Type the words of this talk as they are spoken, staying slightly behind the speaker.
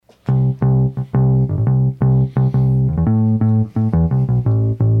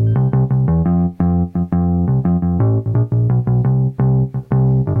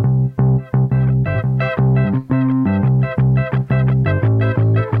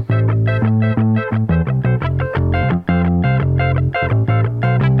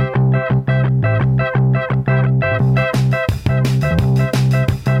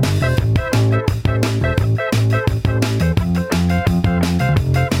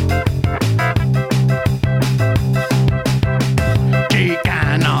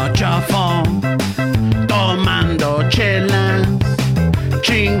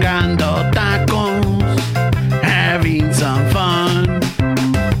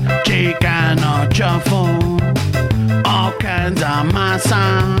shuffle. All kinds of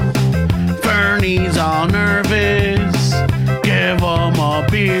masa. Fernie's all nervous. Give him a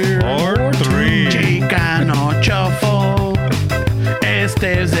beer or three. Chicano shuffle.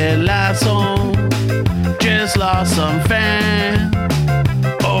 Este es el lazo. Just lost some fan.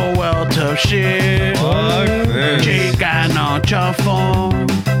 Oh well, tough shit. Fuck this. Chicano shuffle.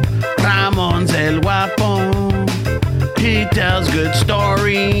 Ramon's el guapo. He tells good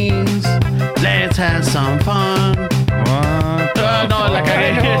stories. Let's have some fun. What the No, la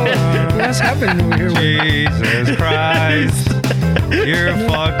cagué. What's happening over here? Jesus Christ. You're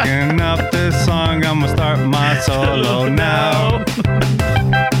fucking up this song. I'm gonna start my solo now.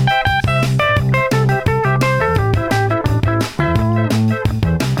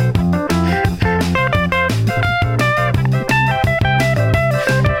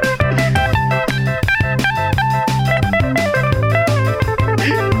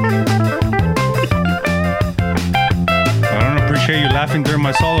 I don't appreciate you laughing during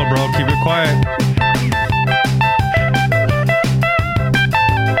my solo, bro. Keep it quiet.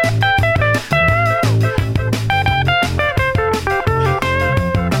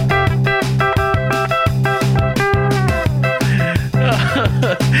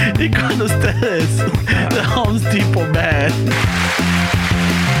 Y con ustedes, The Homes Tipo Band.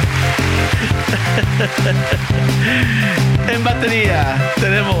 En batería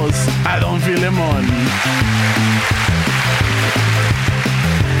tenemos a Don Filemón.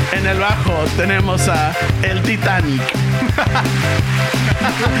 En el bajo tenemos a El Titanic.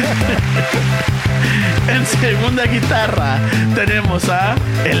 En segunda guitarra tenemos a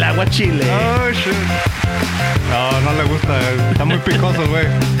El Aguachile. Oh, shit. No le gusta. Está muy picoso, güey.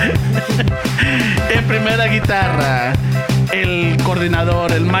 En primera guitarra, el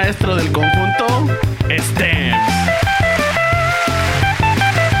coordinador, el maestro del conjunto, Stems.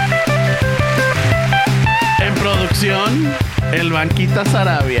 En producción, el Banquita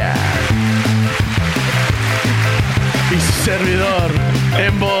Sarabia. Y su servidor,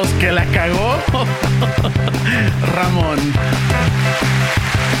 en voz que la cagó, Ramón.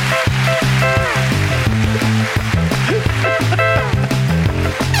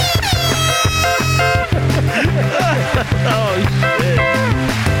 Oh, shit.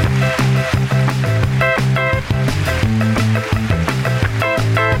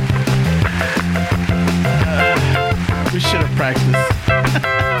 We should have practiced.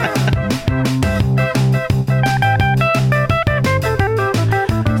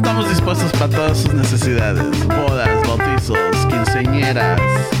 Estamos dispuestos para todas sus necesidades. Bodas, bautizos, quinceañeras,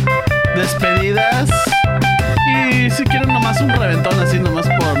 despedidas. Y si quieren nomás un reventón así, nomás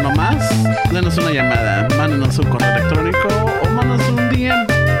por nomás, denos una llamada, mándenos un correo electrónico o mándenos un DM.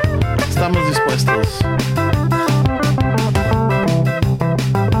 Estamos dispuestos.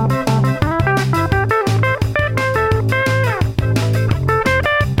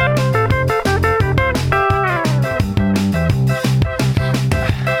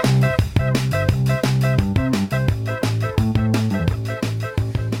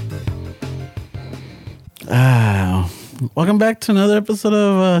 Welcome back to another episode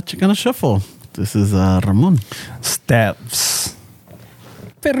of Chicano Shuffle. This is Ramon. Steps.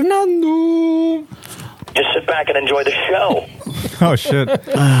 Fernando. Just sit back and enjoy the show. Oh, shit.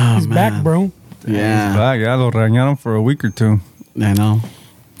 He's back, bro. Yeah, Ya lo regañaron for a week or two. I know.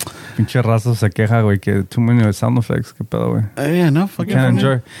 Pinche raza se queja, güey, que too many sound effects. ¿Qué pedo, güey? Yeah, no, fucking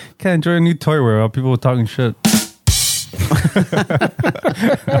Can't enjoy a new toy where people talking shit.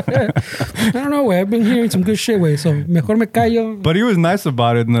 I don't know, way. I've been hearing some good shit, way. So mejor me callo. But he was nice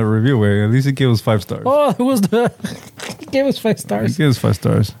about it in the review, way. At least he gave us 5 stars. Oh, it was the. He gave us 5 He stars. gave us 5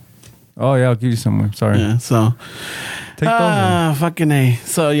 stars. Oh, yeah, I'll give you some more. Sorry. Yeah, so. Take those. Fucking A.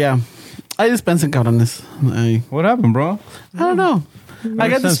 So, yeah. I dispensen, cabrones. What happened, bro? I don't know. I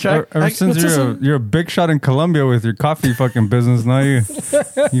got distracted. Ever since you're a big shot in Colombia with your coffee fucking business, now you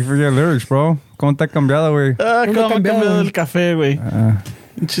forget lyrics, bro. ¿Cómo te ha cambiado, güey? ¿Cómo ha cambiado el café, güey?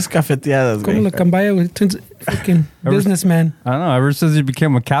 Muchas cafeteadas, Como güey. lo cambia, güey. Fucking businessman. I don't know. Ever since you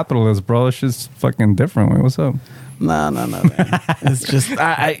became a capitalist, bro, it's just fucking different, güey. What's up? No, man. It's just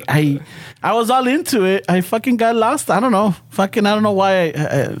I was all into it. I fucking got lost. I don't know. I don't know why.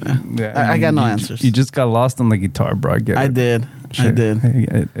 I got no answers. You just got lost on the guitar, bro. I get I it. did. Shit. I did.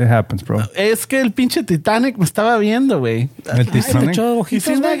 It happens, bro. Es que el pinche Titanic me estaba viendo, güey. El Titanic? Te echó You ojitos,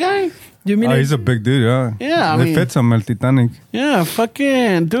 seen that güey. guy? You mean Oh, it- he's a big dude, yeah. Yeah, I it mean- fits him, El Titanic. Yeah,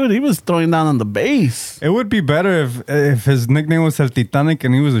 fucking dude, he was throwing down on the bass. It would be better if his nickname was El Titanic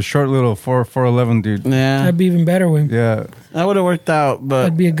and he was a short little 4'11" dude. Yeah, That'd be even better with him. Yeah. that would have worked out, but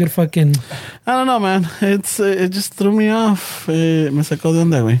That'd be a good fucking. I don't know, man. It just threw me off. Me sacó de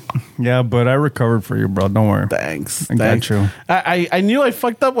onda, güey. Yeah, but I recovered for you, bro. Don't worry. Thanks. I got thanks. you. I knew I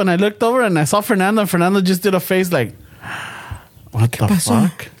fucked up when I looked over and I saw Fernando, and Fernando just did a face like, what the pasó?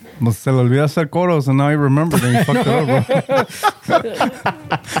 fuck? Well, se le olvidó hacer coros and now he remembered and he fucked it up, bro.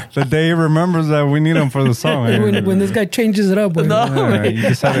 The day he remembers that we need him for the song. When this guy changes it up, güey. No. Yeah, you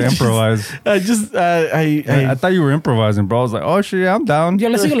just had to improvise. I I thought you were improvising, bro. I was like, oh shit, I'm down. Yo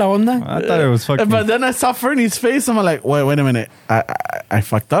le sigo la onda. I thought it was fucking. but then I saw Fernie's face. I'm like, wait a minute. I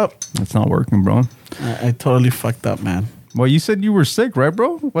fucked up. It's not working, bro. I totally fucked up, man. Well, you said you were sick, right,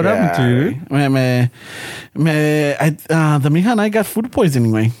 bro? What happened to you, dude? The mija and I got food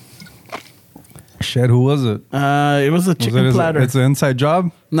poisoning, way. Shit, who was it? It was a chicken platter. It's an inside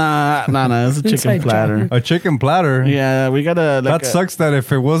job? Nah, it's a chicken Inside platter. job. A chicken platter? Yeah, we got a. That sucks that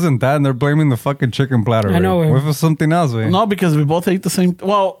if it wasn't that and they're blaming the fucking chicken platter. I know, What if it was something else, man? No, because we both ate the same.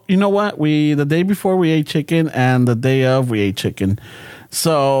 Well, you know what? The day before we ate chicken, and the day of we ate chicken.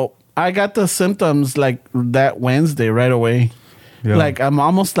 So I got the symptoms like that Wednesday right away. Yeah. Like I'm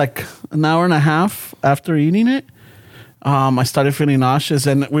almost like an hour and a half after eating it. I started feeling nauseous,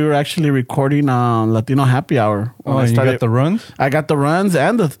 and we were actually recording Latino Happy Hour. Oh, you got the runs? I got the runs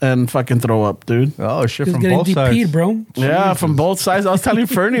and fucking throw up, dude. Oh, shit, He's from getting both DP'd, sides. bro. Yeah, from both sides. I was telling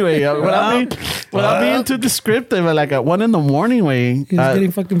Fernie, way without being too descriptive, like at 1 a.m, way. He's getting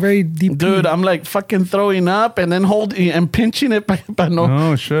fucking very deep. Dude, I'm like fucking throwing up and then and pinching it, but no.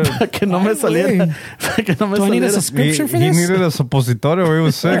 Oh, shit. Que no me Ay, saliera. güey. Que no me Do I need a saliera. subscription for He this? needed a suppositorio or he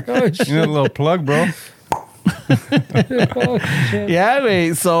was sick. Oh, You need a little plug, bro. Oh, shit. Yeah,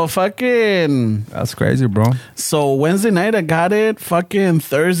 wait. So fucking. That's crazy, bro. So Wednesday night I got it. Fucking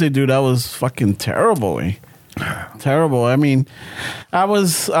Thursday, dude, I was fucking terrible, way. Terrible. I mean, I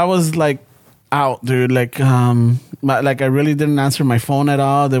was like out, dude. Like I really didn't answer my phone at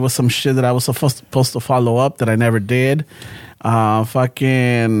all. There was some shit that I was supposed to follow up that I never did.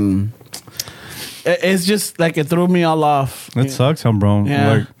 Fucking. It's just like it threw me all off. That sucks, huh, bro?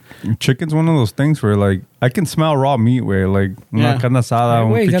 Yeah. Like, chicken's one of those things where, like, I can smell raw meat, where, like, Yeah. una carne asada,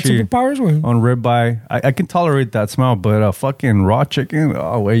 un Wait, you got pichi superpowers, güey? on ribeye. I can tolerate that smell, but a fucking raw chicken,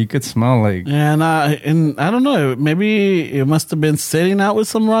 oh, wait, you could smell, like, And I don't know, maybe it must have been sitting out with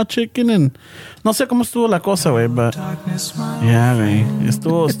some raw chicken and no sé cómo estuvo la cosa, güey, but yeah, güey,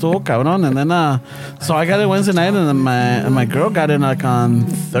 estuvo cabrón. And then so I got it Wednesday night and then my girl got it like on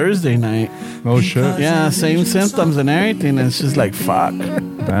Thursday night. oh shit. Yeah, same symptoms and everything. And it's just like fuck.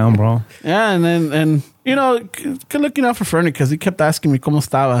 Damn, bro. Yeah, and you know, looking out for Fernie because he kept asking me cómo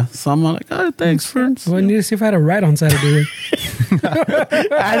estaba. So I'm like, oh, thanks, Ferns. Well, I need to see if I had a rat on Saturday.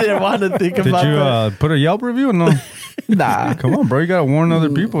 I didn't want to think Did about you that. put a Yelp review or no? Nah. Come on, bro. You gotta warn other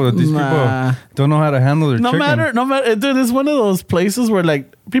people that these Nah. people don't know how to handle their No chicken. matter, dude, it's one of those places where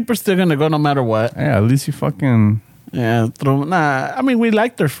like people are still gonna go no matter what. Yeah, at least you fucking... Yeah, I mean, we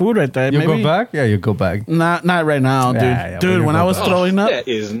like their food right there. You go back? Yeah, you go back. Not right now, dude. Yeah, Dude, we'll when go I was back. throwing up, That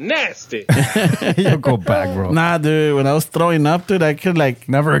is nasty. You go back, bro. nah, dude, when I was throwing up, dude, I could like,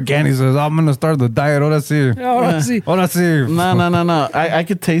 Never again. He says, I'm gonna start the diet. Ahora sí. Oh, see. Ahora sí. no. I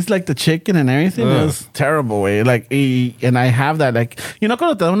could taste like the chicken and everything. It Ugh. was terrible, way. Like, and I have that, like, you know,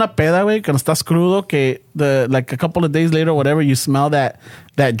 cuando te da una peda, way, cuando estás crudo, que like a couple of days later, or whatever, you smell that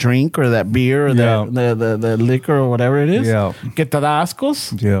drink or that beer or Yeah. the liquor or whatever it is. Yeah. Que te da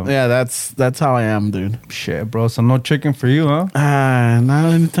ascos. Yeah. Yeah, that's how I am, dude. Shit, bro. So no chicken for you, huh?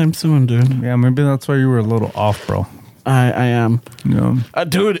 Not anytime soon, dude. Yeah, maybe that's why you were a little off, bro. I am. Yeah.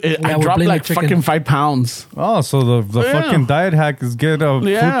 Dude, I we dropped blame like the chicken. fucking 5 pounds. Oh, so the Yeah. fucking diet hack is get food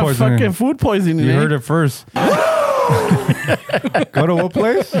Yeah, poisoning. fucking food poisoning. You eh? heard it first. Go to what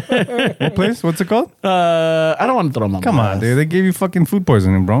place? What place? What's it called? I don't want to throw my Come on, dude. They gave you fucking food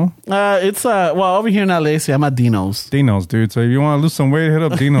poisoning, bro. It's well, over here in LA, see, I'm at Dino's. Dino's, dude. So if you want to lose some weight, hit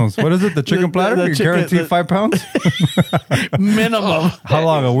up Dino's. What is it? The chicken platter? the You chicken- guarantee the- 5 pounds? Minimum. How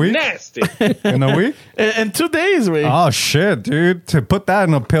long? A week? Nasty. In a week? in 2 days, Ray. Oh shit, dude! To put that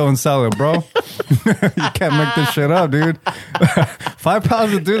in a pill and sell it, bro. You can't make this shit up, dude. 5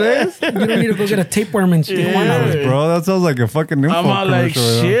 pounds in 2 days, You don't need to go get a tapeworm and shit. Yeah. bro. That sounds like a fucking info I'm all like,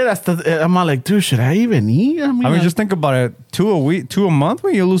 commercial. right shit. I'm all like, dude, should I even eat? now. I mean, just think about it. 2 a week, 2 a month.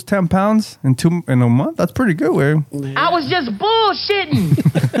 When you lose 10 pounds in a month, that's pretty good, way. I was just bullshitting.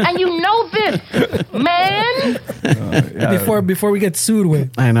 And you know this. Man! Before we get sued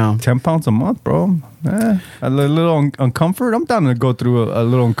with. I know. 10 pounds a month, bro. A little uncomfort. I'm down to go through a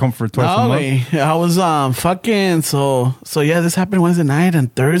little uncomfort twice a No, month. güey. I was fucking so yeah, this happened Wednesday night,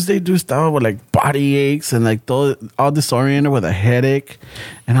 and Thursday, dude, estaba with like body aches and like all disoriented with a headache.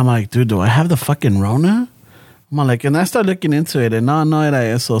 And I'm like, dude, do I have the fucking Rona? I'm like, and I started looking into it, and no era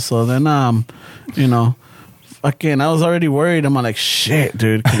eso. So then you know, fucking, I was already worried. I'm like, shit,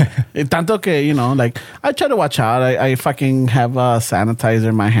 dude. Tanto que, you know, like, I try to watch out. I fucking have a sanitizer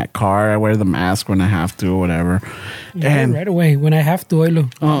in my car. I wear the mask when I have to, or whatever. And Right away, when I have to,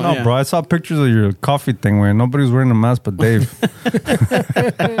 oilo. oh, No, yeah. bro. I saw pictures of your coffee thing where nobody's wearing a mask but Dave.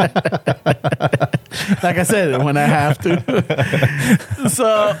 Like I said, when I have to.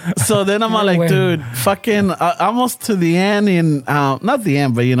 so then I'm all like, When? dude, fucking almost to the end, and not the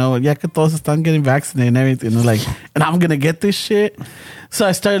end, but you know, ya que todos están getting vaccinated and everything, it's like, and I'm gonna get this shit. So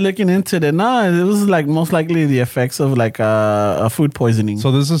I started looking into it. No, it was like most likely the effects of like a food poisoning.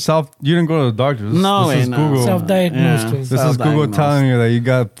 So this is you didn't go to the doctor. This is no. Google. Self-diagnosed. Yeah. güey. This is Google telling you that you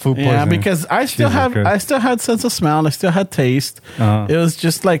got food poisoning. Yeah, because I still had sense of smell. I still had taste. Uh-huh. It was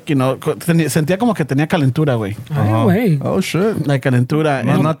just like, you know, sentía como que tenía calentura, güey. Ay, güey. Oh shit. Like calentura.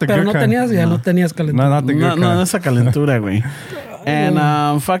 No, And- not the Pero good no kind. tenías, ya no tenías calentura. No, not the good no, kind. esa calentura, güey.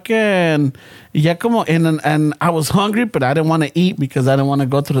 And fucking, ya como, and I was hungry, but I didn't want to eat because I didn't want to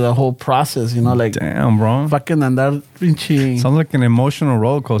go through the whole process, you know, like Damn, bro. fucking andar pinche. Sounds like an emotional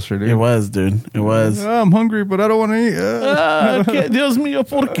roller coaster, dude. It was, dude. It was. I'm hungry, but I don't want to eat. Dios mío,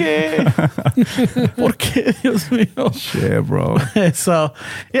 ¿por qué? ¿Por qué, Dios mío? Shit, bro. So,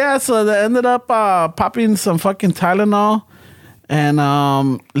 yeah, so they ended up popping some fucking Tylenol. And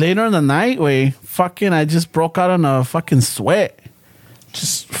later in the night, I just broke out in a fucking sweat.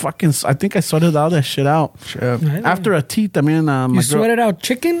 Just fucking, I think I sweated all that shit out. Shit. Ay, After a tea, también. You sweated out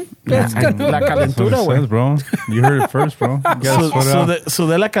chicken? That's La kind of... That's what calentura, it güey. says, bro. You heard it first, bro. You gotta sweat it out.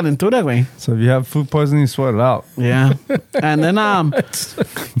 Sudé la calentura, güey. So if you have food poisoning, sweat it out. Yeah. And then,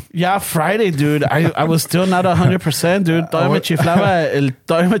 yeah, Friday, dude, I was still not 100%, dude. Todavía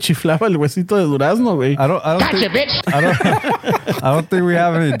me chiflaba el huesito de durazno, güey. I don't think we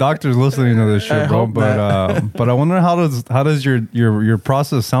have any doctors listening to this shit, I bro. hope But I wonder how does your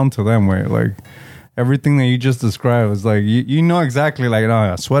process sound to them, way like everything that you just described is like you know exactly like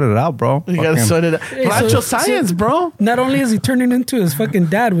no, sweat it out, bro. You gotta Fucking- sweat it out. Hey, Rancho so- science, bro. Not only is he turning into his fucking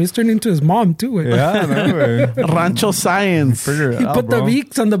dad, he's turning into his mom, too. Güey. Yeah, no way. Rancho science. Figure it He out, put bro. the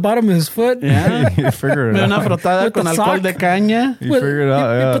Vicks on the bottom of his foot. Yeah. You figure it Una out. frotada With con the alcohol sock. de caña. You figure it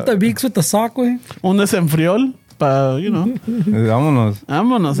out. He Yeah. put the Vicks with the sock, güey. Un desenfriol. You know. Vámonos.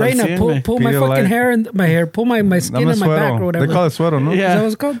 Vámonos. al Reina, 100, pull güey. my Pedialyte. fucking hair and my hair. Pull my skin Dame and my back suero. or whatever. They call it suero, no? Yeah. Is that what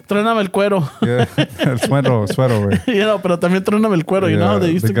it's called? Tróname el cuero. Yeah. suero, güey. You know, pero también tróname el cuero. You know, they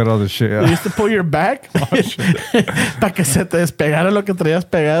used they got to... all the shit. They Yeah. used to pull your back para que se te despegara lo que traías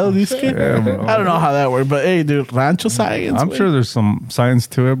pegado, dice. Yeah, bro. I don't know how that worked, but hey, dude, rancho science. I'm güey. sure there's some science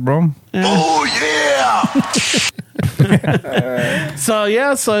to it, bro. So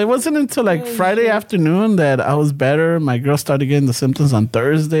it wasn't until like Friday afternoon that I was better. My girl started getting the symptoms on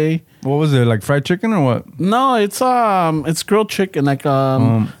Thursday. What was it, like fried chicken or what? No, it's grilled chicken. Like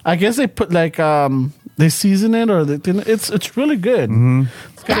I guess they put like they season it or it's really good.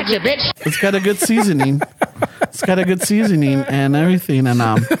 Gotcha, bitch. It's got a good seasoning. It's got a good seasoning and everything. And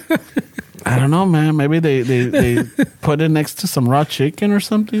I don't know, man. Maybe they put it next to some raw chicken or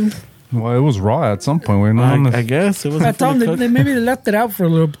something. Well, it was raw at some point. I guess it was. I told them maybe they left it out for a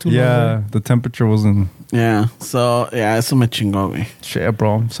little too long. Yeah, the temperature wasn't. Yeah. So yeah, eso me chingó, güey. Shit,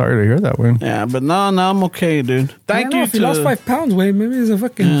 bro. I'm sorry to hear that, way. Yeah, but no, I'm okay, dude. Thank you If he lost 5 pounds, güey, maybe it's a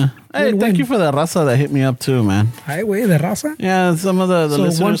fucking. Yeah. Hey, win-win. thank you for the raza that hit me up too, man. Ay, güey, de raza. Yeah, some of the So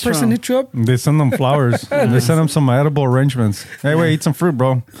listeners one person from, hit you up. They send them flowers. They send them some edible arrangements. Hey, wait, eat some fruit,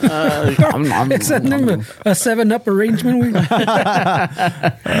 bro. I'm Send them a 7-Up arrangement,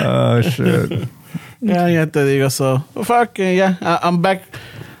 güey. Oh, shit. ya te digo, so fuck, yeah, I'm back.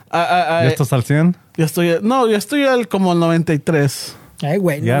 ¿Ya estás al 100? Ya estoy al como el 93. Ay,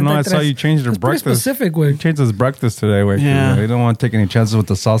 güey. Yeah, no, I saw you change your It's pretty breakfast. specific, You güey. changed his breakfast today, wait. Yeah. You don't want to take any chances with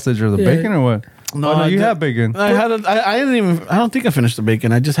the sausage or the Yeah. bacon or what? No, Oh, no, I you did- have bacon. I don't think I finished the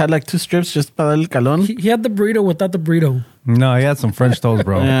bacon. I just had like 2 strips just para darle calón. He had the burrito without the burrito. No, he had some French toast,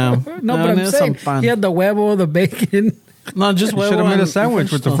 bro. Yeah. No, but I'm there's some saying pan. he had the huevo, the bacon. No, just You huevo should have made a and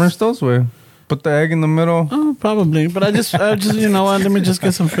sandwich with the toast. French toast, way. put the egg in the middle. Oh, probably. But I just, you know what? Let me just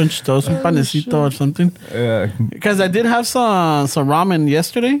get some French toast, some panecito or something. Yeah. Because I did have some ramen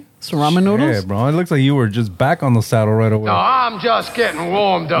yesterday. Some ramen noodles. Yeah, bro. It looks like you were just back on the saddle right away. No, I'm just getting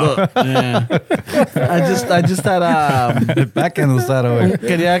warmed up. Yeah. I just had Back in the saddle.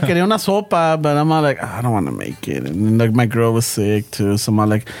 quería una sopa, but I'm not like, I don't want to make it. And then, like, my girl was sick too, so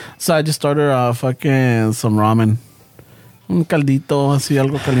I just ordered fucking some ramen. Un caldito, así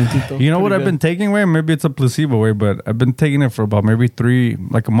algo calientito. You know what Pretty I've been taking, way? Maybe it's a placebo way, but I've been taking it for about maybe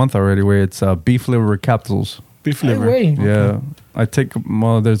a month already, way. It's beef liver capsules. beef Hey, liver. wait. Yeah. I take,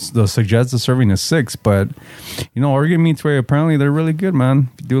 well, there's the suggested serving is 6, but, you know, organ meats, way, apparently they're really good, man.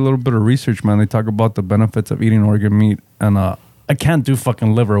 If you do a little bit of research, man, they talk about the benefits of eating organ meat. And I can't do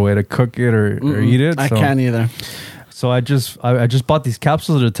fucking liver, way, to cook it or eat it. I so. can't either. So I just bought these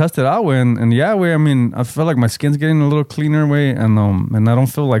capsules to test it out with, and yeah, way. I mean, I feel like my skin's getting a little cleaner, way, and I don't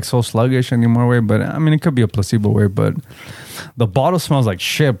feel like so sluggish anymore, way. But I mean, it could be a placebo, way. But the bottle smells like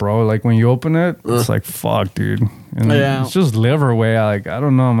shit, bro. Like when you open it, it's like fuck, dude. And Yeah. it's just liver, way. I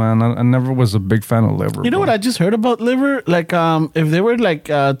don't know, man. I never was a big fan of liver. You know bro. what I just heard about liver? Like, if they were like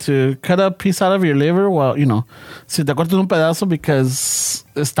to cut a piece out of your liver, well, you know, si te cortas un pedazo because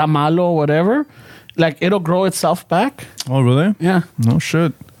está malo or whatever, like it'll grow itself back. Oh, really? Yeah, No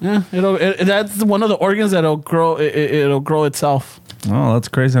shit. yeah. That's one of the organs that'll grow. It'll grow itself. Oh, that's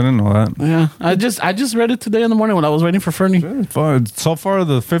crazy. I didn't know that. Yeah, I just read it today in the morning when I was waiting for Fernie. It's fun. So far,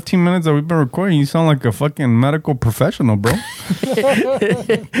 the 15 minutes that we've been recording, you sound like a fucking medical professional, bro.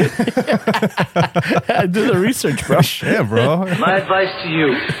 I do the research, bro. Shit, bro. My advice to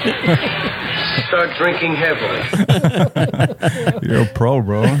you, start drinking heavily. You're a pro,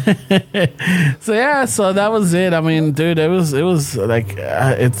 bro. So yeah, so that was it. I mean, dude, it was like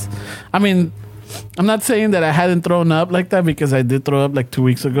it's. I mean, I'm not saying that I hadn't thrown up like that because I did throw up like 2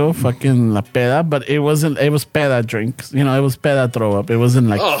 weeks ago, fucking la peda. But it wasn't. It was peda drinks. You know, it was peda throw up. It wasn't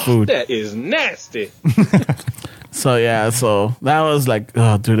like food. That is nasty. So yeah, so that was like,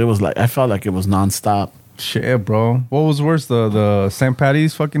 oh, dude, it was like I felt like it was nonstop. shit, bro. What was worse, the St.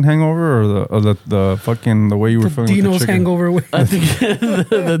 Patty's fucking hangover or the fucking the way you were feeling with the Dino's chicken? hangover way. I think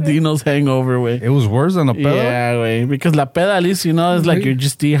the Dino's hangover way. It was worse than a peda? Yeah, way. Because la peda, at least, you know, it's like you're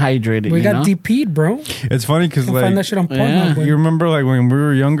just dehydrated. We you got know? DP'd, bro. It's funny because You can find that like shit on Yeah. Pornhub. boy. you remember like when we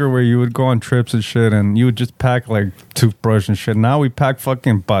were younger where you would go on trips and shit and you would just pack like toothbrush and shit. Now we pack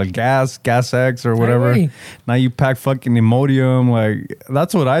fucking gas X or whatever. Hey. Now you pack fucking Imodium. Like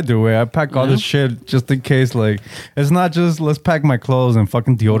that's what I do. I pack all this shit just in case. Like it's not just let's pack my clothes and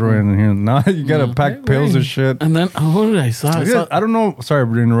fucking deodorant in here. Now you gotta pack pills and shit. And then, what did I saw? I don't know. Sorry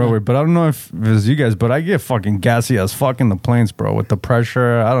for interrupting, but I don't know if it's you guys, but I get fucking gassy as fuck in the planes, bro. With the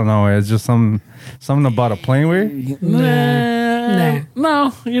pressure, I don't know. It's just something about a plane way.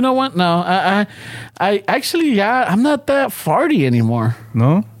 No, you know what? No, I actually, yeah, I'm not that farty anymore.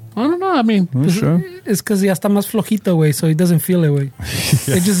 No, I don't know. I mean, sure. It's because ya está más flojito, way, so he doesn't feel it, way.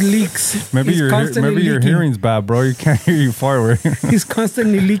 It just leaks. Maybe He's constantly your leaking. hearing's bad, bro. You can't hear you far away. He's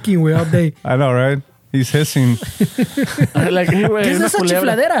constantly leaking, way, all day. I know, right? He's hissing. like, hey, güey, ¿Qué es esa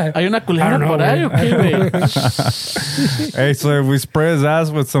chifladera? ¿Hay una I culebra don't know, por ahí o qué, güey? Hey, so if we spray his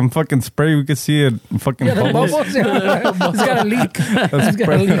ass with some fucking spray, we could see it fucking Yeah, the bubbles. bubbles. Yeah. He's got a leak. He's got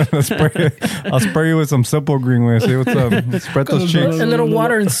a leak. I'll spray you with some Simple Green way. See what's up. Spread those cheeks. A little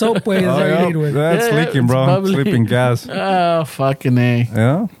water and soap, way, is all you need, way. That's Yeah, leaking, it's bro. bubbly. Sleeping gas. Oh, fucking A.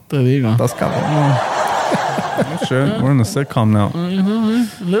 Yeah? Te digo. That's cabrón. Oh, shit. We're in the sitcom now.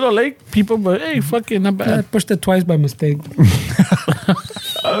 A little late, people, but hey, fucking not I bad. pushed it twice by mistake.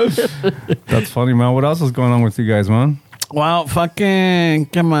 That's funny, man. What else is going on with you guys, man? Wow, fucking,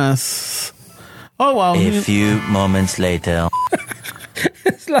 ¿qué más? Oh, wow. A few moments later.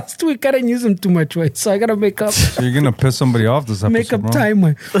 Last week I didn't use them too much, way, so I gotta make up. So you're gonna piss somebody off this episode, Make up bro. time,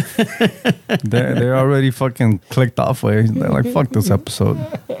 way. They're already fucking clicked off, way. They're like, fuck this episode.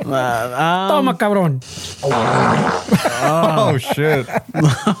 Toma, cabrón. Oh, shit.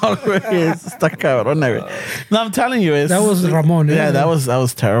 Está cabrón, güey. No, I'm telling you, That was Ramon. Yeah, that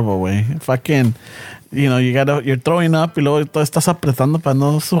was terrible, way. Fucking, you know, you're throwing up y luego tú estás apretando para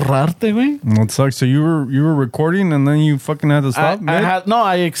no zurrarte, güey. Well, it sucks. So you were recording and then you fucking had to stop? I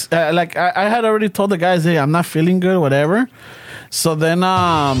had already told the guys, hey, I'm not feeling good, whatever. So then,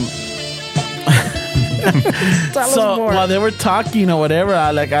 so while they were talking or whatever,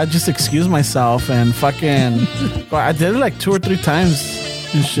 I just excused myself and fucking, I did it like 2 or 3 times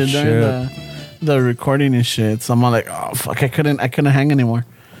and shit during the recording and shit. So I'm like, oh fuck, I couldn't hang anymore.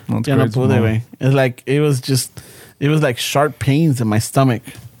 That's Ya no crazy, pude, man. güey. It's like it was like sharp pains in my stomach.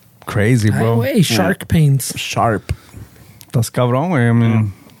 Crazy, bro. Way, shark pains. Sharp. That's cabrón, güey. I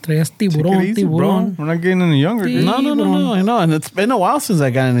mean, Traías Take it tiburón, easy, bro. tiburón. We're not getting any younger, dude. No. I know, and it's been a while since I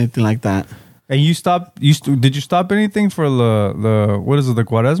got anything like that. And you stopped. Did you stop anything for the what is it? The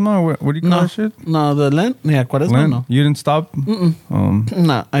Quaresma? Or what do you call No, that shit? no, the Lent. Yeah, Cuaresma. Lent? No, You didn't stop.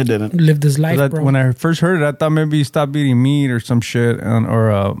 no, I didn't. Lived his life, That, bro. when I first heard it, I thought maybe you stopped eating meat or some shit,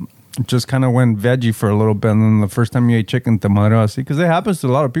 or just kind of went veggie for a little bit. And then the first time you ate chicken, te madreo así, because it happens to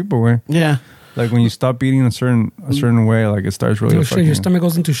a lot of people. Way Yeah, like when you stop eating a certain way, like it starts really Oh, shit, fucking. your stomach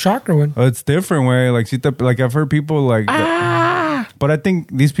goes into shock or what? It's different way. Like, like I've heard people like. But I think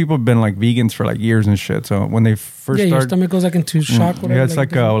these people have been like vegans for like years and shit. So when they first Yeah, your start, stomach goes like into shock. Whatever, yeah, it's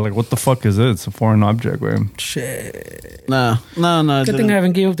like what the fuck is it? It's a foreign object, way. shit. no. I Good thing I didn't.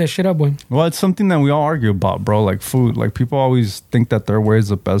 haven't gave up that shit up, boy. Well, it's something that we all argue about, bro. Like food. Like people always think that their way is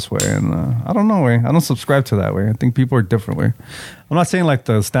the best way, and I don't know, way. I don't subscribe to that way. I think people are different way. I'm not saying like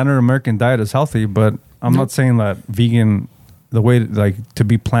the standard American diet is healthy, but I'm not saying that vegan, the way like to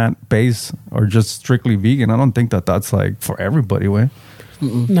be plant based or just strictly vegan. I don't think that that's like for everybody, way.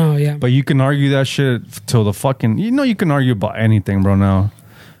 No, yeah. But you can argue that shit till the fucking. You can argue about anything, bro.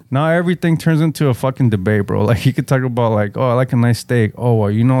 Now everything turns into a fucking debate, bro. Like you could talk about like, oh, I like a nice steak. Oh, well,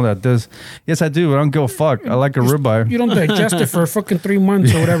 you know that this. Yes, I do. But I don't give a fuck. I like a ribeye. You don't digest it for fucking 3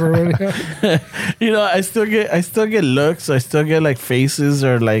 months or whatever. You know, I still get looks. I still get like faces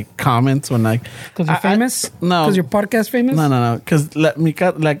or like comments when like Because you're famous? No, Because your podcast famous? no. Because let me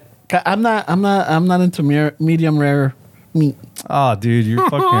cut like I'm not into medium rare meat. Oh, dude, you're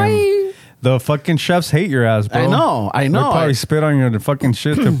fucking. The fucking chefs hate your ass, bro. I know. They probably spit on your fucking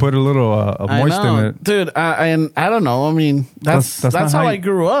shit to put a little moist in it. Dude. And I don't know. I mean, that's not how how I you-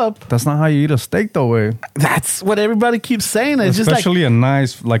 grew up. That's not how you eat a steak, though, way. That's what everybody keeps saying. It's just like Especially a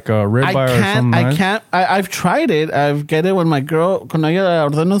nice, like a ribeye or something nice. I've tried it. I've get it when my girl, cuando ella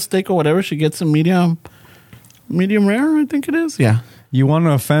ordena steak or whatever, she gets a medium rare, I think it is. Yeah. You want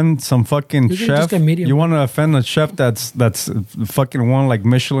to offend some fucking You can chef? just get medium. You want to offend a chef that's fucking won like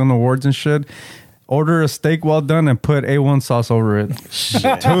Michelin awards and shit? Order a steak well done and put A1 sauce over it. Dude,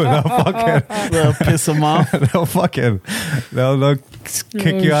 they'll fucking They'll piss them off. they'll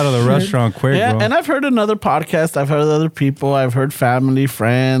kick you out of the shit. restaurant quick, Yeah, bro. and I've heard another podcast. I've heard other people. I've heard family,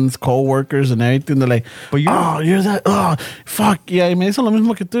 friends, co-workers, and everything. They're like, But you're that. Oh, fuck. Yeah, y me dicen lo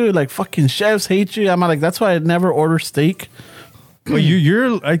mismo que tú. Like, fucking chefs hate you. I'm like, that's why I never order steak. But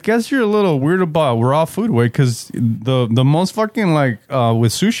I guess you're a little weird about raw food, way, because the most fucking like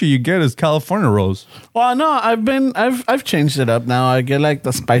with sushi you get is California rolls. Well, no, I've changed it up now. I get like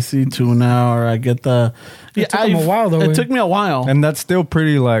the spicy tuna, or I get the. It took 'em a while, though, It eh? took me a while. And that's still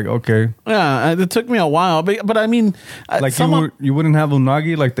pretty like okay. Yeah, it took me a while, but I mean, Like someone, you wouldn't have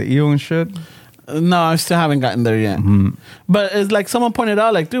unagi like the eel and shit. no, I still haven't gotten there yet. But it's like someone pointed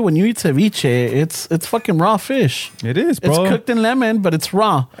out, like, dude, when you eat ceviche, it's fucking raw fish. It is, bro. It's cooked in lemon, but it's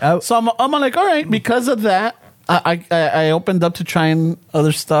raw. So I'm like, all right, because of that, I opened up to trying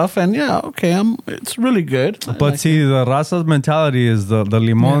other stuff, and yeah, okay, it's really good. But see, the raza's mentality is the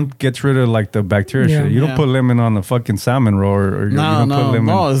limon gets rid of like the bacteria Yeah. shit. You don't Yeah. put lemon on the fucking salmon roll, or you don't put lemon.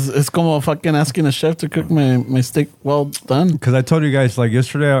 no, it's como fucking asking a chef to cook my steak well done. Because I told you guys like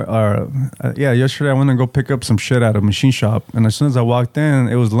yesterday, yesterday I went to go pick up some shit at a machine shop, and as soon as I walked in,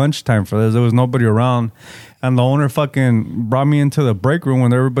 it was lunchtime for this. There was nobody around, and the owner fucking brought me into the break room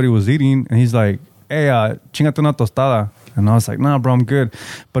when everybody was eating, and he's like, "Hey, chingate una tostada." And I was like, "Nah, bro, I'm good."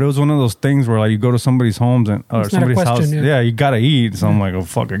 But it was one of those things where like you go to somebody's homes or It's not a somebody's question, house, yeah. you gotta eat. So I'm like, "Oh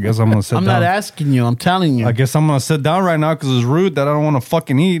fuck, I guess I'm gonna sit I'm down." not asking you. I'm telling you. I guess I'm gonna sit down right now because it's rude that I don't want to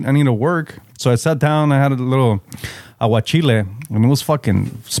fucking eat. I need to work. So I sat down. I had a little aguachile, and it was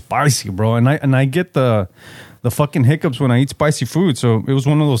fucking spicy, bro. And I get the fucking hiccups when I eat spicy food. So it was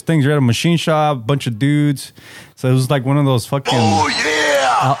one of those things. You're at a machine shop, bunch of dudes. So it was like one of those fucking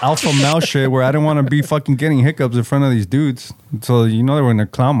alpha male shit where I didn't want to be fucking getting hiccups in front of these dudes. So they were gonna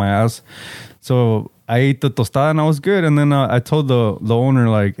clown my ass. So I ate the tostada and I was good. And then I told the owner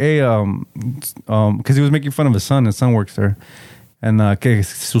like, hey, because he was making fun of his son. His son works there. And que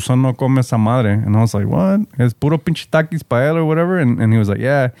su son no come esa madre. And I was like, what? Es puro pinche taquis para él or whatever. And he was like,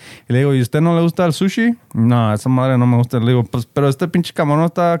 yeah. Y le digo, ¿y usted no le gusta el sushi? No, esa madre no me gusta. Le digo, pues, pero este pinche camarón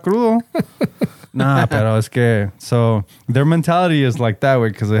está crudo. Nah, pero es que... So, their mentality is like that way.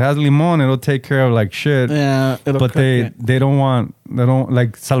 Because it has limon, it'll take care of like shit. Yeah, it'll But cook it. they don't want... They don't...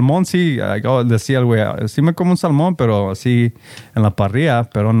 Like, salmón sí... Like, decía el güey, sí me como un salmón, pero así en la parrilla,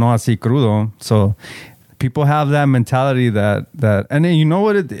 pero no así crudo. So... People have that mentality that and then you know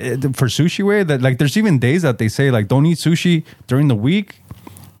what for sushi way that like there's even days that they say like don't eat sushi during the week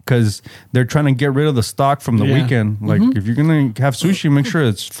because they're trying to get rid of the stock from the Yeah. weekend. Like if you're gonna have sushi, make sure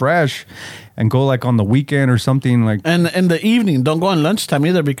it's fresh, and go like on the weekend or something like. And in the evening, don't go on lunchtime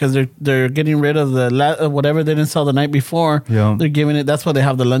either because they're getting rid of the whatever they didn't sell the night before. Yeah. They're giving it. That's why they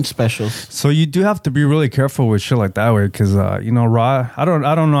have the lunch specials. So you do have to be really careful with shit like that way because raw. I don't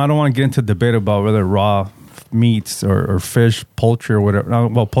know. I don't want to get into debate about whether raw meats or fish, poultry or whatever.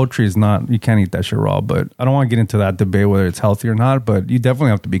 Well, poultry is not. You can't eat that shit raw. But I don't want to get into that debate whether it's healthy or not. But you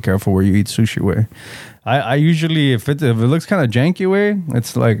definitely have to be careful where you eat sushi way. I usually if it looks kind of janky way,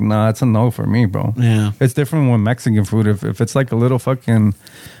 it's like nah, it's a no for me, bro. Yeah. It's different with Mexican food. If it's like a little fucking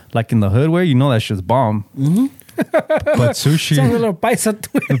like in the hood way, you know that shit's bomb. Mm-hmm. But sushi, Sounds a little paisa to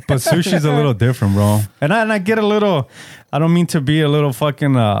it. but sushi's a little different, bro. And I get a little. I don't mean to be a little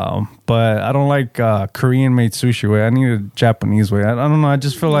fucking, but I don't like Korean made sushi way. I need a Japanese way. I don't know. I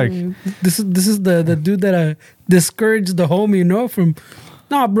just feel like This is the dude that discouraged the homie, from.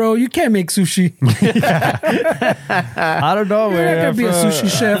 Nah, bro, you can't make sushi. I don't know, You're man. not gonna be a sushi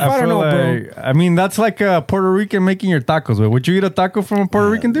chef. I don't feel know, bro. like- I mean, that's like a Puerto Rican making your tacos. Way. Would you eat a taco from a Puerto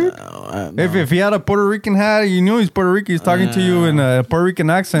Rican dude? If he had a Puerto Rican hat, you knew he's Puerto Rican. He's talking to you in a Puerto Rican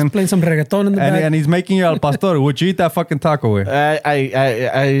accent, Playing some reggaeton in the back. and he's making you al pastor. Would you eat that fucking taco? Way?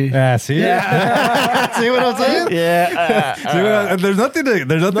 Yeah, see, see what I'm saying? Yeah. See what there's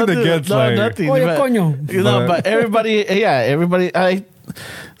nothing against like. nothing. Oye, but, coño. but everybody.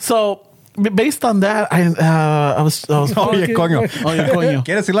 So based on that, I was. Oye, coño. Oye, coño.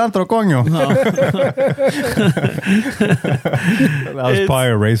 ¿Quieres cilantro, coño? That was probably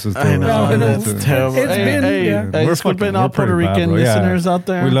a racist. I know, No, that's terrible. It's been- yeah. We're disculpen all Puerto pretty bad, Rican bro. Yeah. listeners out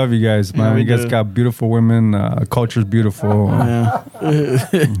there. We love you guys, man. we you guys do. got beautiful women. Culture's beautiful. Yeah.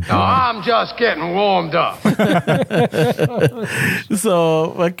 I'm just getting warmed up.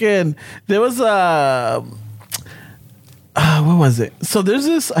 So again, there was what was it? So there's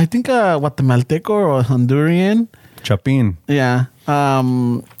this, I think, Guatemalteco or Honduran, Chapin. yeah,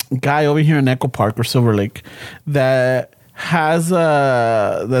 guy over here in Echo Park or Silver Lake that does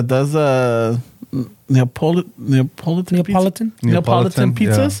Neapolitan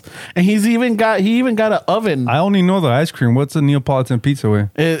pizzas, and he even got an oven. I only know the ice cream. What's a Neapolitan pizza way?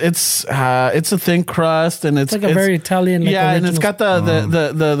 It's a thin crust, and it's like a very Italian. Like, yeah, and it's got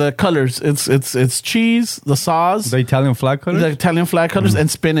the colors. It's cheese, the sauce, The Italian flag colors? the Italian flag colors, and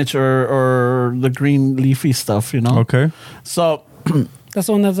spinach or the green leafy stuff. Okay. So That's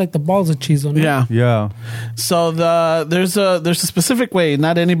the one that's like the balls of cheese on it. yeah. Yeah. So there's a specific way.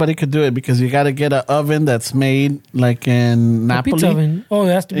 Not anybody could do it because you got to get an oven that's made like in A Napoli. pizza oven. Oh,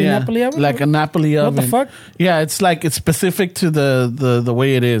 it has to be Napoli oven? like a Napoli What oven. the fuck? Yeah, it's specific to the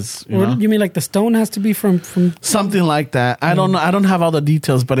way it is. You Or know? you mean like the stone has to be from Something like that. I don't know. I don't have all the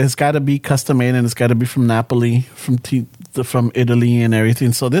details, but it's got to be custom made and it's got to be from Napoli, from Italy and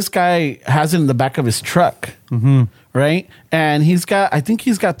everything. So this guy has it in the back of his truck, right? And I think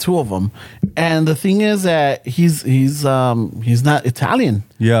he's got two of them. And the thing is that he's not Italian.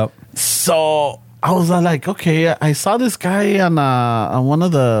 Yeah. So I was like, okay, I saw this guy on one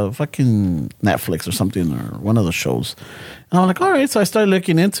of the fucking Netflix or something, or one of the shows. And I'm like, all right. So I started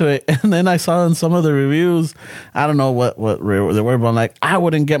looking into it. And then I saw in some of the reviews, I don't know what they were, but I'm like, I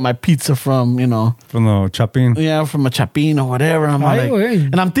wouldn't get my pizza from, From the Chapin. from a Chapin or whatever. I'm Ay, like, güey.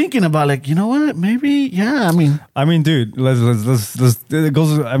 and I'm thinking about like, you know what? Maybe, yeah. I mean, dude, let's it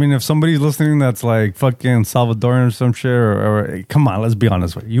goes. I mean, if somebody's listening that's like fucking Salvadoran or some shit, or come on, let's be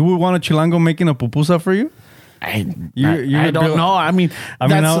honest. You would want a Chilango making a pupusa for you? I would don't be- know. I mean,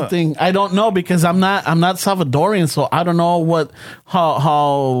 that's I- the thing. I don't know because I'm not Salvadorian, so I don't know what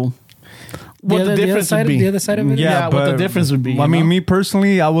the difference would be. The other side of it? Yeah, what the difference would be. I mean, me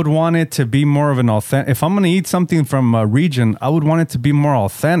personally, I would want it to be more of an authentic. If I'm going to eat something from a region, I would want it to be more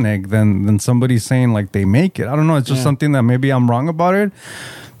authentic than somebody saying like they make it. I don't know. It's just something that maybe I'm wrong about it,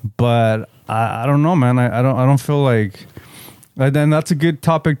 but I don't know, man. I don't feel like. Then that's a good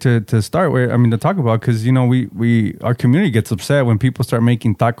topic to start with. I mean, to talk about because we our community gets upset when people start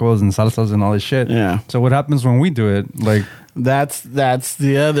making tacos and salsas and all this shit. Yeah. So what happens when we do it? Like that's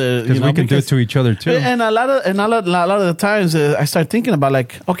the other because we can do it to each other too. And a lot of the times I start thinking about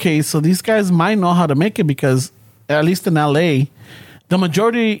like, okay, so these guys might know how to make it because at least in LA, the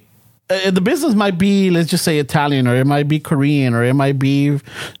majority. The business might be, let's just say, Italian, or it might be Korean, or it might be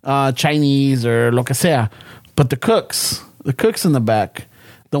Chinese, or lo que sea. But the cooks in the back,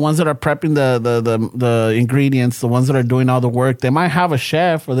 the ones that are prepping the ingredients, the ones that are doing all the work, they might have a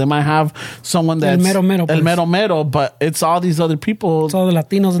chef, or they might have someone that's El mero mero, but it's all these other people It's all the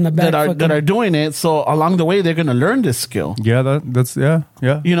Latinos in the back. that are doing it. So along the way, they're going to learn this skill. Yeah, that's yeah.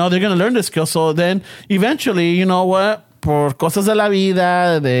 They're going to learn this skill. So then eventually, you know what? por cosas de la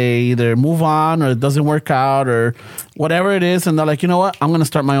vida, they either move on or it doesn't work out or whatever it is, and they're like, you know what, I'm going to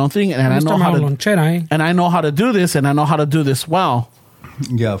start my own thing, and I know how to and I know how to do this, and I know how to do this well.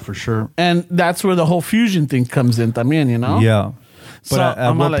 Yeah, for sure. And that's where the whole fusion thing comes in también, you know? Yeah. But So,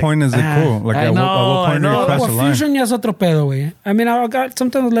 at what point is it cool? Like, at what point do you cross the line? Fusion ya es otro pedo, güey. I mean,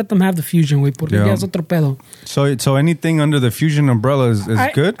 sometimes let them have the fusion, güey, porque ya es otro pedo. So anything under the fusion umbrella is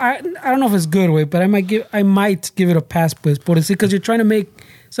good? I don't know if it's good, güey, but I might give it a pass, pues, because you're trying to make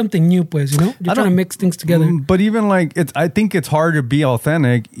something new, pues, you know? You're trying to mix things together. But even like, I think it's hard to be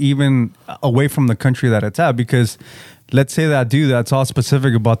authentic even away from the country that it's at, because let's say that dude that's all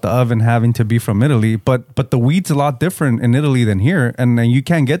specific about the oven having to be from Italy, but the wheat's a lot different in Italy than here, and you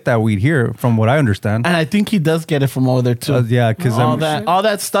can't get that wheat here, from what I understand. And I think he does get it from over there too. Yeah, because all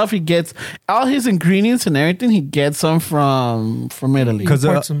that stuff he gets, all his ingredients and everything, he gets them from Italy. Because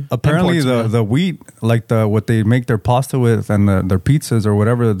apparently the wheat, like what they make their pasta with and their pizzas or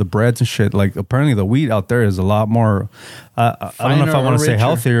whatever, the breads and shit, like apparently the wheat out there is a lot more. I don't know if I want to say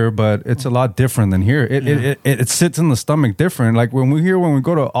healthier, but it's a lot different than here. It sits in the stomach different. Like when we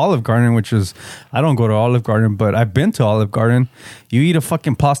go to Olive Garden, which is, I don't go to Olive Garden, but I've been to Olive Garden. You eat a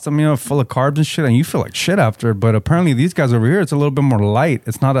fucking pasta meal full of carbs and shit, and you feel like shit after. But apparently these guys over here, it's a little bit more light.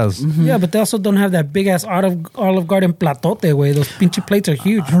 It's not as Yeah, but they also don't have that big ass Olive Garden platote, way. Those pinche plates are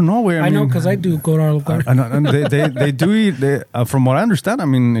huge. I don't know where. I know because I do go to Olive Garden. And they do eat. From what I understand, I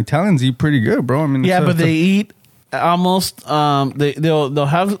mean, Italians eat pretty good, bro. I mean, but they eat almost they'll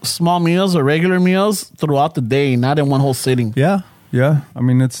have small meals or regular meals throughout the day, not in one whole sitting. Yeah, I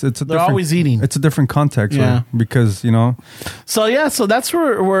mean it's they're always eating. It's a different context, yeah, right? Because you know. So that's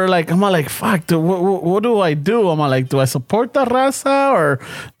where we're like, I'm like, fuck, what do I do? I'm like, do I support the raza or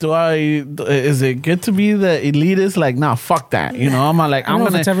is it good to be the elitist? Like, nah, fuck that, you know. I'm like, if I'm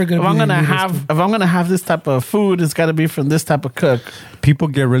gonna have this type of food, it's got to be from this type of cook. People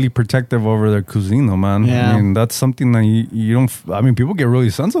get really protective over their cuisine, though, man. Yeah. I mean, that's something that you don't. I mean, people get really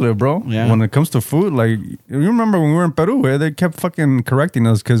sensitive, bro. Yeah. When it comes to food, like you remember when we were in Peru, where they kept fucking correcting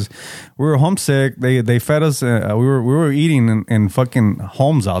us because we were homesick. They fed us. We were eating in fucking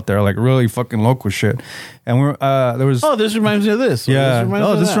homes out there, like really fucking local shit. And there was. Oh, this reminds me of this. Yeah.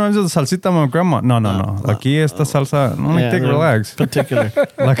 This reminds me of the salsita my grandma. No. Aquí esta salsa. Relax. Particular.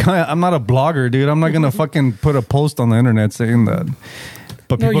 Like I'm not a blogger, dude. I'm not gonna fucking put a post on the internet saying that.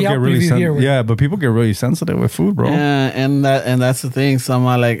 But people get really sensitive. But people get really sensitive with food, bro. Yeah, and that's the thing. So I'm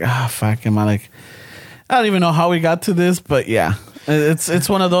like, fuck. Am I like, I don't even know how we got to this, but yeah, it's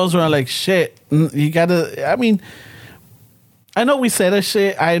one of those where I'm like, shit. You gotta. I mean, I know we said a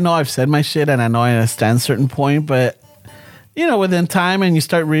shit. I know I've said my shit, and I know I stand a certain point, but. You know, within time, and you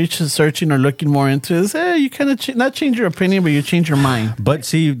start searching or looking more into this, you kind of not change your opinion, but you change your mind. But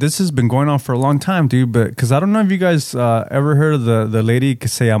see, this has been going on for a long time, dude. But because I don't know if you guys ever heard of the lady que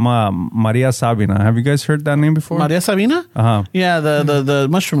se llama Maria Sabina. Have you guys heard that name before? Maria Sabina? Uh-huh. Yeah, the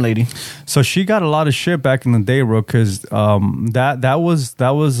mushroom lady. So she got a lot of shit back in the day, bro. Because that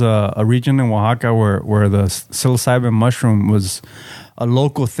was a region in Oaxaca where the psilocybin mushroom was a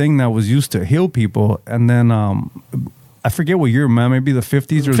local thing that was used to heal people, and then. I forget what year, man. Maybe the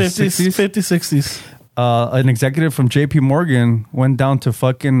 50s or the 60s? 50s, 60s. An executive from JP Morgan went down to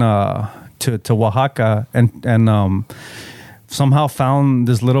fucking to Oaxaca and somehow found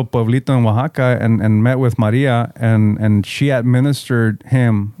this little pueblito in Oaxaca and met with Maria and she administered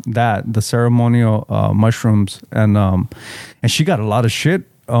him the ceremonial mushrooms and she got a lot of shit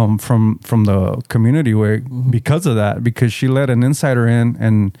from the community because of that, because she let an insider in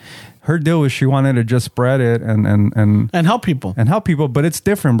and her deal was she wanted to just spread it and help people. But it's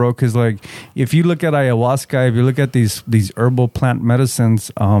different, bro, because like if you look at ayahuasca, if you look at these herbal plant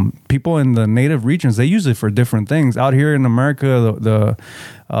medicines, people in the native regions, they use it for different things. Out here in America,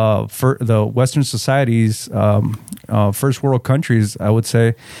 for the Western societies, first world countries, I would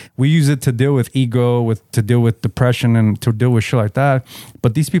say, we use it to deal with ego, to deal with depression, and to deal with shit like that.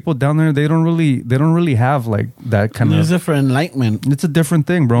 But these people down there, they don't really have like that kind of. Use it for enlightenment. It's a different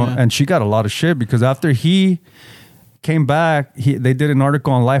thing, bro. Yeah. And she got a lot of shit because after he came back, they did an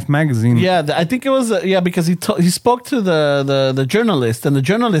article on Life magazine. Yeah, I think it was because he spoke to the journalist, and the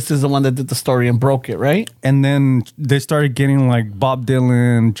journalist is the one that did the story and broke it, right? And then they started getting like Bob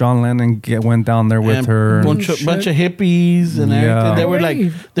Dylan, John Lennon went down there with her, bunch of hippies and everything. They were like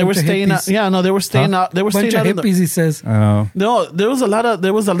they were staying out. Yeah, no, they were staying out. They were staying out. Bunch of hippies, he says. No, there was a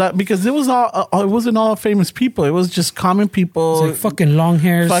lot because it wasn't all famous people. It was just common people. It's like fucking long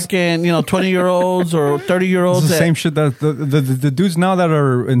hairs, fucking 20-year-olds or 30-year-olds. The same shit shit that the dudes now that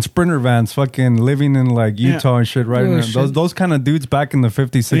are in Sprinter vans, fucking living in like Utah and shit, right? Oh, And shit. those kind of dudes back in the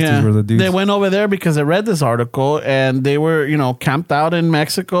 50s, 60s were the dudes. They went over there because I read this article and they were, camped out in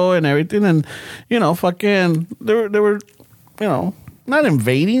Mexico and everything. And, fucking, they were, not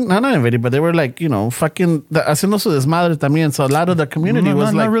invading, but they were like, fucking haciendo su desmadre también. So a lot of the community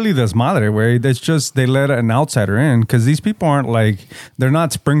was like, not really desmadre, way. It's just they let an outsider in because these people aren't like, they're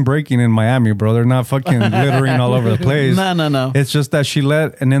not spring breaking in Miami, bro. They're not fucking littering all over the place. No. It's just that she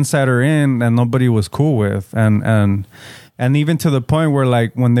let an insider in that nobody was cool with, and even to the point where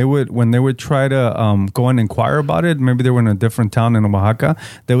like when they would try to go and inquire about it, maybe they were in a different town in Oaxaca,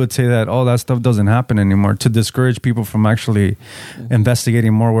 they would say that that stuff doesn't happen anymore to discourage people from actually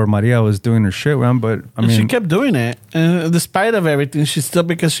investigating more where Maria was doing her shit, man. But I mean, she kept doing it, and despite of everything,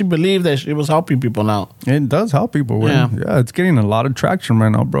 because she believed that she was helping people out. it does help people. Yeah. It's getting a lot of traction right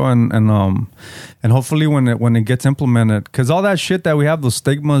now, bro, and hopefully when it gets implemented, because all that shit that we have, those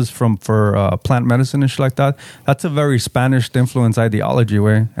stigmas for plant medicine and shit like that, that's a very Spanish influence ideology,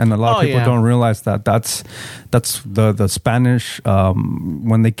 way, and a lot of people don't realize that that's the Spanish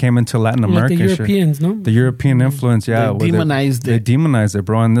when they came into Latin America, the Europeans, no? The European influence, They demonized They it. demonized it,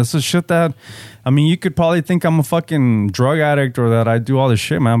 bro, and this is shit that, I mean, you could probably think I'm a fucking drug addict or that I do all this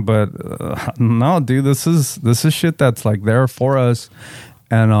shit, man, but no, dude, this is shit that's like there for us.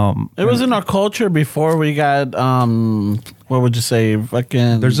 And It was in our culture before we got what would you say,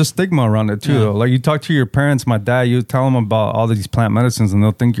 fucking. there's a stigma around it too, though. Like you talk to your parents, my dad, you tell them about all these plant medicines, and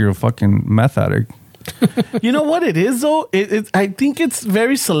they'll think you're a fucking meth addict. You know what it is though? I think it's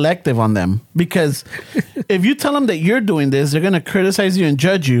very selective on them, because if you tell them that you're doing this, they're gonna criticize you and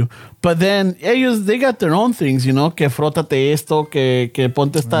judge you. But then they got their own things, que frótate esto, que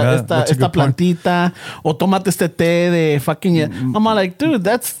ponte esta that's a good point. plantita, o tómate este té de fucking. I'm like, dude,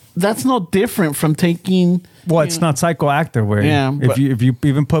 that's no different from taking. Well, it's not psychoactive, way. Yeah, if but- you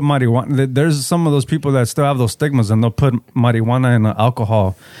even put marijuana, there's some of those people that still have those stigmas, and they'll put marijuana in an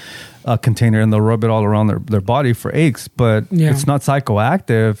alcohol container and they'll rub it all around their body for aches, but it's not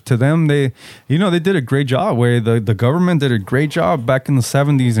psychoactive to them. They did a great job. Where the government did a great job back in the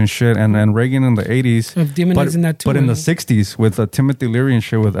 70s and shit, and Reagan in the 80s Of demonizing that too, But in the right? 60s with Timothy Leary and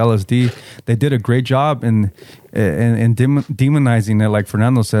shit with LSD, they did a great job in demonizing it, like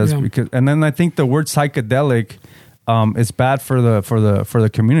Fernando says. Yeah. And then I think the word psychedelic is bad for the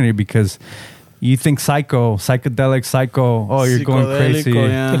community, because you think psychedelic, psycho. Oh, you're going crazy.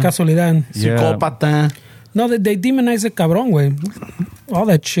 De casualidad. Psicópata. No, they demonize it cabrón, güey. All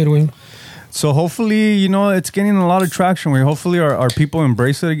that shit, güey. So hopefully, it's getting a lot of traction. Hopefully our people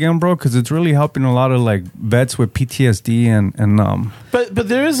embrace it again, bro, because it's really helping a lot of like vets with PTSD and But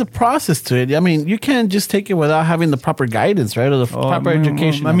there is a process to it. I mean, you can't just take it without having the proper guidance, right? Or the proper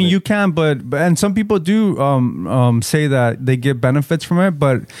education. I mean, you can, but and some people do say that they get benefits from it,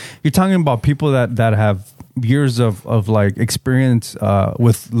 but you're talking about people that have years of like experience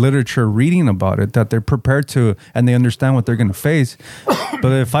with literature, reading about it, that they're prepared to, and they understand what they're going to face.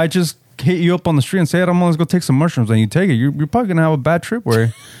 But if I just hit you up on the street and say, "Hey, let's go take some mushrooms," and you take it, you're probably going to have a bad trip,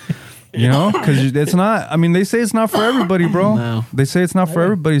 where because it's not, I mean, they say it's not for everybody, bro. No. They say it's not for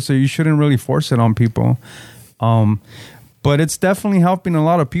everybody, so you shouldn't really force it on people. But it's definitely helping a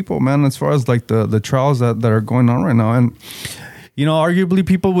lot of people, man, as far as like the trials that are going on right now. And arguably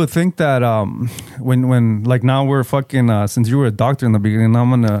people would think that when like now we're fucking since you were a doctor in the beginning, now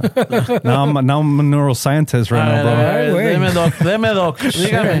I'm a neuroscientist right now, bro. Deme doc.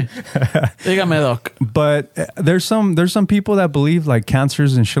 Dígame doc. But there's some people that believe like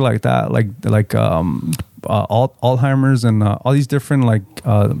cancers and shit like that, like Alzheimer's and all these different like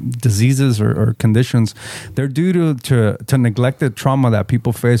diseases or conditions. They're due to neglected trauma that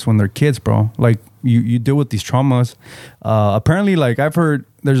people face when they're kids, bro. Like you deal with these traumas. Apparently, like I've heard,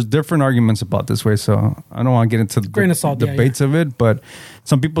 there's different arguments about this way, so I don't want to get into the Grain of salt, debates of it. But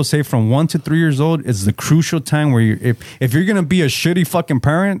some people say from 1 to 3 years old is the crucial time where if you're gonna be a shitty fucking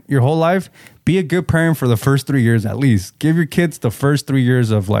parent your whole life, be a good parent for the first 3 years at least. Give your kids the first 3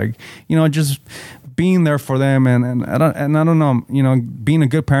 years of like just being there for them and I don't know, being a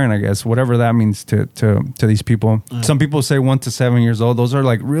good parent, I guess, whatever that means to these people. Some people say 1 to 7 years old. Those are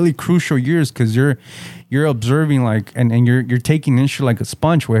like really crucial years because you're observing like and you're taking in shit like a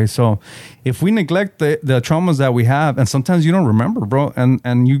sponge way. So if we neglect the traumas that we have, and sometimes you don't remember, bro,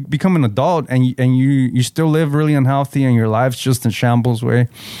 and you become an adult and you still live really unhealthy and your life's just in shambles way.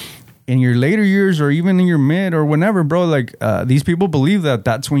 in your later years or even in your mid or whenever, bro, like these people believe that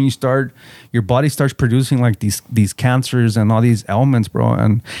that's when your body starts producing like these cancers and all these ailments, bro.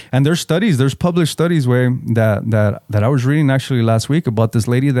 And there's published studies that I was reading actually last week about this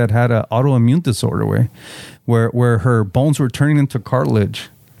lady that had an autoimmune disorder where her bones were turning into cartilage.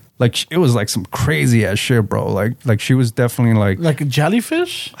 Like it was like some crazy ass shit, bro. Like she was definitely like a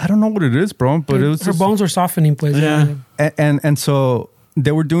jellyfish. I don't know what it is, bro, but it was her bones are softening, pues. Yeah. And so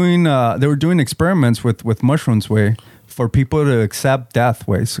they were doing experiments with mushrooms for people to accept death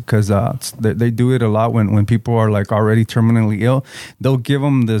because they do it a lot when people are like already terminally ill. They'll give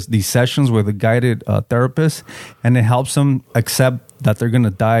them these sessions with a guided therapist, and it helps them accept that they're gonna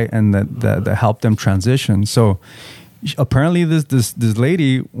die and that help them transition. So apparently this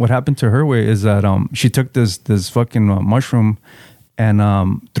lady, what happened to her is that she took this fucking mushroom, and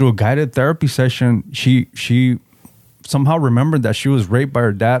through a guided therapy session she somehow remembered that she was raped by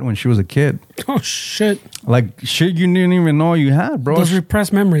her dad when she was a kid. Oh shit! Like shit you didn't even know you had, bro. Those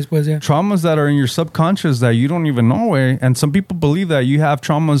repressed memories, pues, yeah. Traumas that are in your subconscious that you don't even know, and some people believe that you have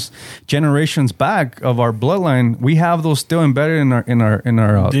traumas generations back of our bloodline. We have those still embedded in our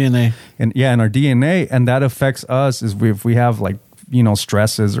DNA, in our DNA, and that affects us if we have like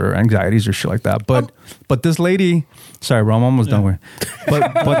stresses or anxieties or shit like that. But this lady, sorry, bro, I'm almost done with.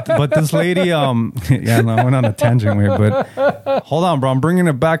 But this lady, I went on a tangent way. But hold on, bro, I'm bringing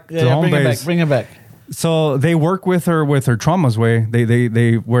it back to home base. Bring it back. So they work with her traumas way.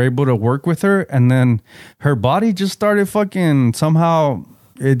 They were able to work with her, and then her body just started fucking somehow.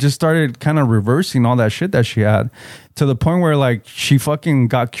 It just started kind of reversing all that shit that she had, to the point where like she fucking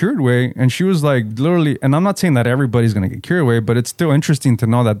got cured way, and she was like literally. And I'm not saying that everybody's gonna get cured way, but it's still interesting to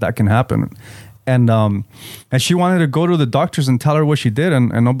know that can happen. And she wanted to go to the doctors and tell her what she did, and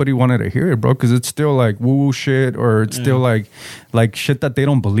nobody wanted to hear it, bro, because it's still like woo woo shit, or it's still like shit that they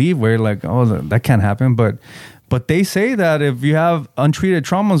don't believe. Where like, oh, that can't happen, but they say that if you have untreated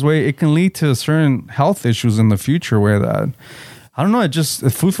traumas, way it can lead to certain health issues in the future. Where that, I don't know, it's just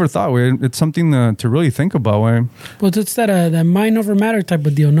food for thought. Way it's something to really think about. Way, but it's that mind over matter type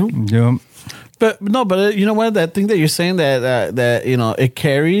of deal, no? Yeah. But you know what? That thing that you're saying that it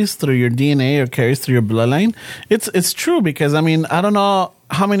carries through your DNA or carries through your bloodline. It's true, because I mean, I don't know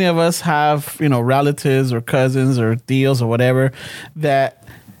how many of us have relatives or cousins or tios or whatever that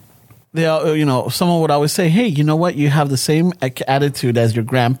they someone would always say, hey, you know what? You have the same attitude as your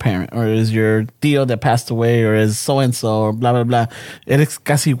grandparent, or as your tío that passed away, or as so and so, or blah blah blah. Eres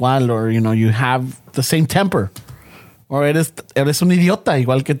casi igual, or you have the same temper. Or eres un idiota,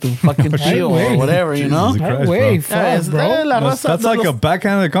 igual que tu fucking tío, or whatever, Jesus Christ, bro. That's like a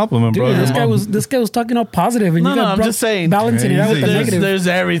backhanded compliment, bro. Dude, this guy was talking all positive, and I'm just saying, balancing it out with the negative. There's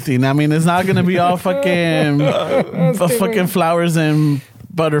everything. I mean, it's not gonna be all fucking fucking flowers and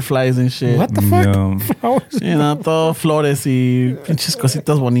butterflies and shit. What the fuck? Flowers? Todo flores y pinches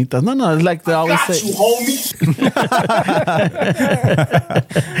cositas bonitas. No, it's like they always say.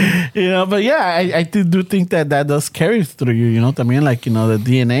 But yeah, I do think that does carry through you, también, like, the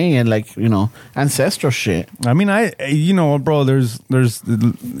DNA and like, ancestral shit. I mean, bro, there's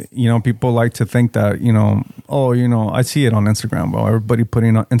people like to think that, I see it on Instagram, bro. Everybody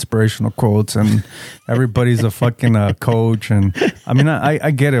putting on inspirational quotes, and everybody's a fucking coach. And I mean, I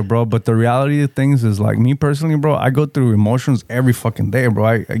get it, bro. But the reality of things is, like, me personally, bro, I go through emotions every fucking day, bro.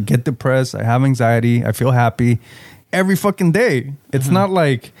 I get depressed. I have anxiety. I feel happy every fucking day. It's not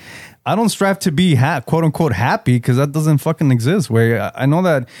like I don't strive to be quote unquote happy, because that doesn't fucking exist. Where I know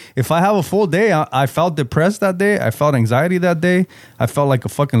that if I have a full day, I felt depressed that day. I felt anxiety that day. I felt like a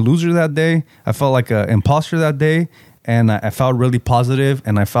fucking loser that day. I felt like an imposter that day. And I felt really positive,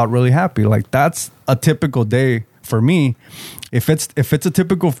 and I felt really happy. Like, that's a typical day for me. If it's a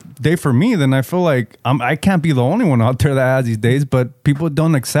typical day for me, then I feel like I can't be the only one out there that has these days. But people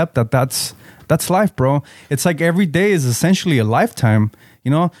don't accept that that's life, bro. It's like every day is essentially a lifetime.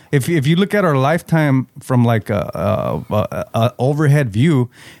 If you look at our lifetime from like a overhead view,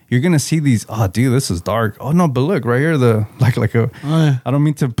 you're gonna see these. Oh, dude, this is dark. Oh no, but look right here. I don't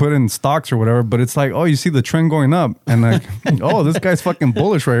mean to put in stocks or whatever, but it's like, oh, you see the trend going up, and like, oh, this guy's fucking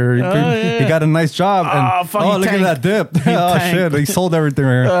bullish right here. He got a nice job, and look at that dip. Oh shit, he sold everything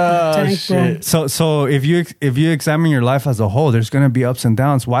right here. Shit. So if you examine your life as a whole, there's gonna be ups and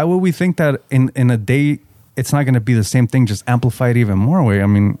downs. Why would we think that in a day it's not going to be the same thing, just amplified even more way? I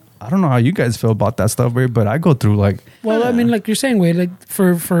mean, I don't know how you guys feel about that stuff, way, but I go through like... Well, I mean, like you're saying, way, like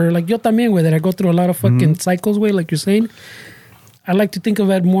for like yo también, way, that I go through a lot of fucking cycles, way, like you're saying. I like to think of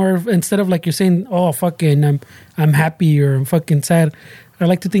it more, instead of like you're saying, oh, fucking, I'm happy or I'm fucking sad. I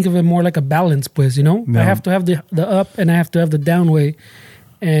like to think of it more like a balance, pues, Yeah. I have to have the up and I have to have the down way.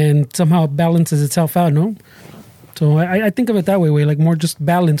 and somehow it balances itself out, no? So I think of it that way, like more just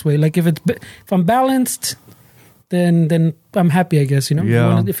balanced way. Like if I'm balanced, then I'm happy, I guess, you know?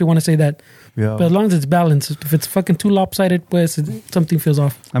 Yeah. If you want to say that. Yeah. But as long as it's balanced, if it's fucking too lopsided, pues, something feels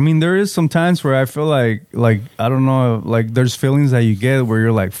off. I mean, there is some times where I feel like I don't know, like there's feelings that you get where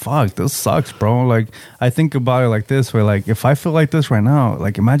you're like, fuck, this sucks, bro. Like I think about it like this, where like if I feel like this right now,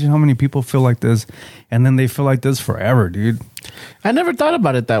 like imagine how many people feel like this, and then they feel like this forever, dude. I never thought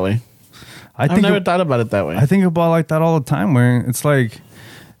about it that way. I've never thought about it that way. I think about like that all the time, where it's like,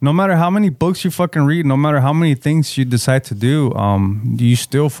 no matter how many books you fucking read, no matter how many things you decide to do, you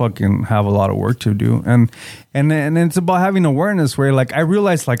still fucking have a lot of work to do. And it's about having awareness where like I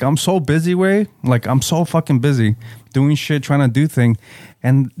realize like I'm so busy, way, like I'm so fucking busy doing shit, trying to do things.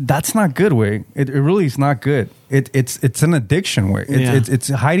 And that's not good, way. It really is not good. It's an addiction, way. It's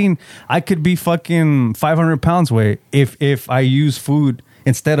hiding. I could be fucking 500 pounds, way, if I use food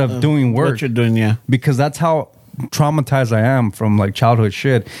instead of doing work. What you're doing, yeah. Because that's how traumatized I am from like childhood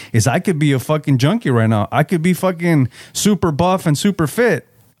shit. Is I could be a fucking junkie right now. I could be fucking super buff and super fit.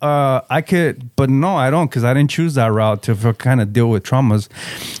 I could, but no, I don't, because I didn't choose that route to kind of deal with traumas.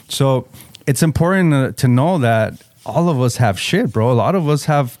 So it's important to know that all of us have shit, bro. A lot of us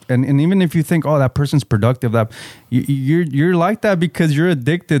have, and even if you think, oh, that person's productive, that you're like that because you're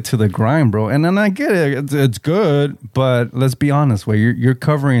addicted to the grind, bro. And then I get it, it's good, but let's be honest, way you're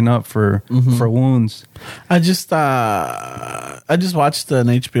covering up for wounds. I just watched an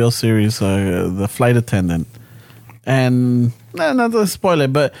HBO series, The Flight Attendant, and not to spoil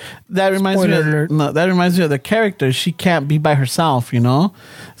it, but that reminds me of the character. She can't be by herself, you know,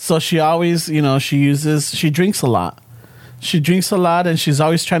 so she always, you know, she drinks a lot. She drinks a lot, and she's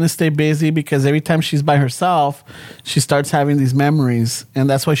always trying to stay busy because every time she's by herself, she starts having these memories, and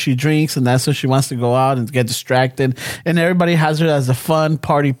that's why she drinks, and that's why she wants to go out and get distracted. And everybody has her as a fun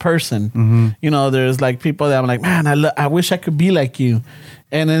party person. You know, there's like people that I'm like, man, I wish I could be like you.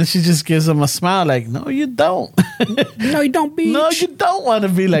 And then she just gives them a smile like, no, you don't. No, you don't, bitch. No, you don't want to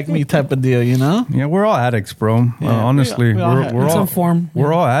be like me type of deal, you know? Yeah, we're all addicts, bro. Honestly, we all have- we're in all some form.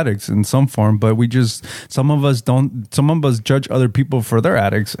 We're all addicts in some form, but some of us judge other people for their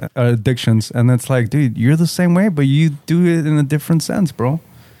addictions. And it's like, dude, you're the same way, but you do it in a different sense, bro.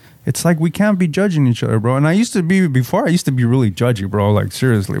 It's like we can't be judging each other, bro. And I used to be really judgy, bro. Like,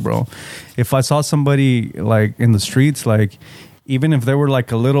 seriously, bro. If I saw somebody like in the streets, like, even if they were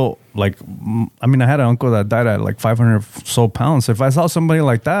like a little, like, I mean, I had an uncle that died at like 500 so pounds. If I saw somebody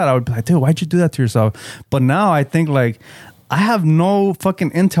like that, I would be like, dude, why'd you do that to yourself? But now I think like, I have no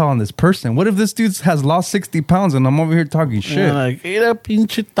fucking intel on this person. What if this dude has lost 60 pounds and I'm over here talking shit? Yeah, like, era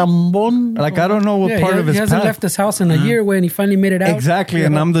pinche tambón. Like, I don't know what part of his he hasn't path. left his house in a year when he finally made it out. Exactly,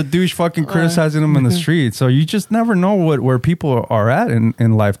 and I'm the douche fucking criticizing him in the street. So you just never know where people are at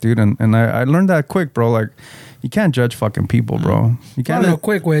in life, dude. And I learned that quick, bro. Like, you can't judge fucking people, bro. You I can't. don't know,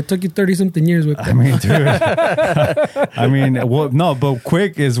 quick way. It took you 30-something years with I mean, dude. I mean, well, no, but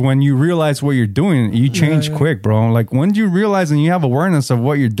quick is when you realize what you're doing. You change quick, bro. Like, when you realize and you have awareness of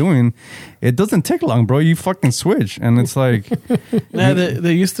what you're doing, it doesn't take long, bro. You fucking switch. And it's like... Yeah,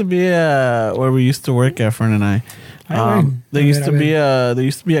 there used to be where we used to work, Efren and I. There used to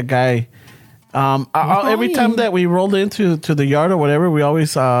be a guy... every time that we rolled into the yard or whatever, we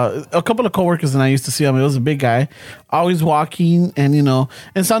always a couple of coworkers and I used to see him. It was a big guy, always walking, and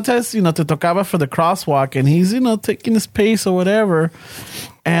and sometimes te tocaba for the crosswalk, and he's taking his pace or whatever,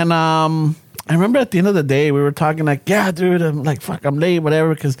 and I remember at the end of the day, we were talking like, yeah, dude, I'm like, fuck, I'm late,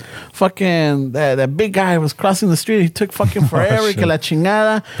 whatever, because fucking that big guy was crossing the street. He took fucking forever, que la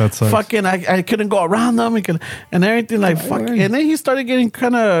chingada. That sucks. Fucking, I couldn't go around them and everything, like, fuck. And then he started getting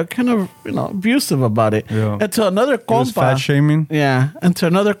kind of abusive about it. Yeah. And to another It was compa. fat shaming. Yeah, and to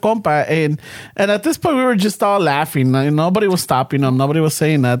another compa. And at this point, we were just all laughing. Nobody was stopping him. Nobody was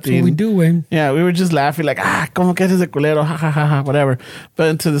saying nothing. That's what we do, Wayne. Yeah, we were just laughing like, como que eres de culero, ha, ha, ha, ha, whatever.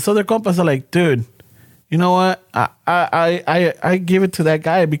 But to this other compas, are like, dude, you know what? I give it to that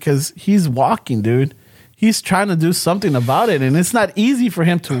guy because he's walking, dude. He's trying to do something about it, and it's not easy for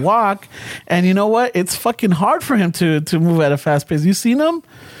him to walk. And you know what? It's fucking hard for him to move at a fast pace. You seen him?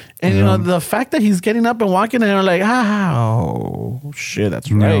 And the fact that he's getting up and walking, and you're like, oh shit,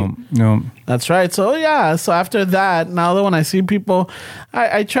 that's right. No. That's right. So yeah. So after that, now that when I see people,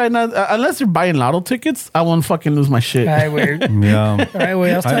 I try not unless they're buying lotto tickets, I won't fucking lose my shit. All right, weird. Yeah. All right,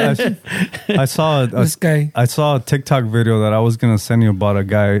 wait. I was telling I saw this guy. I saw a TikTok video that I was gonna send you about a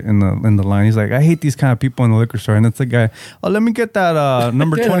guy in the line. He's like, I hate these kind of people in the liquor store, and it's the guy. Oh, let me get that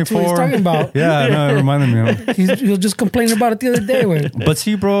number Yeah, that's 24. what he's talking about. Yeah, no, it reminded me of him. He was just complaining about it the other day, Wayne. But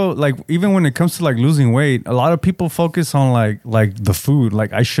see, bro, people like, even when it comes to like losing weight, a lot of people focus on like the food.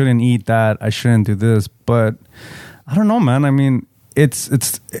 Like, I shouldn't eat that. I shouldn't do this. But I don't know, man. I mean, it's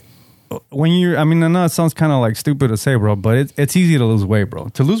when you're, I mean, I know it sounds kind of like stupid to say, bro, but it's easy to lose weight, bro.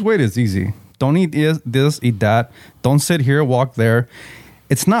 To lose weight is easy. Don't eat this, eat that. Don't sit here, walk there.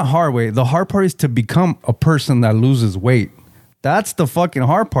 It's not hard weight. The hard part is to become a person that loses weight. That's the fucking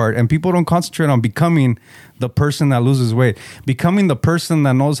hard part. And people don't concentrate on becoming the person that loses weight, becoming the person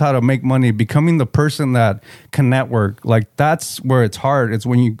that knows how to make money, becoming the person that can network. Like, that's where it's hard. It's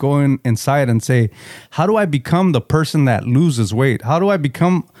when you go inside and say, how do I become the person that loses weight? How do I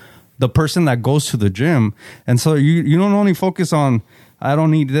become the person that goes to the gym? And so you don't only focus on, I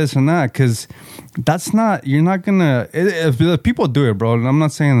don't need this and that, because that's not, you're not gonna, if people do it, bro, and I'm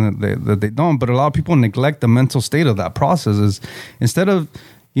not saying that they don't, but a lot of people neglect the mental state of that process. Is instead of,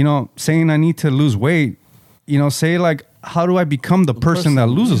 saying I need to lose weight, say like, how do I become the person that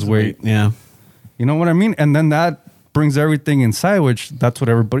loses weight? Yeah. You know what I mean? And then that brings everything inside, which that's what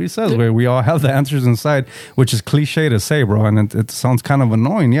everybody says. Where we all have the answers inside, which is cliche to say, bro. And it sounds kind of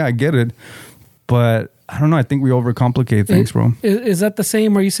annoying. Yeah, I get it. But I don't know. I think we overcomplicate things, bro. Is that the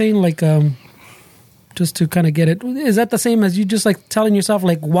same? Are you saying like, just to kind of get it, is that the same as you just like telling yourself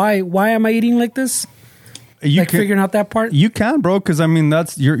like, why am I eating like this? Figuring out that part? You can, bro, because I mean,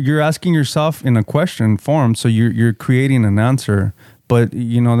 that's you're asking yourself in a question form, so you're creating an answer. But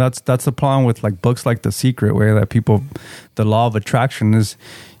that's the problem with like books like The Secret, where that people, the law of attraction is,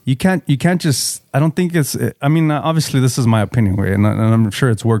 you can't just, I don't think it's, I mean, obviously this is my opinion, way, and I'm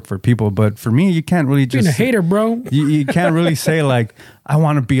sure it's worked for people, but for me, you can't really just, being a hater, bro. You can't really say like, I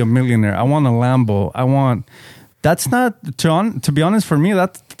want to be a millionaire, I want a Lambo, that's not, to be honest, for me,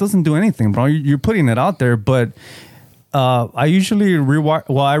 that doesn't do anything, bro. You're putting it out there, but I usually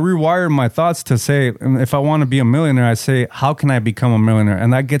rewire my thoughts to say, if I want to be a millionaire, I say, how can I become a millionaire?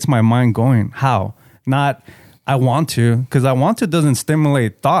 And that gets my mind going. How? Not, I want to, because I want to doesn't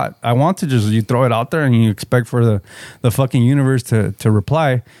stimulate thought. I want to just, you throw it out there and you expect for the fucking universe to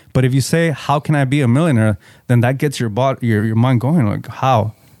reply. But if you say, how can I be a millionaire? Then that gets your mind going, like,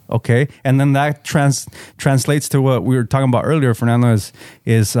 how? Okay. And then that translates to what we were talking about earlier, Fernando,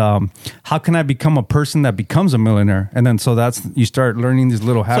 is how can I become a person that becomes a millionaire? And then so that's, you start learning these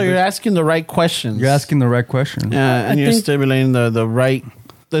little habits. So you're asking the right questions. You're asking the right questions. Yeah, and you're stimulating the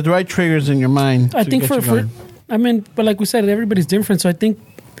right triggers in your mind. I think for I mean, but like we said, everybody's different. So I think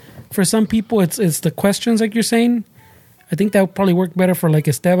for some people, it's the questions, like you're saying. I think that would probably work better for like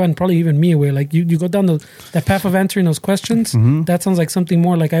Esteban, probably even me, where like you go down that path of answering those questions. Mm-hmm. That sounds like something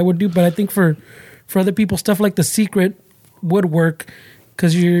more like I would do. But I think for other people, stuff like The Secret would work,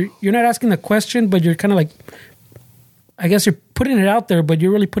 because you're not asking the question, but you're kind of like, I guess you're putting it out there, but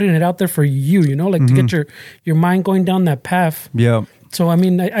you're really putting it out there for you, like to get your mind going down that path. Yeah. So, I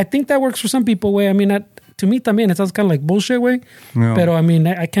mean, I think that works for some people, way. I mean, to me, también, it sounds kind of like bullshit, way. Yeah. Pero, I mean,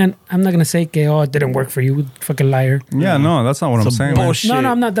 I'm not going to say, it didn't work for you, fucking liar. Yeah, no, that's not what I'm saying. Bullshit. No,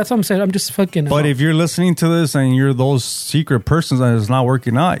 I'm not. That's what I'm saying. I'm just fucking. But if you're listening to this and you're those secret persons that is not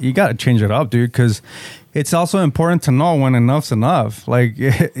working out, you got to change it up, dude, because it's also important to know when enough's enough. Like,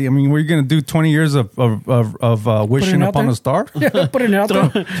 I mean, we're going to do 20 years of wishing upon a star? Yeah, putting it out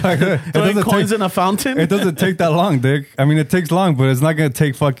there. Throwing coins in a fountain? It doesn't take that long, Dick. I mean, it takes long, but it's not going to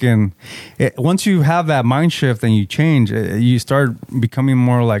take fucking... once you have that mind shift and you change, you start becoming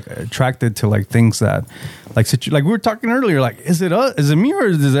more like attracted to like things that... Like we were talking earlier, like, is it me or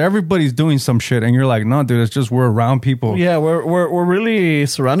is everybody's doing some shit? And you're like, no, dude, it's just we're around people. Yeah, we're really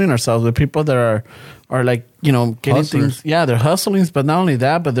surrounding ourselves with people that are like, getting Hustlers. things. Yeah, they're hustling, but not only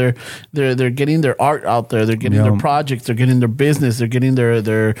that, but they're getting their art out there. They're getting their projects. They're getting their business. They're getting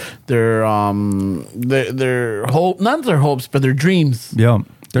their hope, not their hopes, but their dreams. Yeah.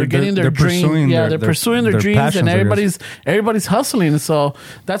 They're getting their dreams. Yeah, they're pursuing their dreams, passions, and everybody's hustling. So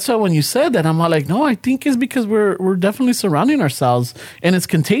that's why when you said that, I'm like, no, I think it's because we're definitely surrounding ourselves, and it's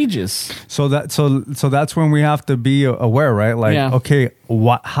contagious. So that's when we have to be aware, right? Like, okay,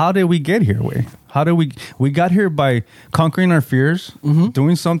 how did we get here? How do we got here by conquering our fears,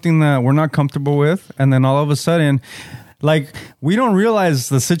 doing something that we're not comfortable with, and then all of a sudden. Like, we don't realize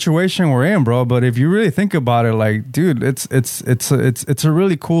the situation we're in, bro. But if you really think about it, like, dude, it's a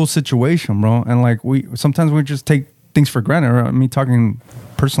really cool situation, bro. And like, sometimes we just take things for granted. Or me talking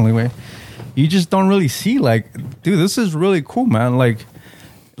personally, way, you just don't really see, like, dude, this is really cool, man. Like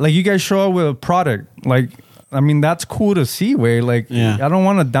you guys show up with a product, like. I mean, that's cool to see, way. Like, I don't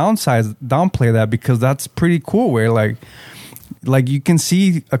want to downplay that, because that's pretty cool, way. Like, like you can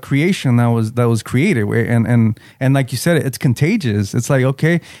see a creation that was created, and like you said, it's contagious. It's like,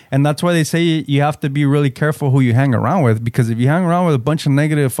 okay, and that's why they say you have to be really careful who you hang around with, because if you hang around with a bunch of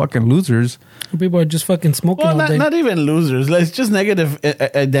negative fucking losers, People are just fucking smoking Well, all day. not even losers. Like, it's just negative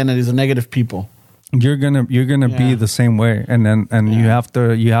identities and negative people. you're gonna be Yeah. the same way, and you have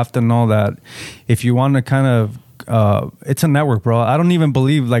to know that if you want to kind of it's a network, bro. I don't even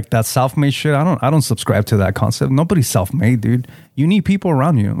believe like that self-made shit. I don't subscribe to that concept. Nobody's self-made, dude. You need people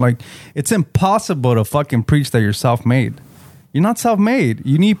around you. Like, it's impossible to fucking preach that you're self-made. You're not self-made.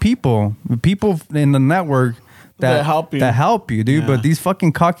 You need people in the network that help you, dude. Yeah. But these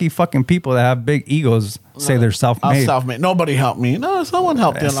fucking cocky fucking people that have big egos say they're I'm self-made. self-made. Nobody helped me. No, someone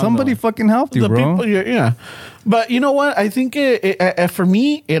helped you. along Somebody the way. fucking helped you, The bro. people, yeah. But you know what? I think for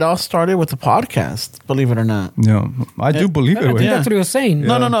me, it all started with the podcast. Believe it or not. Yeah, I do believe I it. think Way. Yeah. that's what he was saying.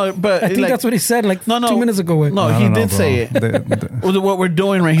 No. But I think that's what he said like 2 minutes ago. Güey. No, I he don't know, did bro. say it. What we're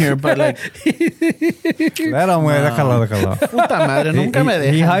doing right here, but like, Déjalo, déjalo. puta madre, nunca me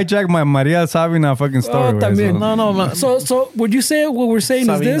He dejan. hijacked my Maria Sabina fucking story. Oh, güey, también. so- No. So would you say what we're saying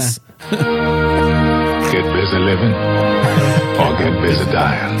Sabina. is this? Get busy living or get busy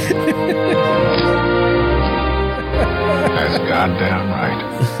dying. That's goddamn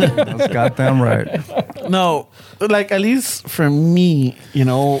right. That's goddamn right. No, like at least for me, you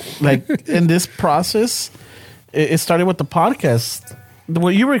know, like in this process, it started with the podcast.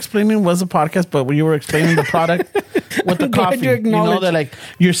 What you were explaining was a podcast, but when you were explaining the product with the Glad coffee, you you know, acknowledged. that like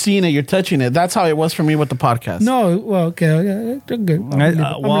you're seeing it, you're touching it. That's how it was for me with the podcast. No, well, okay, good.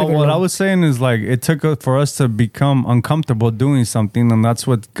 What I was saying is like it took for us to become uncomfortable doing something, and that's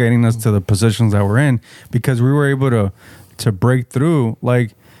what's getting us to the positions that we're in, because we were able to break through.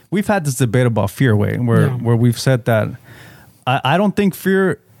 Like, we've had this debate about fear, where we've said that I don't think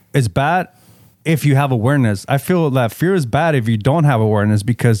fear is bad if you have awareness. I feel that fear is bad if you don't have awareness,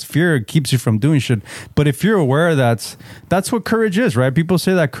 because fear keeps you from doing shit. But if you're aware, that's what courage is, right? People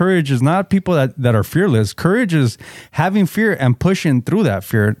say that courage is not people that are fearless. Courage is having fear and pushing through that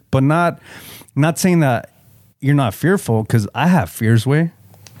fear, but not saying that you're not fearful, because I have fears,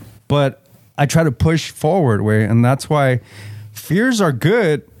 but I try to push forward, and that's why fears are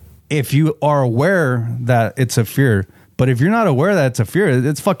good if you are aware that it's a fear. But if you're not aware that it's a fear,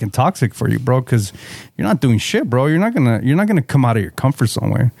 it's fucking toxic for you, bro, because you're not doing shit, bro. You're not gonna come out of your comfort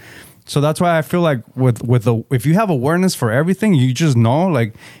zone. So that's why I feel like if you have awareness for everything, you just know,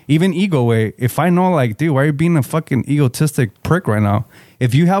 like, even ego if I know, like, dude, why are you being a fucking egotistic prick right now?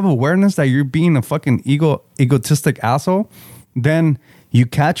 If you have awareness that you're being a fucking egotistic asshole, then you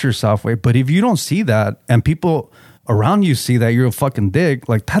catch yourself, But if you don't see that, and people around you see that you're a fucking dick,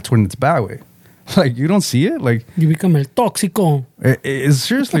 like, that's when it's bad, Like, you don't see it, like, You become el tóxico. it's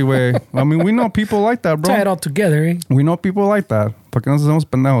seriously, I mean, we know people like that, bro. Tie it all together, eh? We know people like that. Porque nos hacemos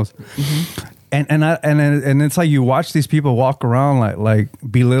pendejos. And it's like you watch these people walk around like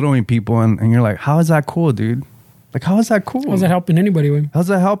belittling people, and you're like, how is that cool, dude? Like, how is that cool? How's that helping anybody, güey? How's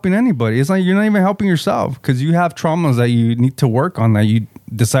that helping anybody? It's like you're not even helping yourself, because you have traumas that you need to work on, that you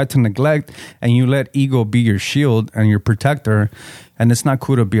decide to neglect, and you let ego be your shield and your protector, and it's not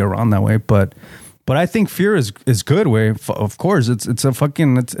cool to be around that way. But I think fear is good, Of course, it's a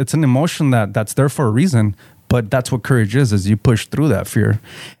fucking it's an emotion that's there for a reason. But that's what courage is you push through that fear,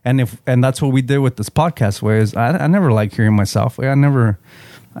 and that's what we did with this podcast. Is I never like hearing myself.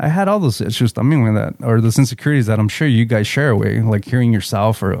 I had all those issues. I mean, with that, or those insecurities that I'm sure you guys share, like hearing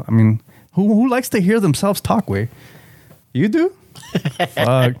yourself, or I mean, who likes to hear themselves talk, You do?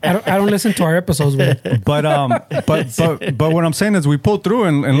 Fuck. I don't listen to our episodes, güey. But what I'm saying is we pulled through,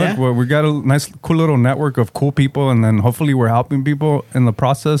 and Yeah. look, we got a nice, cool little network of cool people, and then hopefully we're helping people in the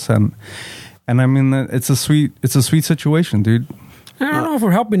process, and I mean, it's a sweet situation, dude. I don't know if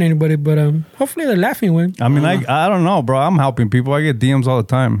we're helping anybody, but hopefully they're laughing, güey. I mean, I don't know, bro. I'm helping people. I get DMs all the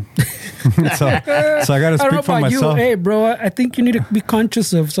time. so I got to I don't know speak for about myself. you. Hey, bro, I think you need to be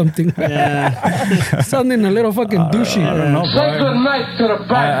conscious of something. Something a little fucking douchey. I don't know, bro. Say good night to the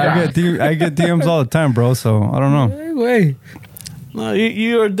bad guy. I get DMs all the time, bro. So I don't know. Hey, güey. No,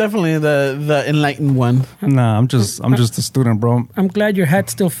 you are definitely the enlightened one. Nah, I'm just a student, bro. I'm glad your hat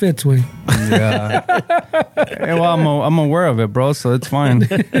still fits, güey. Yeah. Hey, well, I'm aware of it, bro. So it's fine.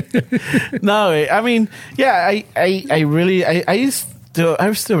 No, I mean, yeah, I really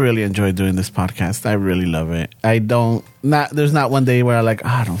still really enjoy doing this podcast. I really love it. There's not one day where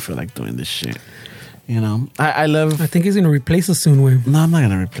I don't feel like doing this shit. You know, I love. I think he's gonna replace us soon, way. No, I'm not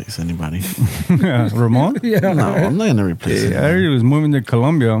gonna replace anybody. Ramon? Yeah. No, I'm not gonna replace I anybody. heard he was moving to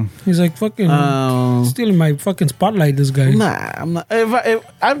Colombia. He's like fucking stealing my fucking spotlight. This guy. Nah, I'm not. If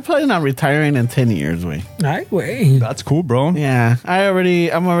I'm probably not retiring in 10 years. Way. Ay, way. That's cool, bro. Yeah,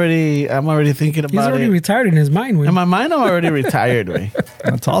 I'm already thinking He's about already it. retired in his mind, way. In my mind, I'm already retired. Way.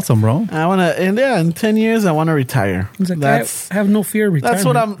 That's awesome, bro. I wanna, and yeah, in 10 years, I want to retire. He's like, That's I have no fear of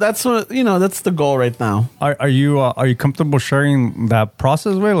retirement. that's what you know. That's the goal right now. Are you comfortable sharing that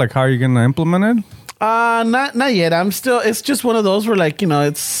process way? Like, how are you gonna implement it? Not yet. I'm still. It's just one of those where, like, you know,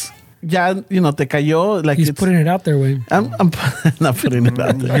 it's ya, you know, te cayó. Like, He's it's, putting it out there, way. I'm not putting it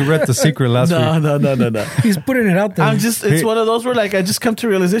out there. You read The Secret last week. No. He's putting it out there. I'm just. It's one of those where, like, I just come to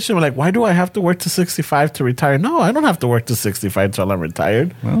realization. Like, why do I have to work to 65 to retire? No, I don't have to work to 65 till I'm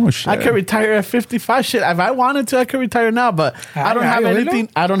retired. Oh shit! I could retire at 55. Shit, if I wanted to, I could retire now. But I don't have anything.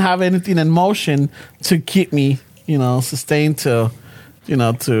 I don't have anything in motion to keep me, you know, sustained to, you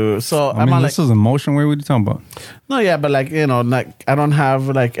know, to. So I I'm mean, on, this like, is emotion. What are you talking about? no, yeah, but like, you know, like I don't have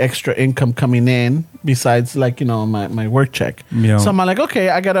like extra income coming in besides like, you know, my work check. Yeah. So I'm like, okay,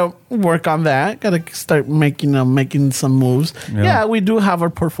 I gotta work on that. Gotta start making some moves. Yeah, we do have our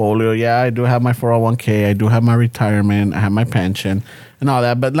portfolio. Yeah, I do have my 401k. I do have my retirement. I have my pension and all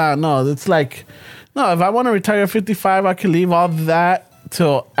that. But no, it's like, no, if I want to retire at 55, I can leave all that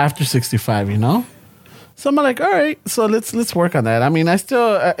till after 65. You know. So I'm like, all right, so let's work on that. I mean, I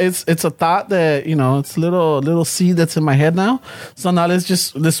still it's a thought that, you know, it's a little seed that's in my head now. So now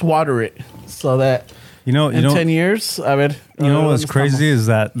let's water it so that in 10 years, I mean, you know what's crazy is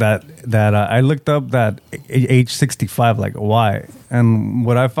that I looked up that age 65, like why, and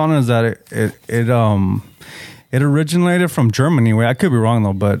what I found is that it originated from Germany. Where I could be wrong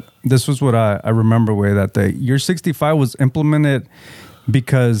though, but this was what I remember. Where that the year 65 was implemented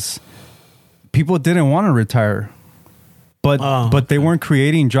because people didn't want to retire, but they weren't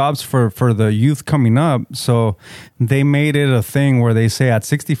creating jobs for the youth coming up. So they made it a thing where they say at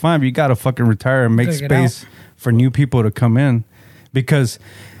 65 you gotta fucking retire and make space for new people to come in, because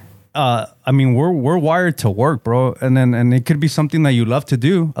I mean we're wired to work, bro, and it could be something that you love to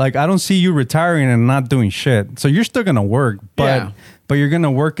do. Like I don't see you retiring and not doing shit. So you're still gonna work, but you're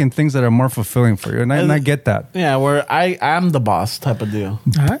gonna work in things that are more fulfilling for you, and I get that. Yeah, where I'm the boss type of deal.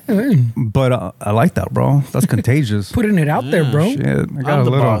 But I like that, bro. That's contagious. Putting it out there, bro. Shit, I got I'm a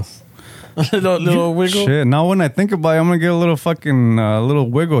the little boss. A little wiggle. Shit. Now when I think about it, I'm gonna get a little fucking little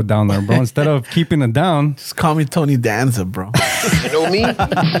wiggle down there, bro. Instead of keeping it down. Just call me Tony Danza, bro. You know me?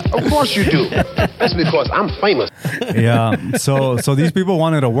 Of course you do. That's because I'm famous. Yeah. So these people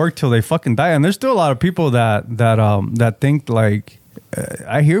wanted to work till they fucking die, and there's still a lot of people that think like.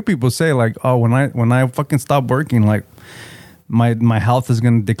 I hear people say like, oh, when I fucking stop working, like my health is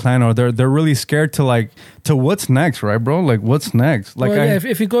gonna decline, or they're really scared to what's next, right, bro? Like what's next? Like Well, yeah,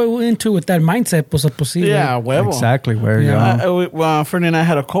 if you go into with that mindset, pues posible. Yeah, huevo. exactly where Fernie and I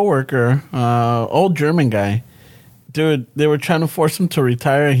had a coworker, old German guy. Dude, they were trying to force him to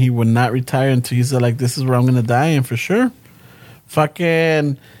retire, and he would not retire until he said, like, this is where I'm gonna die, and for sure,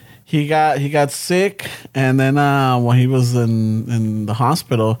 fucking. He got sick, and then when he was in the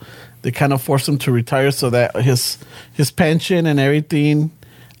hospital, they kind of forced him to retire so that his pension and everything,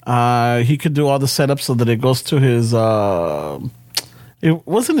 he could do all the setup so that it goes to his. It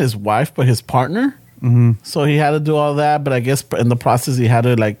wasn't his wife, but his partner. Mm-hmm. So he had to do all that, but I guess in the process he had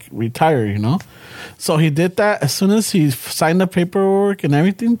to like retire, you know. So he did that. As soon as he signed the paperwork and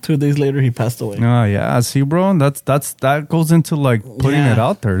everything, 2 days later he passed away. Oh yeah, see, bro, that goes into like putting it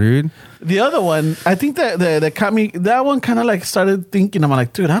out there, dude. The other one, I think that caught me. That one kind of like started thinking. I'm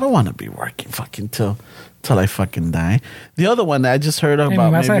like, dude, I don't want to be working fucking till I fucking die. The other one that I just heard Hey,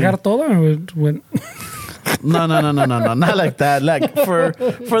 about. ¿me vas a maybe- dejar todo? When, No, not like that. Like for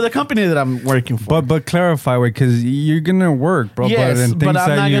the company that I'm working for. But clarify, because you're gonna work, bro. Yes, but in things but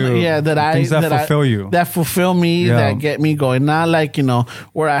I'm not gonna. things that fulfill you, that fulfill me, Yeah. that get me going. Not like, you know,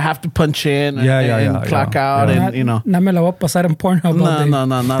 where I have to punch in and clock out, yeah. and you know. no me la voy a pasar en Pornhub all day. No,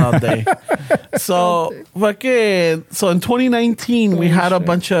 not all day. So in 2019, we had a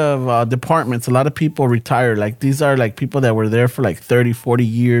bunch of departments. A lot of people retired. Like these are like people that were there for like 30, 40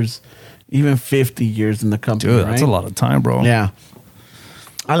 years, even 50 years in the company. dude. That's right? a lot of time, bro. Yeah.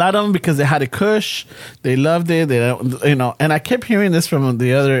 A lot of them because they had a cush, they loved it. They don't, you know. And I kept hearing this from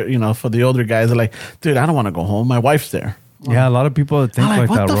the other, you know, for the older guys. They're like, dude, I don't want to go home. My wife's there. Yeah, a lot of people think I'm like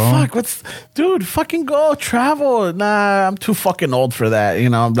what that, the bro. fuck? Dude, fucking go travel. Nah, I'm too fucking old for that. You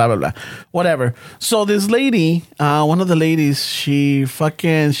know, blah, blah, blah. Whatever. So this lady, one of the ladies, she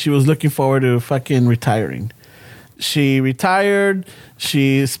was looking forward to fucking retiring. She retired.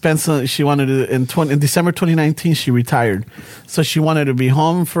 She spent some. She wanted to in December 2019. She retired, so she wanted to be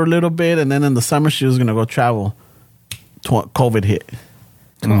home for a little bit, and then in the summer she was gonna go travel. COVID hit.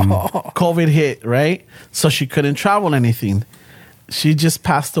 COVID hit, right? So she couldn't travel anything. She just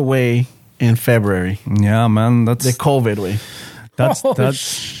passed away in February. Yeah, man. That's the COVID way.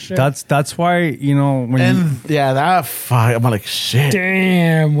 That's why, you know, when I'm like, shit.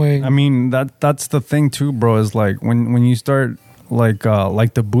 Damn, way. I mean, that's the thing too, bro, is like when you start like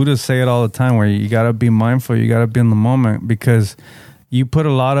the Buddhists say it all the time, where you gotta be mindful, you gotta be in the moment, because you put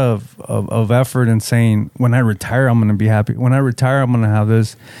a lot of effort in saying, when I retire, I'm gonna be happy. When I retire, I'm gonna have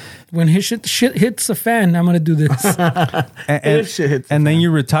this. When his shit hits the fan, I'm gonna do this. and then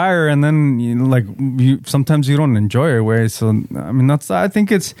you retire, and then sometimes you don't enjoy it. Way, so I mean, I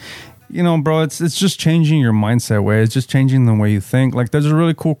think it's, you know, bro, it's just changing your mindset. Way, it's just changing the way you think. Like, there's a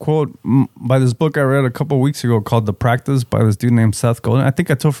really cool quote by this book I read a couple of weeks ago called "The Practice" by this dude named Seth Godin. I think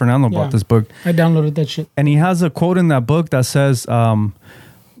I told Fernando about this book. I downloaded that shit, and he has a quote in that book that says,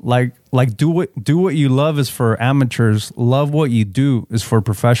 Like do what you love is for amateurs. Love what you do is for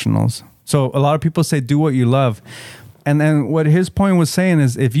professionals. So a lot of people say do what you love, and then what his point was saying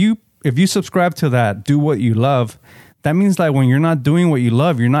is if you subscribe to that, do what you love, that means like when you're not doing what you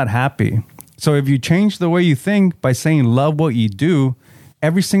love, you're not happy. So if you change the way you think by saying love what you do,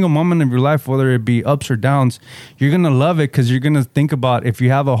 every single moment of your life, whether it be ups or downs, you're gonna love it, because you're gonna think about, if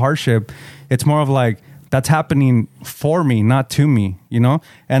you have a hardship, it's more of like, that's happening for me, not to me, you know?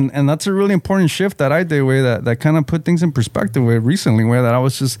 And that's a really important shift that I did, where that kind of put things in perspective with recently, where that I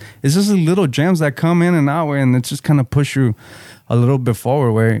was just, it's just little gems that come in and out, way, and it just kind of push you a little bit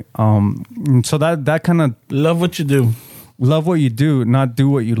forward, way. So that kind of... Love what you do. Love what you do, not do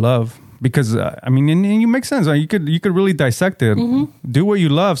what you love. Because, I mean, and you make sense. You could really dissect it. Mm-hmm. Do what you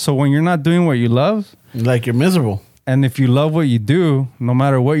love, so when you're not doing what you love... Like, you're miserable. And if you love what you do, no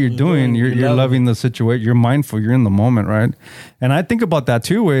matter what you're doing, you're loving the situation. You're mindful. You're in the moment, right? And I think about that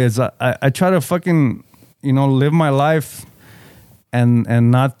too. Is I try to fucking, you know, live my life,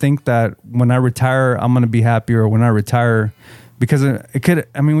 and not think that when I retire I'm gonna be happy, or when I retire, because it could.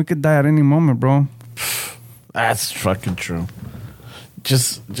 I mean, we could die at any moment, bro. That's fucking true.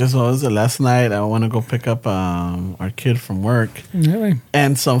 Just what was it last night? I want to go pick up our kid from work,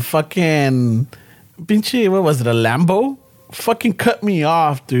 and some fucking. Pinche, what was it? A Lambo? Fucking cut me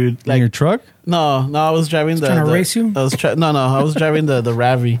off, dude. Like, in your truck? No, I was driving trying to race you? I was driving the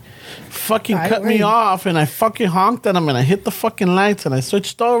Ravi. Fucking cut me off, and I fucking honked at him, and I hit the fucking lights, and I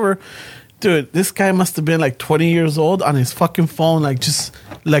switched over. Dude, this guy must have been like 20 years old on his fucking phone, like just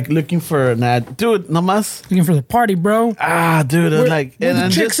like looking for an ad. Dude, nomás. Looking for the party, bro. Dude, where and the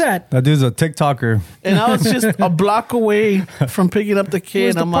chicks at? That dude's a TikToker. And I was just a block away from picking up the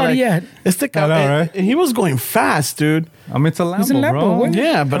kid. Where's the party at? It's the guy, right? And he was going fast, dude. I mean, it's a Lambo, It's a Lambo, bro. what?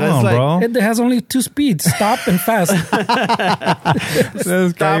 Yeah, but Come it's on, like bro. It has only 2 speeds: stop and fast.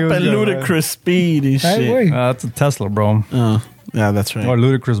 stop at ludicrous speed and That shit. way. That's a Tesla, bro. Yeah, that's right. Or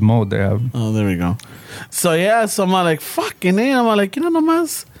ludicrous mode they have. Oh, there we go. So yeah, so I'm like, fucking A. I'm like, you know,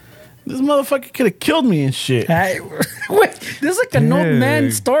 nomás, this motherfucker could have killed me and shit. Wait, this is like an old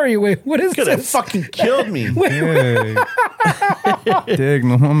man story. Wait, what is Could have this? fucking killed me. Dig,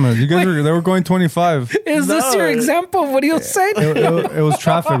 no homies. You guys they were going 25. Is this your example of what he was saying? It was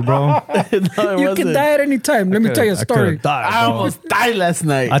traffic, bro. No, it You wasn't. can die at any time. Let me tell you a I story. could've died, I bro. almost died last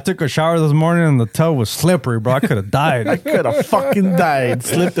night. I took a shower this morning and the tub was slippery, bro. I could have died. I could have fucking died,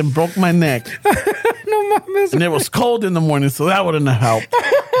 slipped and broke my neck. No mames. And it was cold in the morning, so that wouldn't have helped.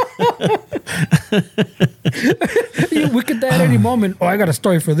 We could die at any moment. Oh, I got a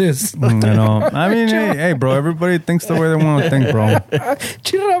story for this. You know, I mean, hey, bro. Everybody thinks the way they want to think, bro.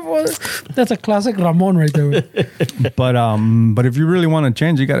 That's a classic Ramon right there. But if you really want to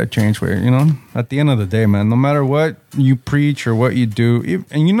change, you got to change. Where, you know, at the end of the day, man, no matter what you preach or what you do,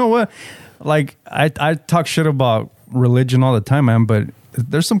 and you know what, like I talk shit about religion all the time, man, but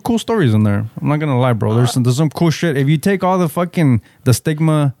there's some cool stories in there. I'm not gonna lie, bro. There's some cool shit. If you take all the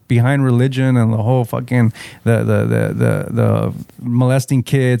stigma behind religion and the whole fucking the molesting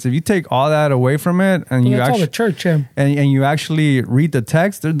kids, if you take all that away from it, and you That's all actually the church, yeah. and you actually read the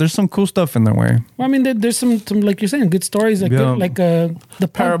text, there's some cool stuff in there. Way. Well, I mean, there's some like you're saying, good stories. Like, Yeah. The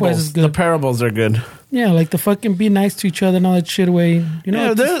parables is good. The parables are good. Yeah, like the fucking be nice to each other and all that shit way. You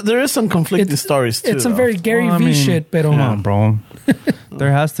know, Yeah, there is some conflicting stories too. it's some though. very Gary Well, I V mean, shit, but Come on, bro.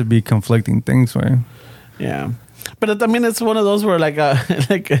 There has to be conflicting things, way. Yeah. But también it's one of those where like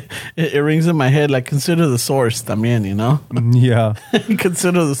it rings in my head, like consider the source también, you know? Yeah.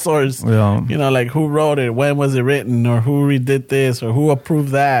 Consider the source. Yeah. You know, like who wrote it, when was it written, or who redid this, or who approved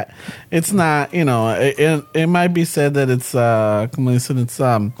that. It's not, you know, it might be said that it's como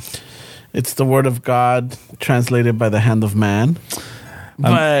dicen, it's the word of God translated by the hand of man.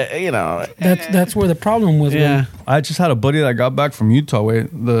 But you know, That's where the problem was. yeah. I just had a buddy that got back from Utah.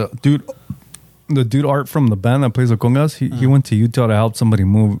 The dude Art from the band that plays the congas, he went to Utah to help somebody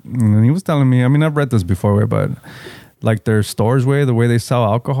move. And he was telling me, I mean, I've read this before, but like their stores the way they sell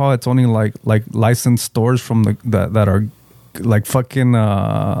alcohol, it's only like licensed stores from that are like fucking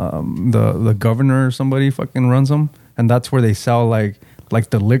the governor or somebody fucking runs them, and that's where they sell like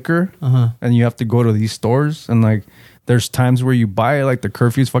the liquor, and you have to go to these stores, and like there's times where you buy it, like the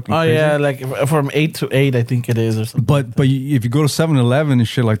curfew's fucking crazy. Yeah, like from 8 to 8, I think it is, or something. But if you go to 7-Eleven and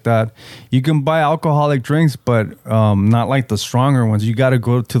shit like that, you can buy alcoholic drinks, but not like the stronger ones. You got to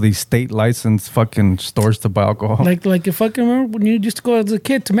go to these state licensed fucking stores to buy alcohol. Like if fucking remember when you used to go as a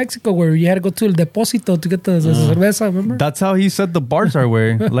kid to Mexico, where you had to go to El Depósito to get the cerveza, remember? That's how he said the bars are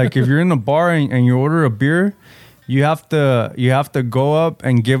way. Like if you're in a bar and you order a beer, you have to go up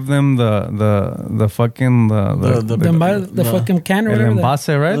and give them the fucking the fucking can or el whatever.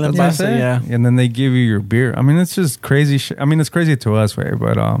 envase, right? El That's what I envase, say? yeah. And then they give you your beer. I mean, it's just crazy shit. I mean, it's crazy to us, way,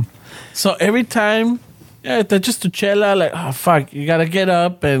 but So every time, they're just a chela, like, oh, fuck, you got to get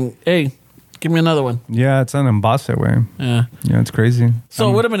up and, hey, give me another one. yeah, it's an envase way. Yeah. Yeah, it's crazy.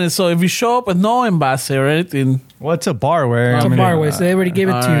 So wait a minute. So if you show up with no envase or anything, Well, it's a bar way. It's a bar way, so they already gave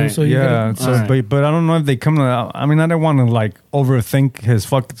it to you. Alright. So you Yeah, gotta, so Alright. but I don't know if they come to. I mean, I don't want to like overthink his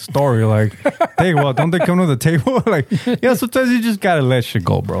fucking story. Like, hey, well, don't they come to the table? Like, yeah, sometimes you just gotta let shit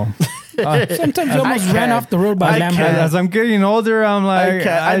go, bro. sometimes you almost ran off the road by I lamb. can't. As I'm getting older, I'm like,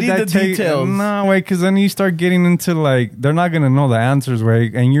 I need the details. No, wait, because then you start getting into like they're not gonna know the answers,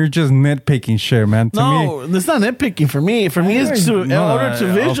 right? And you're just nitpicking shit, man. To me, no, it's not nitpicking for me. For me, it's to, in no, order to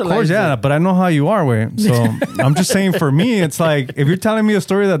visualize. Of course, yeah, it. but I know how you are, way. So I'm just saying, for me, it's like if you're telling me a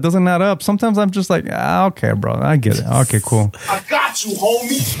story that doesn't add up, sometimes I'm just like, okay, bro, I get it. Okay, cool. I got you,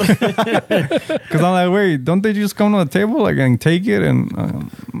 homie. Because I'm like, wait, don't they just come to the table like and take it and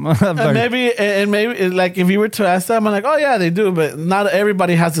like, And maybe like if you were to ask them, I'm like, oh yeah, they do, but not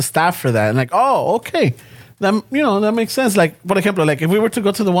everybody has the staff for that. And like, oh, okay. That makes sense. Like, for example, like if we were to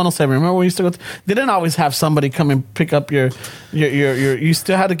go to the 107, remember we used to go they didn't always have somebody come and pick up your you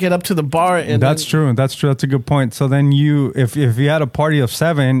still had to get up to the bar. And That's true. That's a good point. So then if you had a party of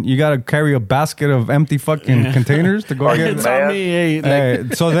 7, you got to carry a basket of empty fucking containers to go get. It's on me, hey, like,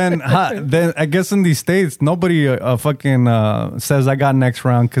 Hey, so then I guess in these states nobody fucking says I got next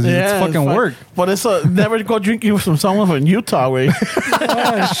round because it's fucking work. Por eso never go drinking from someone from Utah, güey.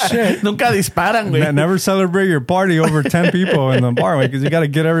 Oh shit! Nunca disparan, güey. Never celebrate your party over 10 people in the bar because you got to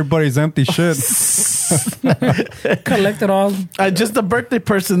get everybody's empty shit. Collect it all. Just the birthday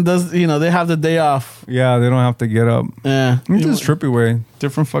person does, they have the day off. Yeah, they don't have to get up. Yeah. It's just trippy way.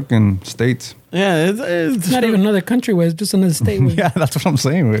 Different fucking states. Yeah, it's It's not even another country way. It's just another state way. Yeah, that's what I'm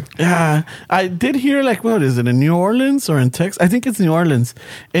saying. Way. Yeah, I did hear like, what is it, in New Orleans or in Texas? I think it's New Orleans.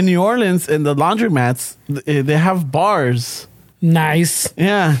 In New Orleans, in the laundromats, they have bars. Nice.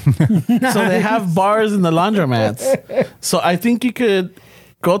 Yeah. So they have bars in the laundromats. So I think you could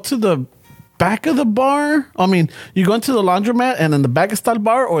go to the back of the bar. I mean, you go into the laundromat and in the back is the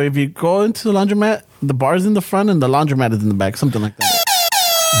bar, or if you go into the laundromat, the bar's in the front and the laundromat is in the back, something like that.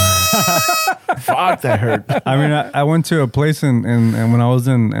 Fuck, that hurt. I mean, I went to a place and when I was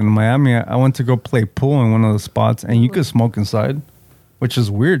in Miami, I went to go play pool in one of the spots, and you could smoke inside, which is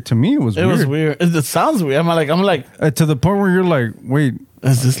weird to me. It was weird. It sounds weird. I'm like, to the point where you're like, wait,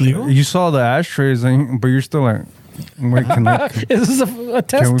 is this legal? you saw the ashtrays, but you're still like, wait, Is this a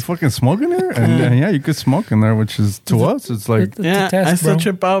test? can we fucking smoke in there? And yeah, you could smoke in there, which is to us, it's like, It's a Yeah, test, I still bro.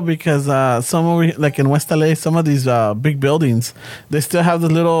 trip out because like in West LA, some of these big buildings, they still have the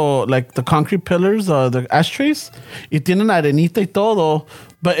little, like the concrete pillars, the ashtrays. Y tienen arenita y todo.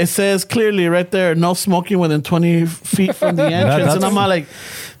 But it says clearly right there, no smoking within 20 feet from the entrance. And I'm all like,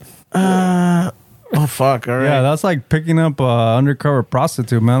 oh, fuck, all right. yeah, that's like picking up undercover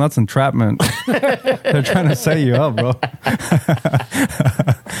prostitute, man. That's entrapment. They're trying to set you up, bro.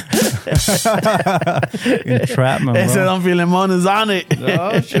 Entrapment, Ese bro. Don Filemon is on it.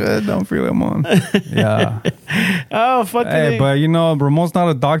 Oh shit! Don't feel him on. Yeah. Oh, fucking Hey, but Ramon's not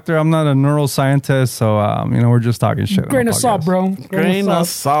a doctor. I'm not a neuroscientist, so we're just talking shit. on Grain the of salt, podcast. bro. grain of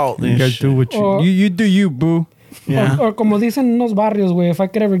salt. You guys do what you do, you boo. Yeah. Or como dicen en los barrios, güey. If I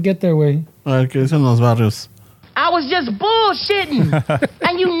could ever get there, güey. A ver, ¿qué dicen los barrios? I was just bullshitting.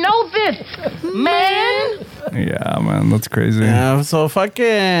 And you know this, man. Yeah, man, that's crazy. Yeah, so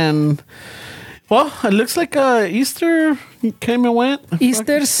fucking... Well, it looks like Easter came and went.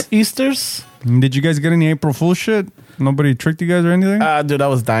 Easters. Did you guys get any April Fool shit? Nobody tricked you guys or anything? Dude, I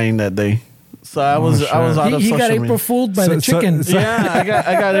was dying that day. So I was out of social media. He got April fooled by the chicken. Yeah,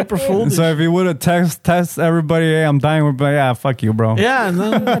 I got April fooled. So if he would have test everybody, hey, I'm dying, we'd be like, yeah, fuck you, bro. Yeah,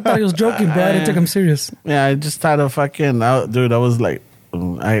 no. I thought he was joking, bro. I didn't take him serious. Yeah, I just had a fucking... dude, I was like...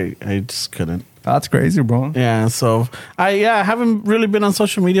 I just couldn't. That's crazy, bro. Yeah, so... I haven't really been on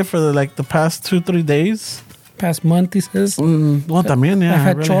social media for the past 2-3 days. Past month, he says. Well, también, yeah. I've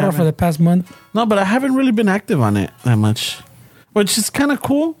had really chorro haven't. for the past month. No, but I haven't really been active on it that much. Which is kind of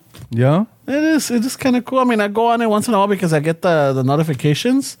cool. Yeah? It is kind of cool. I mean, I go on it once in a while because I get the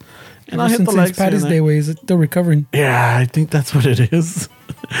notifications. And I hit the likes. Patty's Day way, is it still recovering? Yeah, I think that's what it is.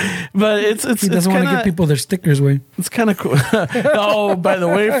 But it's He doesn't want to give people their stickers way. It's kind of cool. Oh, by the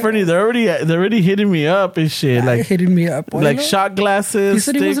way, Fernie, they're already hitting me up and shit. Like hitting me up. Like shot glasses. He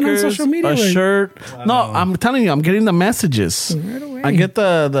said he wasn't on stickers, social media. A shirt. No, I'm telling you, I'm getting the messages. Right away. I get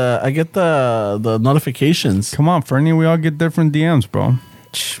the notifications. Come on, Fernie, we all get different DMs, bro.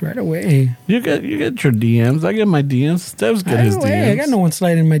 Right away. You get your DMs. I get my DMs. Dev's get his DMs. I got no one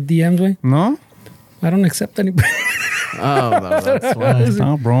sliding my DMs way. No? I don't accept anybody. Oh, that's why.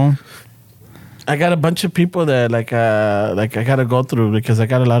 No, bro. I got a bunch of people that like I gotta go through because I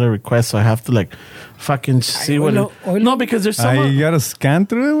got a lot of requests, so I have to like fucking see what. No, because there's some. You gotta scan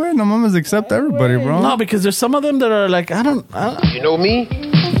through it. No mamas accept everybody, bro. No, because there's some of them that are like I don't. You know me?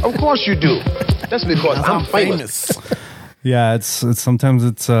 Of course you do. That's because I'm famous. Yeah, it's sometimes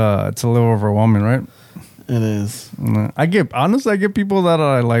it's a little overwhelming, right? It is. I get people that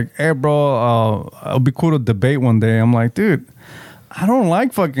are like, hey, bro, it'll be cool to debate one day. I'm like, dude, I don't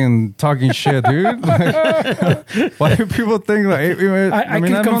like fucking talking shit, dude. Like, why do people think like? I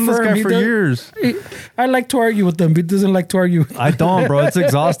mean, I've known this guy for years. I like to argue with them, but he doesn't like to argue. I don't, bro. It's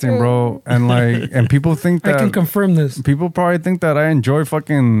exhausting, bro. And people think that I can confirm this. People probably think that I enjoy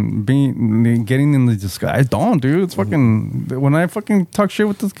fucking getting in the disguise. I don't, dude. It's fucking when I fucking talk shit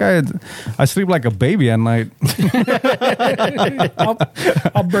with this guy, I sleep like a baby at night.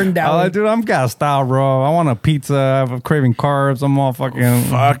 I'll burn down. Dude, I'm gassed out, bro. I want a pizza. I'm craving carbs. I'm all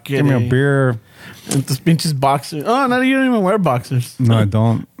fucking. Give me a beer. And this pinches boxers. Oh, no, you don't even wear boxers. No, I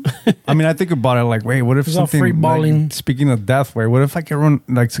don't. I mean, I think about it like, wait, what if It's all something free balling. like, speaking of death, wait, what if I get run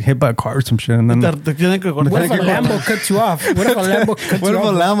like hit by a car or some shit, and then What if a Lambo cuts you off? What if a Lambo cuts what you if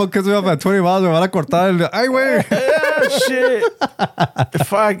off? a Lambo cuts me off at 20 miles? Me van a cortar el. Ay, güey. Yeah, shit.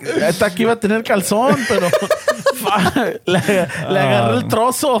 Fuck. Esta aquí iba a tener calzón, pero fuck, le agarré el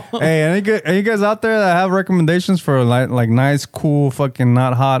trozo. Hey, any guys out there that have recommendations for like nice, cool, fucking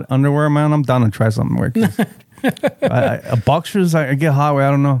not hot underwear, man? I'm down to try something. Boxers, I get hot way.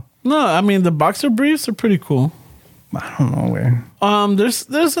 I don't know. No, I mean the boxer briefs are pretty cool. I don't know way. There's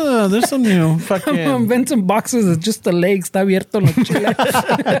some new fucking Vincent boxes is just the legs. Está abierto la chile.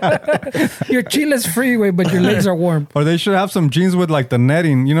 Your chile's free, way, but your legs are warm. Or they should have some jeans with like the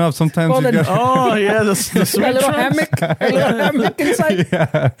netting. You know, sometimes you get the A swimming little trunks. hammock inside.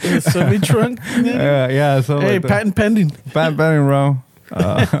 yeah, The swimming trunk. yeah. So Hey, like patent pending. patent pending, bro.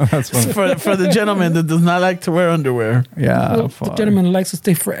 That's funny. For the gentleman that does not like to wear underwear. Yeah, The fuck. gentleman likes to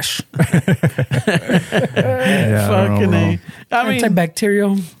stay fresh. Yeah, Fucking I I mean,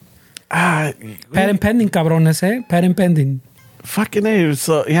 Antibacterial. Patent pending, cabrones, eh? Patent pending. fucking A.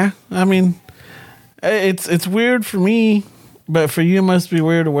 So yeah, I mean, it's weird for me, but for you it must be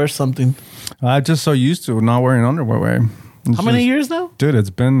weird to wear something. I'm just so used to not wearing underwear. Way. How many years now? Dude, it's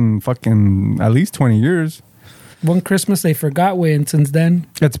been fucking at least 20 years. One Christmas they forgot way, and since then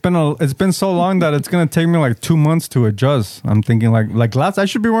It's been so long that it's gonna take me like 2 months to adjust. I'm thinking like glasses. I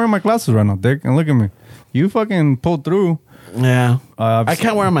should be wearing my glasses right now, Dick. And look at me. You fucking pulled through. Yeah, I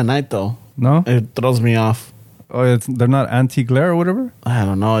can't wear them at night though. No? It throws me off. Oh, they're not anti-glare or whatever? I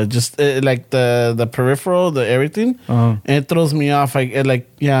don't know. It just like the peripheral, the everything. It throws me off.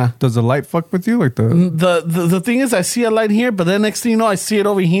 Yeah. Does the light fuck with you? Like The thing is, I see a light here, but then next thing you know, I see it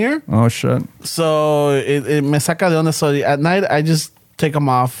over here. Oh, shit. So it me saca de onda. So at night, I just take them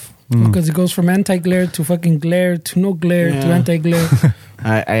off. because it goes from anti-glare to fucking glare to no glare to Yeah. anti-glare.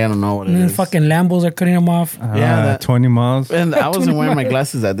 I don't know what And it then is. fucking Lambos are cutting them off. Yeah, 20 miles. And I wasn't wearing my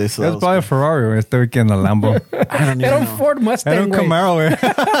glasses that day, so That's probably a Ferrari. Estoy weekend a Lambo. I don't Era even un know. Ford Mustang, Era un güey. Camaro, güey.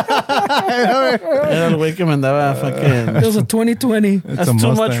 Era el güey que me andaba fucking. It was a 2020. That's a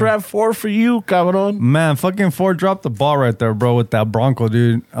too much Mustang. RAV4 for you, cabrón. Man, fucking Ford dropped the ball right there, bro, with that Bronco,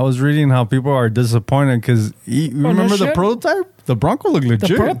 dude. I was reading how people are disappointed because you remember the shit? prototype? The Bronco look The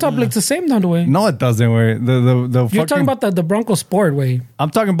legit. prototype looks the same, though, way. No, it doesn't. Way You're talking about the Bronco Sport, way. I'm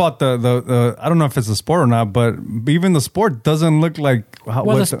talking about the. I don't know if it's a sport or not, but even the sport doesn't look like.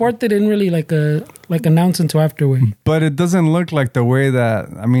 Well, the Sport they didn't really like announce until after, way. But it doesn't look like the way that.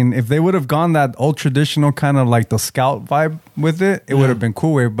 I mean, if they would have gone that old traditional kind of like the Scout vibe with it, it would have been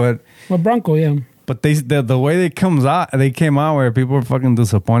cool. Way, but Bronco, yeah. But the way they came out where people were fucking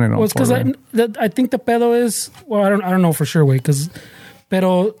disappointed. Well, it's because I think the pedo is, well, I don't know for sure, way, because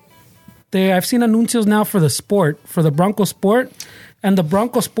pero I've seen anuncios now for the Sport, for the Bronco Sport, and the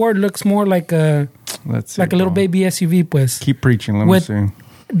Bronco Sport looks more like a little baby SUV, pues. Keep preaching. Let me see.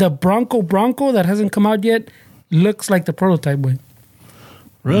 The Bronco that hasn't come out yet looks like the prototype, way.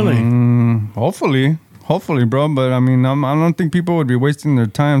 Really? Hopefully, bro. But I mean, I don't think people would be wasting their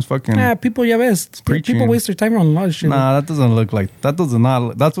time fucking. Yeah, people, ya ves. Preaching. People waste their time on a lot of shit. Nah, that doesn't look like. That does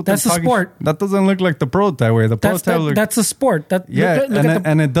not. That's what. That's the Sport. That doesn't look like the prototype way. The prototype. That's the Sport. Look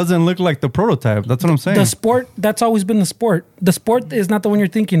and it doesn't look like the prototype. That's what I'm saying. The Sport. That's always been the Sport. The Sport is not the one you're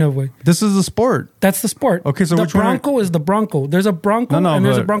thinking of, way. This is the Sport. That's the Sport. Okay, so the which Bronco is the Bronco. There's a Bronco and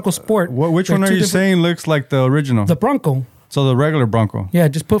there's a Bronco Sport. Which one are you saying looks like the original? The Bronco. So the regular Bronco. Yeah,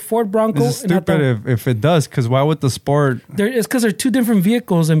 just put Ford Bronco. This is stupid if it does, because why would the Sport? It's because they're two different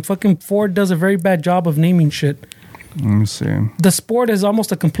vehicles, and fucking Ford does a very bad job of naming shit. Let me see. The Sport is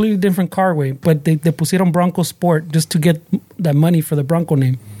almost a completely different car, way, but they pusieron Bronco Sport just to get that money for the Bronco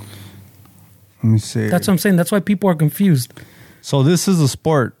name. Let me see. That's what I'm saying. That's why people are confused. So this is a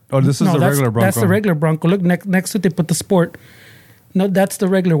Sport, or this is the regular Bronco? That's the regular Bronco. Look, next to it, they put the Sport. No, that's the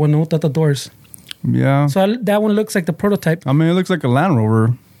regular one, no, without the doors. Yeah. So that one looks like the prototype. I mean, it looks like a Land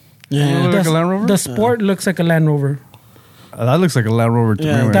Rover. Yeah. Like a Land Rover? The Sport looks like a Land Rover. That looks like a Land Rover to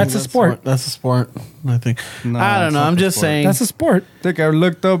me. Right? That's a Sport. That's a Sport, I think. No, I don't know. I'm just saying. That's a Sport. I think I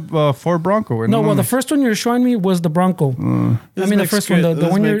looked up Ford Bronco. No, well, the first one you were showing me was the Bronco. I mean, the first one, the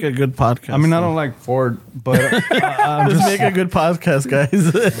one make a good podcast. I mean, I don't like Ford, but I'm Let's just make a good podcast, guys.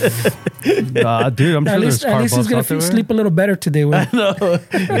 dude. I'm sure at there's least he's gonna sleep a little better today. Way. No,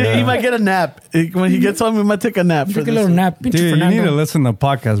 he might get a nap when he gets home. He might take a nap. Take a little nap, Dude, you need to listen to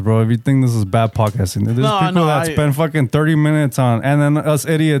podcasts, bro. If you think this is bad podcasting, there's people that spend fucking 30 minutes on, and then us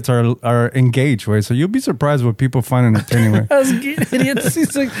idiots are engaged, right? So you'll be surprised what people find entertaining. Right? Idiots.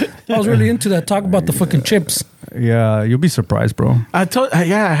 He's like, I was really into that. Talk about the fucking chips. Yeah, you'll be surprised, bro. I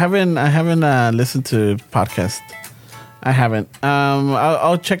haven't listened to podcasts. I haven't.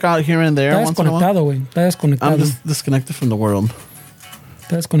 I'll check out here and there. Está desconectado, güey. Está desconectado. I'm just disconnected from the world.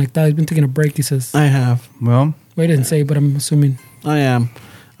 Está desconectado. He's been taking a break, he says. I have. Well, we didn't say, but I'm assuming. I am.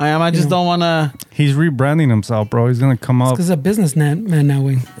 I just don't want to. He's rebranding himself, bro. He's gonna come up. Because he's a businessman now,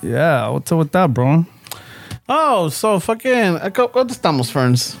 güey. Yeah, what's up with that, bro? Oh, so fucking. ¿Cuánto estamos,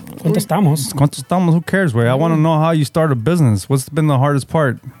 Ferns? ¿Cuánto estamos? ¿Cuánto estamos? Who cares, güey? I want to know how you start a business. What's been the hardest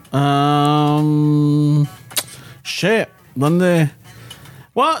part? Shit. ¿Dónde?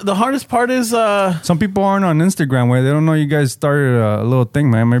 Well, the hardest part is some people aren't on Instagram, where they don't know you guys started a little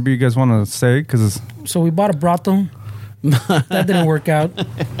thing, man. Maybe you guys want to say, because so we bought a brothel. That didn't work out,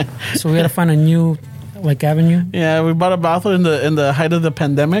 so we had to find a new avenue. Yeah, we bought a brothel in the height of the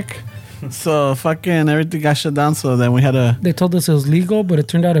pandemic. So fucking everything got shut down. So then we had to. They told us it was legal, but it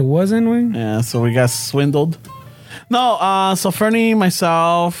turned out it wasn't. Right? Yeah, so we got swindled. No, so Fernie,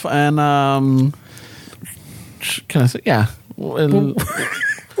 myself, and can I say I don't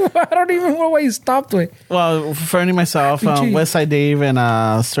even know why you stopped with. Well, Fernie, myself, Westside Dave, and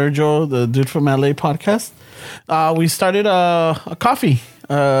Sergio, the dude from LA podcast. We started a coffee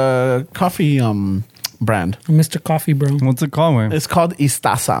brand. Mr. Coffee, bro. What's it called, man? It's called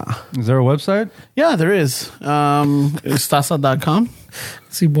Istaza. Is there a website? Yeah, there is. Istaza.com.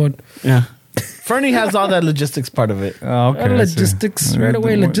 Seaboard. Yeah. Fernie has all that logistics part of it. Okay. Logistics right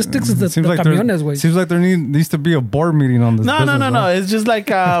away. Logistics is the camiones way. Seems like there needs to be a board meeting on this. No. It's just like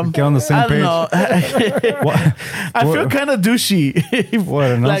get on the same page. I feel kind of douchey.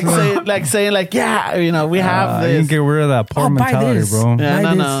 saying we have this. You can get rid of that poor mentality, bro.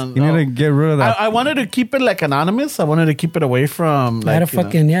 Yeah, no. You need to get rid of that. I wanted to keep it anonymous. I wanted to keep it away from I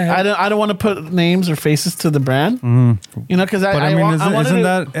don't want to put names or faces to the brand. Mm-hmm. Because isn't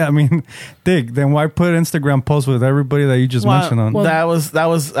that Dick, then why put Instagram posts with everybody that you just mentioned on? That was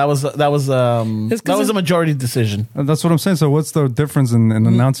a majority decision. That's what I'm saying. So what's the difference in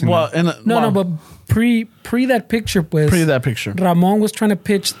announcing that? But pre that picture, pues. Pre that picture. Ramon was trying to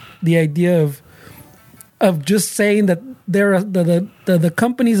pitch the idea of just saying that they're the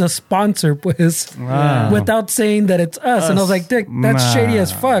company's a sponsor, pues, without saying that it's us. And I was like, Dick, that's shady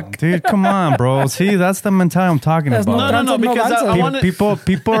as fuck. Dude, come on, bro. See, that's the mentality I'm talking That's about. no, because I wanted... People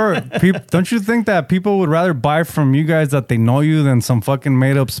don't you think that people would rather buy from you guys that they know you than some fucking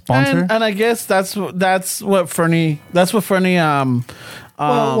made up sponsor? And I guess that's what Fernie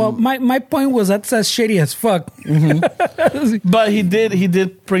well, my point was that's shady as fuck. But he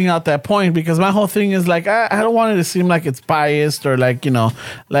did bring out that point, because my whole thing is like I don't want it to seem like it's biased or like, you know,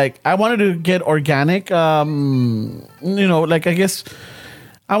 like I wanted to get organic. You know, like I guess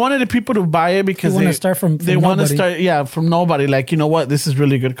I wanted the people to buy it because they want to start from from nobody. Like, you know what, this is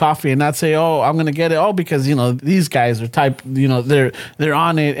really good coffee, and not say, oh, I'm gonna get it because, you know, these guys are you know, they're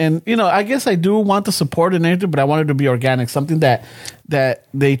on it. And, you know, I guess I do want the support and everything, but I wanted to be organic, something that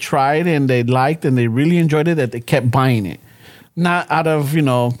they tried and they liked and they really enjoyed it, that they kept buying it, not out of, you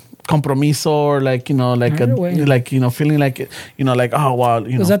know, compromiso or like, you know, like like, you know, feeling like, you know, like, oh well,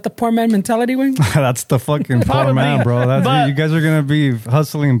 you know. Was that the poor man mentality, Wing? That's the fucking poor man, bro. That's you guys are gonna be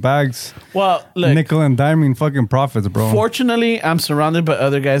hustling bags. Well, look, nickel and diming fucking profits, bro. Fortunately, I'm surrounded by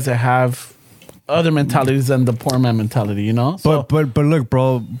other guys that have other mentalities than the poor man mentality, you know. So, but look,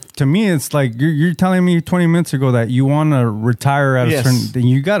 bro. To me, it's like you're telling me 20 minutes ago that you want to retire at a certain. Then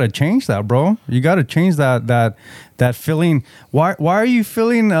you got to change that, bro. You got to change that feeling. Why are you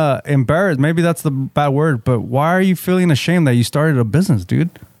feeling embarrassed? Maybe that's the bad word, but why are you feeling ashamed that you started a business, dude?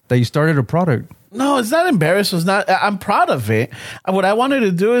 That you started a product? No, it's not embarrassed. It's not. I'm proud of it. What I wanted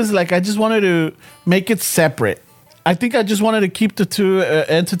to do is like I just wanted to make it separate. I think I just wanted to keep the two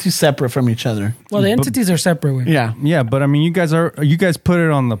entities separate from each other. Well, the entities are separate. Way. Yeah, but I mean, you guys put it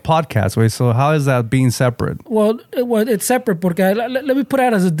on the podcast way. So how is that being separate? Well, it's separate porque let me put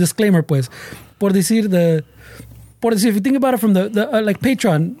out as a disclaimer, pues, por decir, if you think about it from the like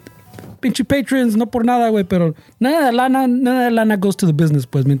Patreon, pinche patrons, no por nada, güey, pero nada de lana goes to the business,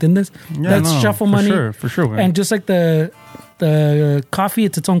 pues, ¿me entiendes? Yeah, that's shuffle money. For sure. And just like the coffee,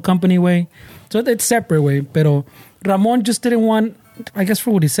 it's its own company, way. So it's separate, way. Pero Ramon just didn't want, I guess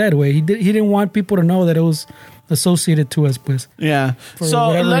for what he said, way, he didn't want people to know that it was associated to us, pues. Yeah. So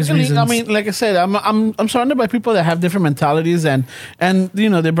luckily, I mean, like I said, I'm surrounded by people that have different mentalities, and you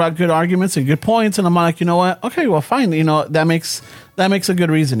know, they brought good arguments and good points, and I'm like, you know what? Okay, well, fine. You know, that makes a good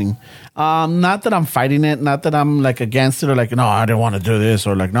reasoning. Not that I'm fighting it, not that I'm like against it, or like, no, I didn't want to do this,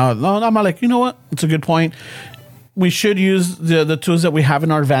 or like, no. I'm like, you know what? It's a good point. We should use the tools that we have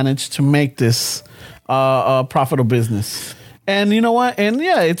in our advantage to make this a profitable business. And you know what? And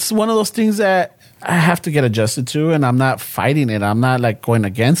yeah, it's one of those things that I have to get adjusted to, and I'm not fighting it. I'm not like going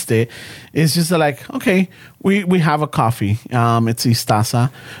against it. It's just like, okay, we have a coffee. It's Istaza.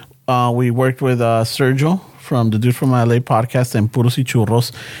 We worked with Sergio, from the dude from my LA podcast, and Puros y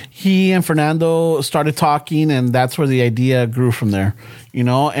Churros. He and Fernando started talking, and that's where the idea grew from there, you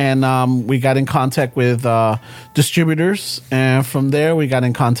know. And we got in contact with distributors, and from there we got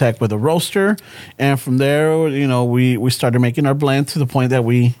in contact with a roaster, and from there, you know, we started making our blend to the point that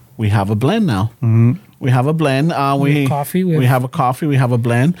we have a blend now. Mm-hmm. We have a blend. We have a coffee. We have a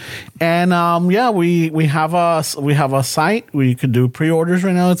blend, and we have a site where you could do pre-orders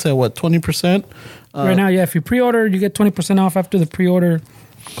right now. It's at what, 20%. Right now, yeah. If you pre-order, you get 20% off. After the pre-order,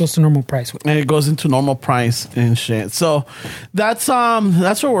 it goes to normal price. And it goes into normal price and shit. So that's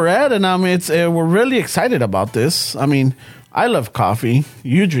where we're at, and we're really excited about this. I mean, I love coffee.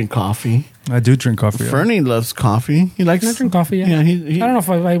 You drink coffee. I do drink coffee. Fernie loves coffee. He likes. I drink coffee. Yeah. I don't know if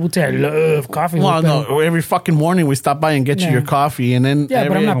I would say I love coffee. Well, no. Every fucking morning we stop by and get you your coffee, and then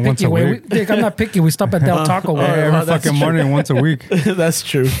but I'm not picky. I'm not picky. We stop at Del Taco. Every fucking morning, once a week. That's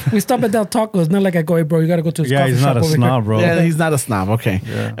true. We stop at Del Taco. It's not like I go, hey, bro, you got to go to his coffee shop. Yeah, he's not a snob, bro. Yeah, he's not a snob. Okay.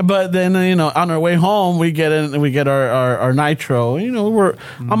 Yeah. But then, you know, on our way home, we get our nitro. You know,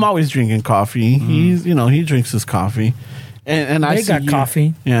 I'm always drinking coffee. He drinks his coffee. And I got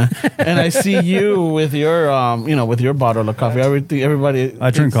coffee. Yeah. And I see you with your with your bottle of coffee. Everybody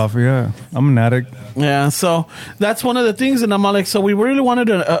I drink coffee, yeah. I'm an addict. Yeah, so that's one of the things, and I'm like, so we really wanted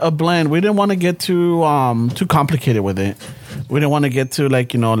a blend. We didn't want to get too complicated with it. We didn't want to get to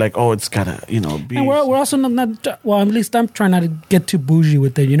oh, it's gotta be. And we're also not well, at least I'm trying not to get too bougie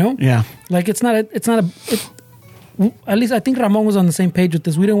with it, you know? Yeah. Like at least I think Ramon was on the same page with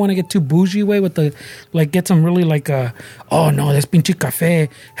this. We didn't want to get too bougie way with get some really oh no, this pinche cafe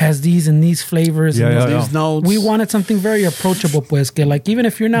has these and these flavors and these notes. We wanted something very approachable, pues, que even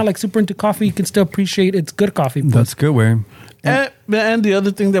if you're not super into coffee, you can still appreciate it's good coffee. Pues. That's a good way. And the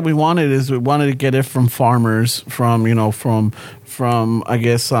other thing that we wanted is we wanted to get it from farmers, from I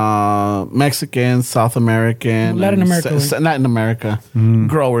guess Mexican, South American, Latin America, Latin America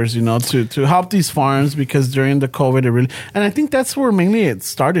growers, to help these farms, because during the COVID it really, and I think that's where mainly it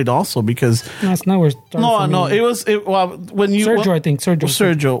started also, because that's not where it started. No, it was when you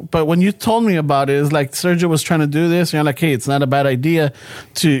Sergio. But when you told me about it, it's like Sergio was trying to do this, and you're like, hey, it's not a bad idea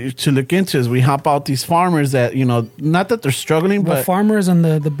to look into. Is we help out these farmers that not that they're struggling, but farmers and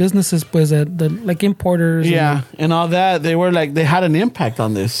the businesses, pues, the like importers, and all that, they were like, they had an impact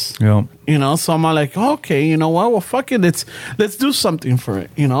on this. Yeah. So I'm like, okay, you know what? Well, fuck it. Let's do something for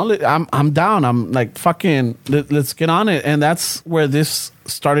it. I'm down. I'm like, fucking, let's get on it. And that's where this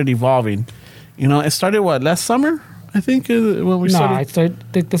started evolving. It started last summer? I think when we started.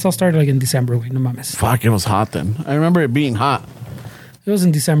 This all started like in December. Wait, no mames. Fuck, it was hot then. I remember it being hot. It was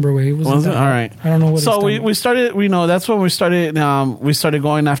in December. Way. Was it? All right. I don't know what. So we started. That's when we started. We started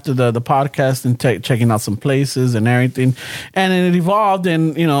going after the podcast and checking out some places and everything, and then it evolved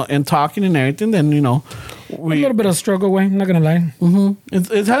and talking and everything. Then a little bit of struggle. Way, I'm not gonna lie. Mm-hmm.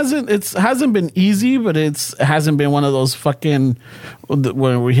 It hasn't been easy, but it hasn't been one of those fucking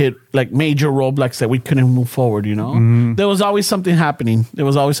where we hit like major roadblocks that we couldn't move forward. There was always something happening.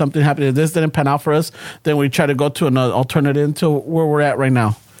 If this didn't pan out for us, then we try to go to another alternative to where we're at right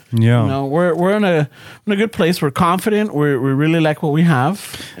now. Yeah, we're in a good place. We're confident. We really like what we have,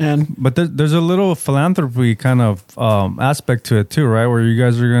 but there's a little philanthropy kind of aspect to it too, right? Where you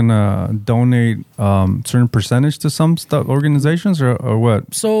guys are gonna donate certain percentage to some organizations or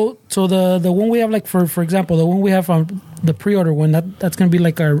what? So the one we have, like for example, the one we have on the pre-order one, that's gonna be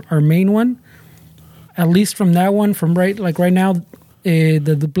like our main one. At least from that one, right now,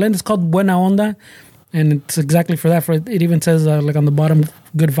 the blend is called Buena Onda. And it's exactly for that. It even says like on the bottom,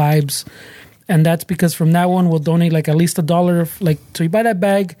 good vibes. And that's because from that one, we'll donate like at least $1. So you buy that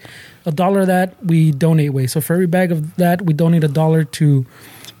bag, $1 of that we donate away. So for every bag of that, we donate $1 to,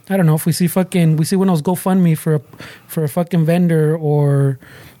 I don't know, if we see one of those GoFundMe for a fucking vendor or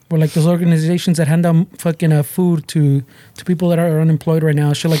like those organizations that hand out fucking food to people that are unemployed right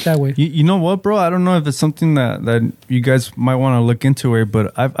now, shit like that way. You know what, bro? I don't know if it's something that you guys might want to look into it,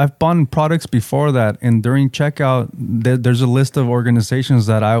 but I've bought products before that, and during checkout, there's a list of organizations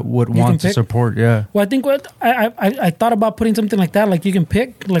that I would want to support. Yeah. Well, I think what I thought about putting something like that, like you can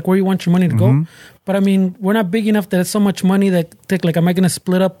pick like where you want your money to go. But I mean, we're not big enough that it's so much money that like, am I going to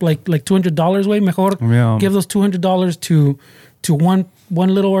split up like $200 way? Mejor give those $200 to one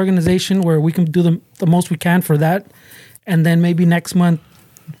little organization where we can do the most we can for that, and then maybe next month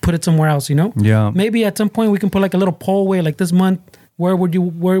put it somewhere else. Yeah. Maybe at some point we can put like a little poll way, like this month, where would you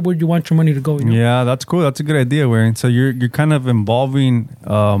want your money to go? Yeah, that's cool. That's a good idea, Wayne. So you're kind of involving.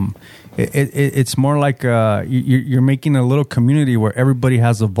 It's more like you're making a little community where everybody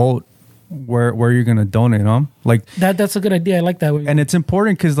has a vote. Where you're gonna donate, like that's a good idea. I like that. And it's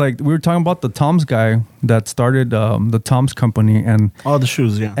important because like we were talking about the Tom's guy that started the Tom's company and all the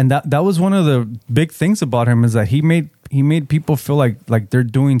shoes, and that was one of the big things about him is that he made people feel like they're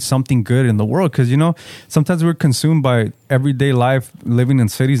doing something good in the world, because sometimes we're consumed by everyday life, living in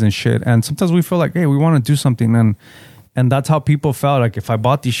cities and shit, and sometimes we feel like, hey, we want to do something, and that's how people felt. Like if I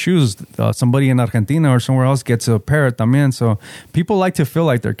bought these shoes, somebody in Argentina or somewhere else gets a pair también. So people like to feel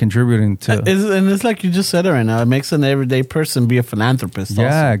like they're contributing to. And it's like you just said it right now. It makes an everyday person be a philanthropist. Yeah,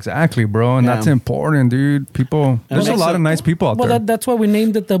 also. Exactly, bro. And that's important, dude. There's a lot of nice people out there. Well, that's why we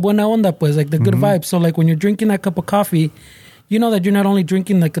named it the Buena Onda, pues, like the good vibes. So like when you're drinking that cup of coffee, you know that you're not only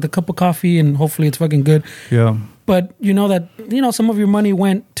drinking like the cup of coffee and hopefully it's fucking good. Yeah. But you know that some of your money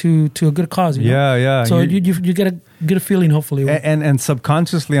went to a good cause. Yeah. So you get a good feeling, hopefully. And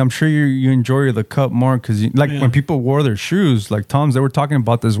subconsciously, I'm sure you enjoy the cup more because when people wore their shoes, like Tom's, they were talking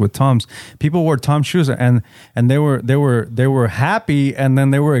about this with Tom's. People wore Tom's shoes and they were happy, and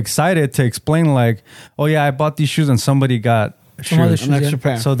then they were excited to explain like, oh yeah, I bought these shoes and somebody got shoes, an extra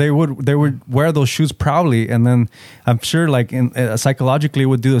pair. So they would wear those shoes proudly, and then I'm sure like psychologically it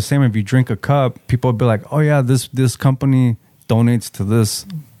would do the same if you drink a cup. People would be like, oh yeah, this company donates to this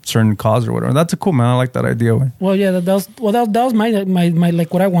certain cause or whatever. That's a cool, man. I like that idea. Well, yeah, that was my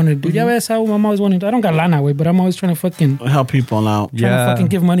like what I wanted to do. Yeah, that's how I'm always wanting to. I don't got lana way, but I'm always trying to fucking help people out. Trying to fucking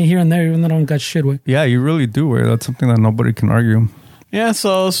give money here and there, even though I don't got shit way. Yeah, you really do. Way. That's something that nobody can argue. Yeah,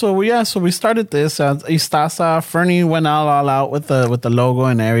 so we started this. Istaza Fernie went all out with the logo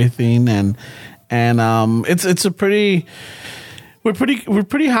and everything, and it's a pretty. We're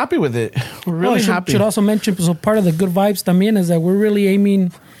pretty happy with it. We're really happy. Should also mention, so part of the good vibes también is that we're really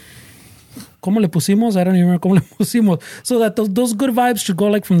aiming. ¿Cómo le pusimos? I don't even remember cómo le pusimos. So that those good vibes should go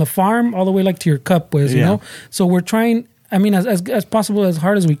like from the farm all the way like to your cup, pues, you know. So we're trying. I mean, as possible, as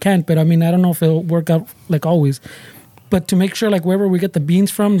hard as we can. But I mean, I don't know if it'll work out like always. But to make sure, like wherever we get the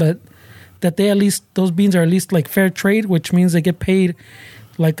beans from, that they at least, those beans are at least like fair trade, which means they get paid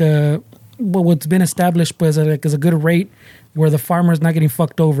like what's been established, but as a good rate, where the farmer's not getting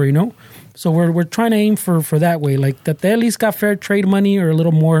fucked over, you know. So we're trying to aim for that way, like that they at least got fair trade money or a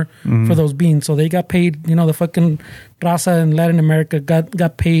little more for those beans. So they got paid, you know, the fucking raza in Latin America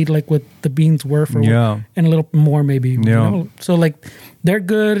got paid like what the beans were for, and a little more maybe. You know? So like they're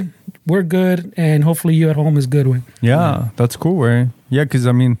good, we're good, and hopefully you at home is good. Way. Yeah, that's cool, way. Yeah, because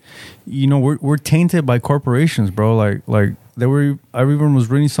I mean, you know, we're tainted by corporations, bro. Like I even was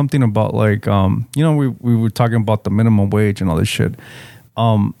reading something about like you know, we were talking about the minimum wage and all this shit.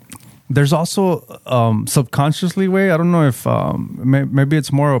 There's also subconsciously, way, I don't know if maybe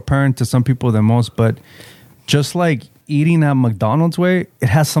it's more apparent to some people than most, but just like eating at McDonald's, way, it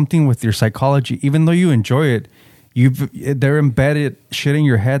has something with your psychology. Even though you enjoy it, they're embedded shit in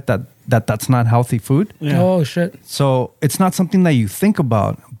your head that's not healthy food. Yeah. Oh shit. So it's not something that you think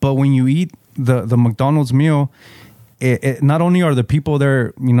about, but when you eat the McDonald's meal, it not only are the people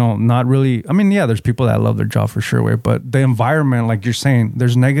there, you know, not really, I mean, yeah, there's people that love their job for sure, way, but the environment, like you're saying,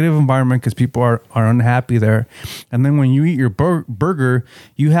 there's negative environment because people are unhappy there. And then when you eat your burger,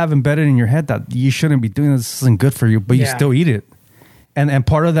 you have embedded in your head that you shouldn't be doing this isn't good for you, but you still eat it. And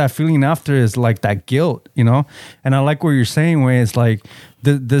part of that feeling after is like that guilt, you know? And I like what you're saying, way, it's like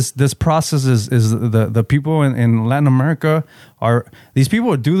this process is the people in Latin America are, these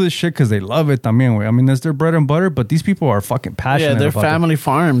people do this shit because they love it también, way. I mean, it's their bread and butter, but these people are fucking passionate. Yeah, they're family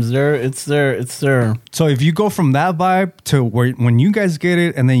farms. It's their. So if you go from that vibe to when you guys get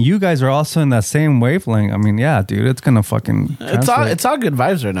it, and then you guys are also in that same wavelength, I mean, yeah, dude, it's gonna fucking translate. It's all good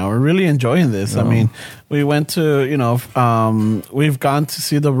vibes right now. We're really enjoying this. I mean, we went to, you know, we've gone to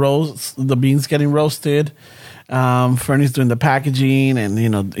see the beans getting roasted. Fernie's doing the packaging, and you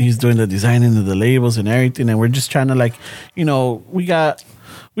know, he's doing the designing of the labels and everything, and we're just trying to, like, you know, we got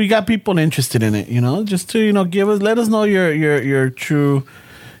people interested in it, you know, just to, you know, let us know your true,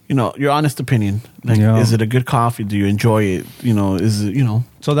 you know, your honest opinion. Like, is it a good coffee? Do you enjoy it? You know, is it, you know?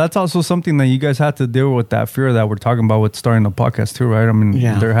 So that's also something that you guys had to deal with, that fear that we're talking about with starting the podcast too, right? I mean,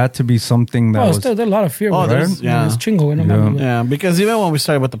 there had to be something that was... There's a lot of fear. Oh, right? It's chingo. Yeah, because even when we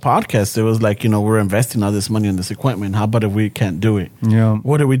started with the podcast, it was like, you know, we're investing all this money in this equipment. How about if we can't do it? Yeah.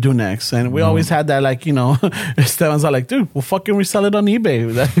 What do we do next? And we always had that, like, you know, Esteban's all like, dude, we'll fucking resell it on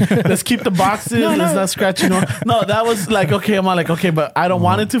eBay. Let's keep the boxes. Let's not scratch, you know. No, that was like, okay, I'm all like, okay, but I don't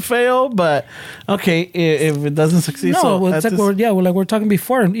want it to fail, but okay, if it doesn't succeed. No, so well, it's like we're talking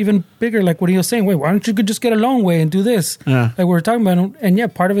before, and even bigger, like what he was saying, wait, why don't you just get a loan, way, and do this? Yeah. Like we were talking about, and yeah,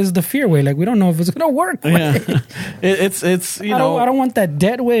 part of it is the fear, way. Like we don't know if it's gonna work. Yeah. It's you know, I don't want that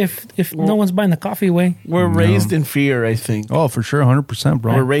debt, way, if no one's buying the coffee, way. We're raised in fear, I think. Oh, for sure, 100%,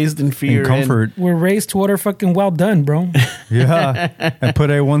 bro. We're raised in fear, in comfort. We're raised to order fucking well done, bro. Yeah, and put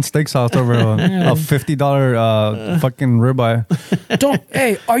A1 steak sauce over a $50 fucking ribeye.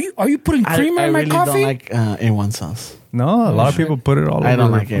 Hey, are you putting creamer in my coffee? I really don't like A1 sauce. No, a lot of people put it all over. I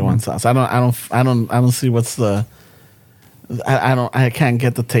don't like A1 sauce. I don't see what's the. I can't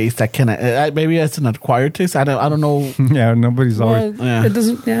get the taste. I cannot. Maybe it's an acquired taste. I don't know. Yeah, nobody's always. It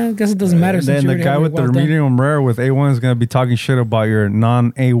doesn't. Yeah, I guess it doesn't matter. Then the guy with the medium rare with A1 is gonna be talking shit about your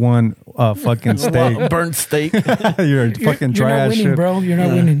non A1 fucking steak, burnt steak. You're fucking dry ass winning, shit, bro. You're not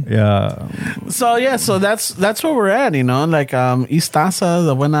winning. Yeah. So that's where we're at. You know, like Istaza,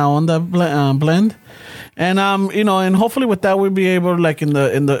 the Buena Onda blend. And you know, and hopefully with that we'll be able, like we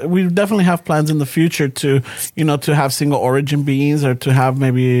definitely have plans in the future to, you know, to have single origin beans or to have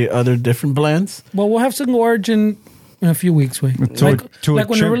maybe other different blends. Well, we'll have single origin in a few weeks, way. To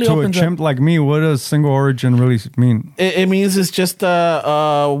a chimp like me, what does single origin really mean? It means it's just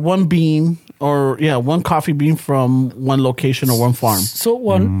one bean one coffee bean from one location or one farm. So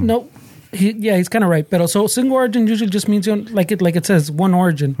no. He's kind of right, but so single origin usually just means, you know, like it says one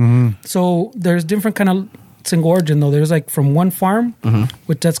origin. Mm-hmm. So there's different kind of single origin though. There's like from one farm,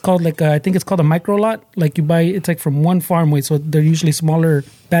 which that's called like I think it's called a micro lot. Like you buy, it's like from one farm, way. So they're usually smaller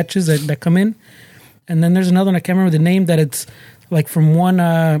batches that come in. And then there's another one, I can't remember the name, that it's like from one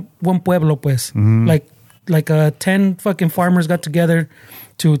pueblo, pues. Like 10 fucking farmers got together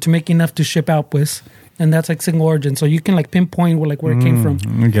to make enough to ship out, pues. And that's like single origin. So you can like pinpoint where it came from.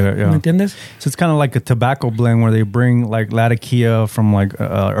 I get it, yeah. ¿Entiendes? So it's kind of like a tobacco blend where they bring like Latakia from like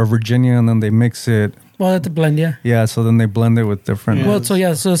or Virginia, and then they mix it. Well, that's a blend, yeah. Yeah, so then they blend it with different... Yeah. Well,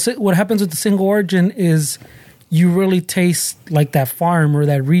 so what happens with the single origin is you really taste like that farm or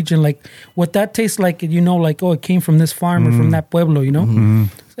that region. Like what that tastes like, you know, like, oh, it came from this farm or from that pueblo, you know?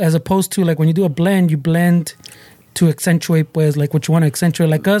 As opposed to like when you do a blend, you blend to accentuate, pues, like what you want to accentuate.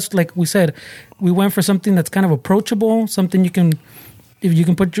 Like us, like we said, we went for something that's kind of approachable, something you can, if you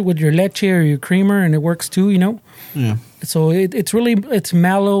can put with your leche or your creamer and it works too, you know? Yeah. So it's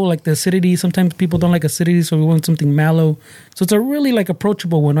mellow, like the acidity. Sometimes people don't like acidity, so we want something mellow. So it's a really like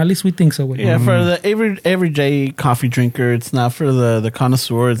approachable one. At least we think so. Yeah, for the everyday coffee drinker, it's not for the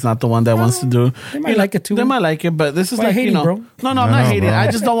connoisseur. It's not the one that wants to do. They might like it too. They might like it, but this is Why like, hating, you know. bro? No, I'm not hating. bro. I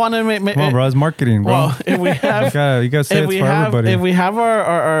just don't want to make. Come on, bro. It's marketing, bro. Well, if we have, you gotta say if it's we for have, everybody. if we have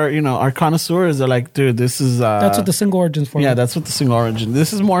our you know our connoisseurs, they're like, dude, this is. That's what the single origin's for. Yeah, that's what the single origin.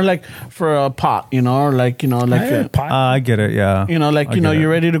 This is more like for a pot, you know, or like Pot. I get it, yeah. you know, like I you know, get it. you're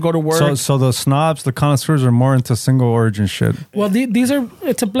ready to go to work. So the snobs, the connoisseurs are more into single origin shit. Well, these are,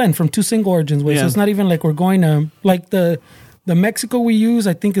 it's a blend from two single origins. Way, Yeah. So it's not even like we're going to, like the Mexico we use,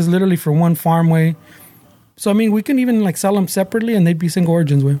 I think is literally for one farm way. So, I mean, we can even like sell them separately and they'd be single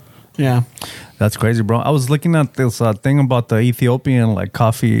origins way. Yeah. That's crazy, bro. I was looking at this thing about the Ethiopian like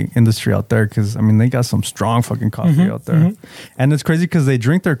coffee industry out there because I mean they got some strong fucking coffee out there, and it's crazy because they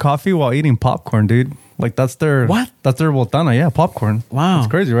drink their coffee while eating popcorn, dude. Like that's their What? That's their botana, yeah, popcorn. Wow. It's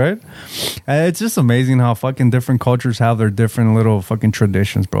crazy, right? It's just amazing how fucking different cultures have their different little fucking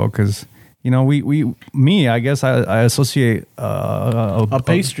traditions, bro. Because you know, I guess I associate A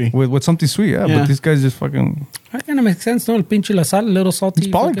pastry. with something sweet, yeah. Yeah. But these guys just fucking. That kind of makes sense, no? El pinche la sal, a little salty. It's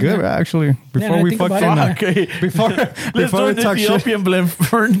probably fucking- good, actually. Before I we think about fucking it. Okay. before Let's before we do talk the shit. Ethiopian blend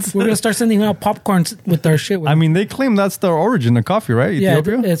first. We're going to start sending out popcorns with our shit. I mean, they claim that's the origin of coffee, right? yeah,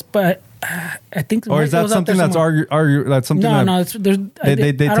 Ethiopia? it's, but I think. Or is it that was out something there that's somewhere. that's something No, that, no, it's, there's, They I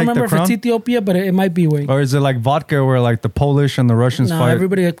take don't remember the if it's crown? Ethiopia, but it might be way. or is it like vodka where like the Polish and the Russians No, fight?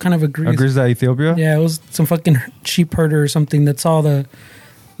 everybody kind of agrees. That Ethiopia? Yeah, it was some fucking sheep herder or something that saw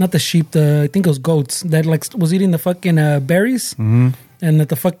not the sheep, I think it was goats that like was eating the fucking berries. Mm-hmm. And that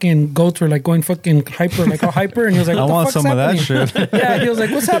the fucking goats were like going fucking hyper, like all hyper. And he was like, I what the want fuck's some of that happening? shit. Yeah, he was like,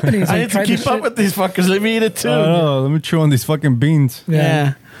 what's happening? He's I like, need to "Try this keep up shit." with these fuckers. Let me eat it too. I don't know. Let me chew on these fucking beans.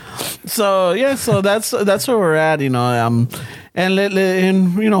 Yeah. So that's where we're at, you know. And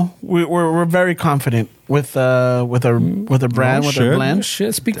you know we're very confident with our brand, with our shit. blend.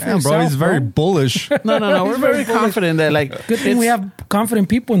 Shit, speak for Damn, yourself, bro, he's very bullish. No, we're very confident that like Good thing we have confident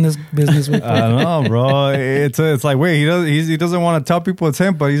people in this business. With I don't know, bro. It's like wait, he doesn't want to tell people it's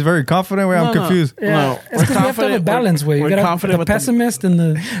him, but he's very confident. Wait, I'm No. confused. yeah, No, it's we're because we have to have a confident- balance way. You we're got confident the with the- pessimist and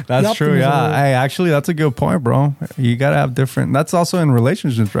the That's the true. optimism. Yeah, hey, actually, that's a good point, bro. You gotta have different. That's also in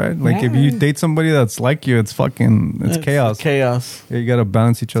relationships, right? Like if you Yeah. date somebody that's like you, it's chaos. Chaos. Yeah, you gotta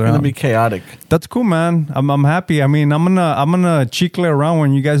balance each other It's gonna out. be chaotic. That's cool, man. I'm happy. I mean, I'm gonna chicle around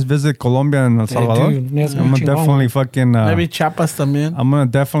when you guys visit Colombia and El Salvador. dude, that's I'm gonna chingón. definitely fucking. Maybe Chiapas también. I'm gonna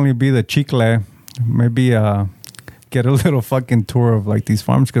definitely be the chicle. Maybe get a little fucking tour of like these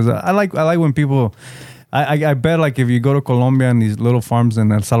farms because I like when people. I bet like if you go to Colombia and these little farms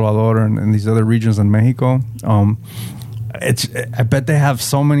in El Salvador and these other regions in Mexico, I bet they have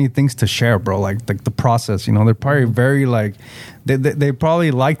so many things to share, bro. Like the process, you know, they're probably very like they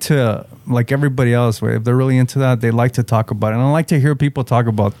probably like to, like everybody else, if they're really into that, they like to talk about it. And I like to hear people talk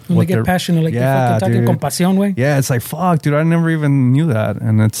about When they get passionate, like they fucking talking con pasión, way. yeah, it's like fuck, dude. I never even knew that,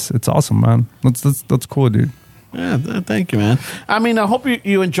 and it's awesome, man. That's cool, dude. Yeah, thank you, man. I mean, I hope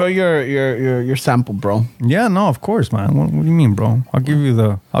you enjoy your sample, bro. Yeah, no, of course, man. What do you mean, bro? I'll give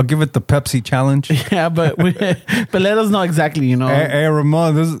it the Pepsi challenge. Yeah, but let us know exactly, you know. Hey,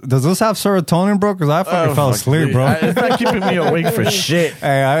 Ramon, does this have serotonin, bro? Because I fucking fell asleep, bro. It's not keeping me awake for shit.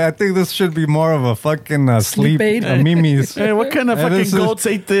 Hey, I think this should be more of a fucking sleep aid? Mimi's. Hey, what kind of Hey, fucking this is- goats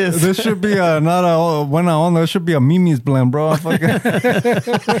ate this? This should be not a buena onda. This should be a Mimi's blend, bro.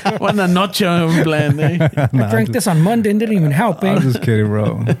 Fucking, Buena noche blend, eh? I drank this on Monday and didn't even help, eh? I'm just kidding,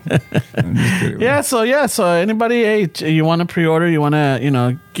 bro. I'm just kidding, bro. So anybody, hey, you want to pre-order, you want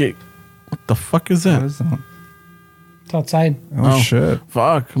to, get, what the fuck is What that? is that? It's outside. Oh, shit.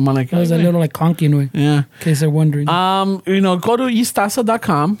 Fuck. I'm like, It was a little like honking way, yeah. in case they're wondering. Go to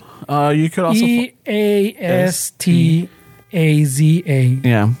eastasa.com. You could also, EASTAZA.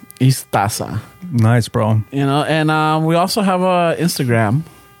 yeah, Eastasa. Nice, bro. And we also have a Instagram.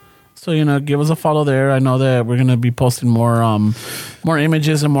 So, give us a follow there. I know that we're going to be posting more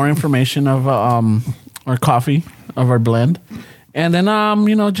images and more information of our coffee, of our blend. And then,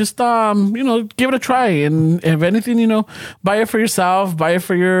 just, give it a try. And if anything, buy it for yourself, buy it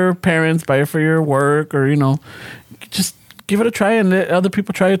for your parents, buy it for your work, or, just give it a try and let other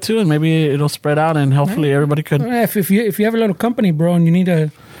people try it too. And maybe it'll spread out and hopefully everybody could. If you have a little company, bro, and you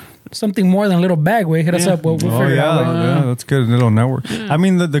need something more than a little bag, way, hit us up. We'll Oh figure it out. yeah, that's good. Little network. I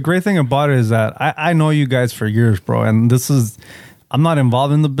mean, the great thing about it is that I know you guys for years, bro, and this is I'm not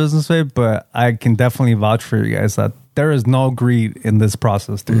involved in the business way, but I can definitely vouch for you guys that there is no greed in this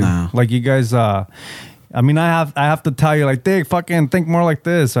process, dude. No. Like you guys, I mean, I have to tell you, like, Dick, fucking think more like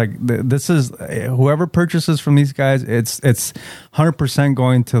this. Like, this is whoever purchases from these guys, it's 100%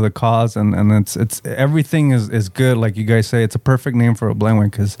 going to the cause, and it's everything is good. Like you guys say, it's a perfect name for a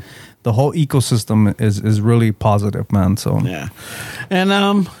blend because the whole ecosystem is really positive, man. So Yeah. And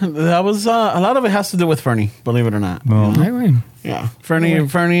that was a lot of it has to do with Fernie, believe it or not. No. Right. Yeah, Fernie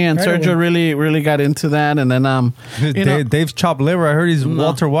and Right Sergio away. really got into that, and then you know, Dave's chopped liver. I heard he's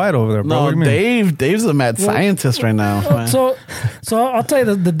Walter White over there, bro. no, What do you mean? Dave's a mad scientist right now. man. So I'll tell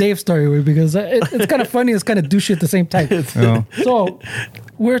you the Dave story way, because it's kind of funny. It's kind of douchey at the same time. Yeah. So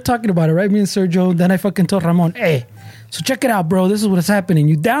we're talking about it, right? Me and Sergio. Then I fucking told Ramon, hey, so check it out, bro. This is what's happening.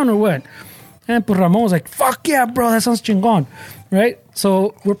 You down or what? And pues Ramon was like, fuck yeah, bro. That sounds chingon. Right?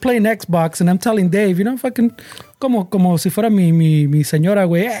 So we're playing Xbox and I'm telling Dave, you know, fucking como si fuera mi señora,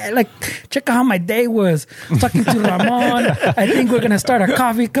 güey. Hey, like, check out how my day was. Talking to Ramon. I think we're going to start a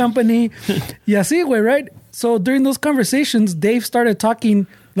coffee company. Y así, güey, right? So during those conversations, Dave started talking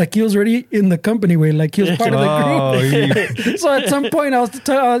like he was already in the company, way, like he was part of the group. So at some point,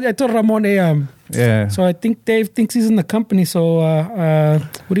 I told Ramon, hey, Yeah. so I think Dave thinks he's in the company. So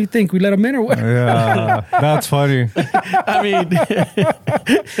what do you think? We let him in or what? Yeah, that's funny. I mean,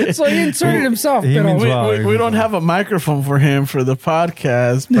 So he inserted himself. He pero- means well. we don't have a microphone for him for the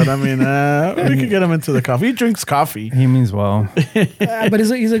podcast, but I mean, we could get him into the coffee. He drinks coffee. He means well. but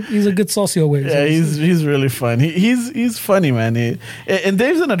he's a good socio way. Yeah, he's really fun. He's funny, man. And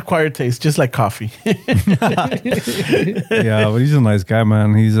Dave's an acquired taste, just like coffee. Yeah, but he's a nice guy,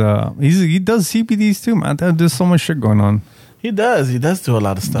 man. He does CBDs too, man. There's so much shit going on. He does do a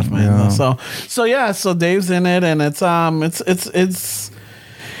lot of stuff, man. Yeah. So Dave's in it, and it's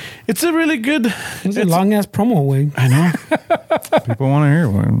a really good. It's a long ass promo way. I know. People want to hear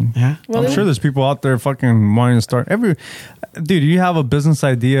one. Yeah. I'm sure there's people out there fucking wanting to start. Dude, you have a business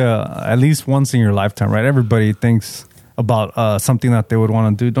idea at least once in your lifetime, right? Everybody thinks about something that they would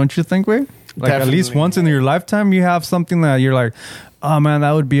want to do, don't you think, Wade? Like at least Definitely. once in your lifetime, you have something that you're like, oh man,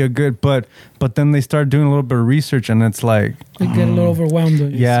 that would be a good. But then they start doing a little bit of research, and it's like, They get a little overwhelmed. Way.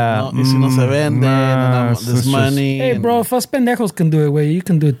 yeah, Y si no se vende, and it's there's just- money. Hey, and- bro, if us pendejos can do it, way, you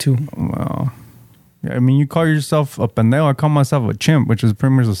can do it too. Well, yeah, I mean, you call yourself a pendejo. I call myself a chimp, which is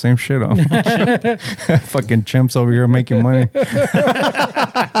pretty much the same shit. Fucking chimps over here making money.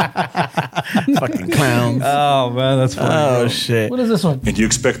 Fucking clowns. Oh man, that's funny. Oh shit. What is this one? And you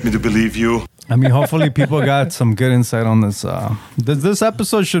expect me to believe you? I mean, hopefully people got some good insight on this. This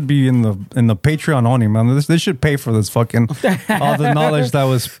episode should be in the Patreon only, man. They should pay for this fucking all the knowledge that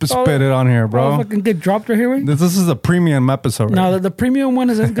was spitted on here, Bro, bro. fucking get dropped right here, way. This is a premium episode. No, Right? the premium one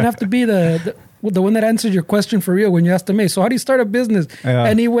is going to have to be the one that answered your question for real when you asked him, hey, so how do you start a business? Yeah.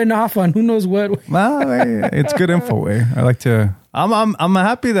 And he went off on who knows what. Well, hey, it's good info. Way I like to. I'm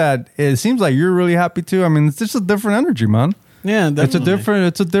happy that it seems like you're really happy too. I mean, it's just a different energy, man. Yeah, It's a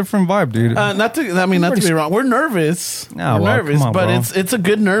definitely. different vibe, dude. Not to be wrong. We're nervous. Yeah, We're well, nervous, come on, but bro. it's a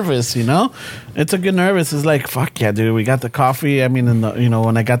good nervous, you know? It's a good nervous. It's like, fuck yeah, dude. We got the coffee. I mean,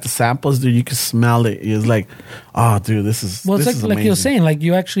 when I got the samples, dude, you can smell it. It's like, oh, dude, this is Well, it's this is like you were amazing. saying, like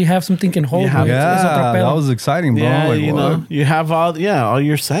you actually have something you can hold. You have- with. It's yeah, otro that pedo. was exciting, bro. Yeah, Like, you what? know, you have all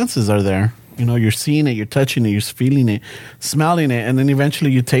your senses are there. You know, you're seeing it, you're touching it, you're feeling it, smelling it, and then eventually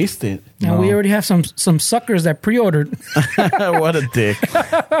you taste it. And we already have some suckers that pre-ordered. What a dick.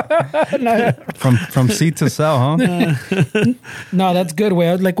 from seed to sell, huh? No, that's good.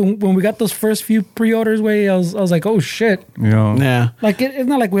 Way like when we got those first few pre-orders, way I was like, oh shit. You know, Yeah. Like it's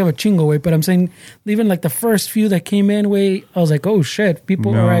not like we have a chingo way, but I'm saying even like the first few that came in, way I was like, oh shit,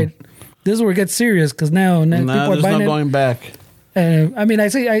 people, No. all right, this is where it gets serious because now people Nah, are there's buying no it. going back. I mean,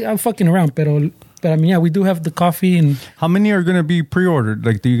 I'm fucking around, but I mean, yeah, we do have the coffee and how many are going to be pre-ordered?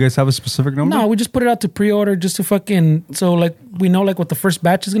 Like, do you guys have a specific number? no, we just put it out to pre-order just to fucking so like we know like what the first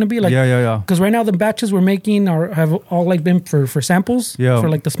batch is gonna be like. Yeah. Because right now the batches we're making have all like been for samples. Yeah. For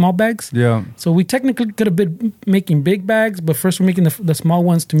like the small bags. Yeah. So we technically could have been making big bags, but first we're making the small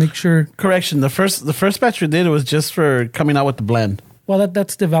ones to make sure. Correction. The first batch we did was just for coming out with the blend. Well,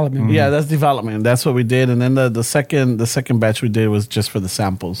 that's development. Yeah, that's development. That's what we did, and then the second batch we did was just for the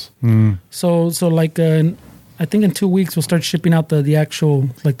samples. So like I think in 2 weeks we'll start shipping out the actual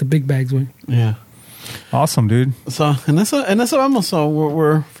like the big bags. Way. Yeah. Awesome, dude. So and eso vamos. So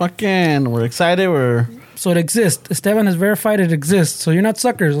we're excited. We're So it exists. Esteban has verified it exists. So you're not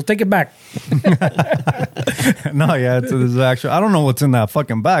suckers. We'll take it back. No, yeah, it's actually. I don't know what's in that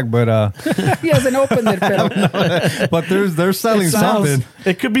fucking bag, but He hasn't opened it, pero but they're selling something.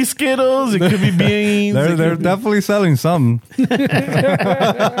 It could be Skittles. It could be beans. They're definitely selling something.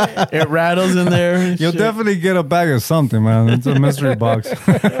 It rattles in there. and You'll shit. definitely get a bag of something, man. It's a mystery box.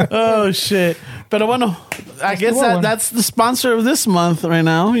 Oh shit! Pero bueno, I guess the one. that's the sponsor of this month right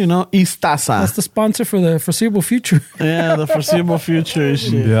now. You know, Istaza. that's the sponsor for the foreseeable future. Yeah, the foreseeable future and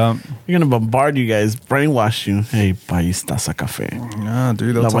shit. Yeah. You're gonna bombard you guys, brainwash you. Hey, pa Istaza Café. Yeah,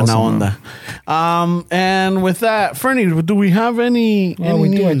 dude, La that's buena awesome, onda. man. And with that, Fernie, do we have any? Well, any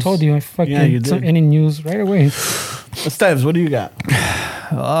we do. I news? told you. I fucking Yeah, you did. any news right away. Steves, what do you got?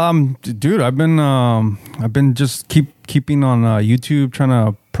 Dude, I've been just keeping on YouTube, trying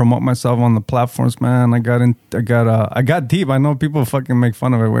to promote myself on the platforms, man. I got deep. I know people fucking make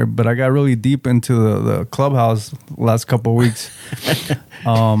fun of it, but I got really deep into the Clubhouse last couple of weeks.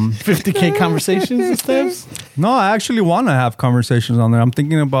 50K conversations, Steves? No, I actually want to have conversations on there. I'm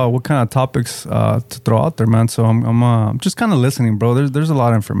thinking about what kind of topics to throw out there, man. So I'm just kind of listening, bro. There's a lot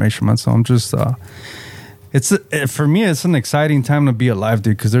of information, man. So I'm just for me, it's an exciting time to be alive,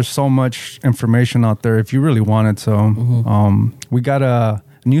 dude, because there's so much information out there if you really want it. So we got a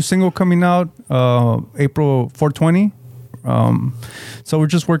new single coming out April 420. So we're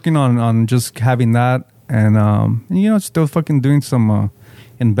just working on just having that, and still fucking doing some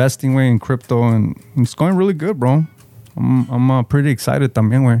investing way in crypto, and it's going really good, bro. I'm pretty excited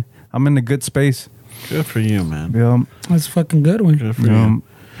también, way. I'm in a good space. Good for you, man. Yeah. That's fucking good one. Good for you.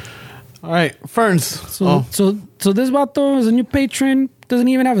 All right, Ferns. So this vato is a new patron. Doesn't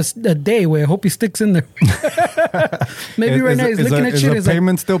even have a day where I hope he sticks in there. Maybe right now he's looking at shit. Is the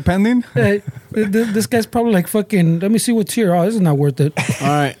payment still pending? This guy's probably like fucking. Let me see what's here. Oh, this is not worth it. All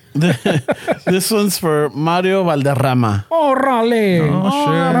right. This one's for Mario Valderrama. Órale.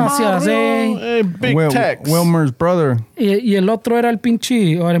 shit. Gracias, eh. Hey, big text. Wilmer's brother. Y el otro era el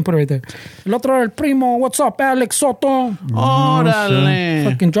pinche. Oh, I didn't put it right there. El otro era el primo. What's up, Alex Soto? Órale.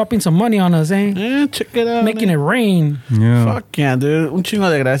 Fucking dropping some money on us, eh? Yeah, check it out. Making it rain. Yeah. Fuck yeah, dude. Un chingo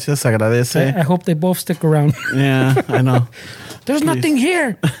de gracias. Agradece. I hope they both stick around. Yeah, I know. There's nothing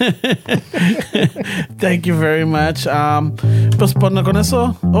here. Thank you very much. Pues con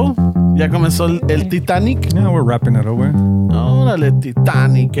eso. Oh, ya comenzó el Titanic. Yeah, we're wrapping it up, way. Órale,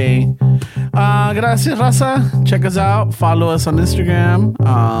 Titanic, eh. Gracias, raza. Check us out. Follow us on Instagram.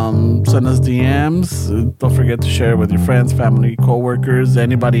 Send us DMs. Don't forget to share with your friends, family, coworkers,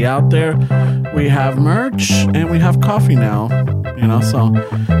 anybody out there. We have merch and we have coffee now. So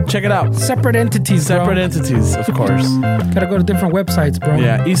check it out. Separate entities, bro. Separate entities, of course. Gotta go to different websites, bro.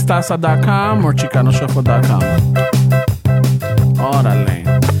 Yeah, Istaza.com or ChicanoShuffle.com. Órale.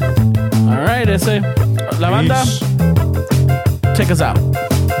 All right, ese. La banda. Peace. Check us out.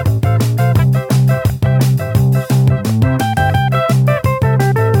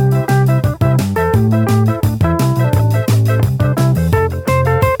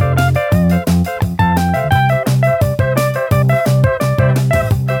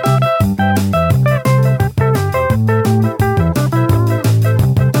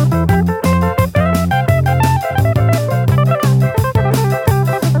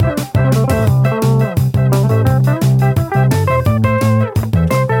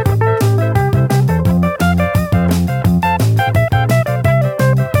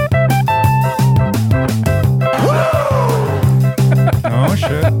 Oh,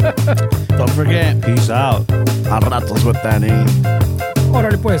 shit. Don't forget. Peace out. A ratos with that, eh?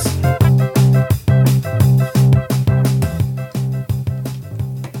 Órale, pues.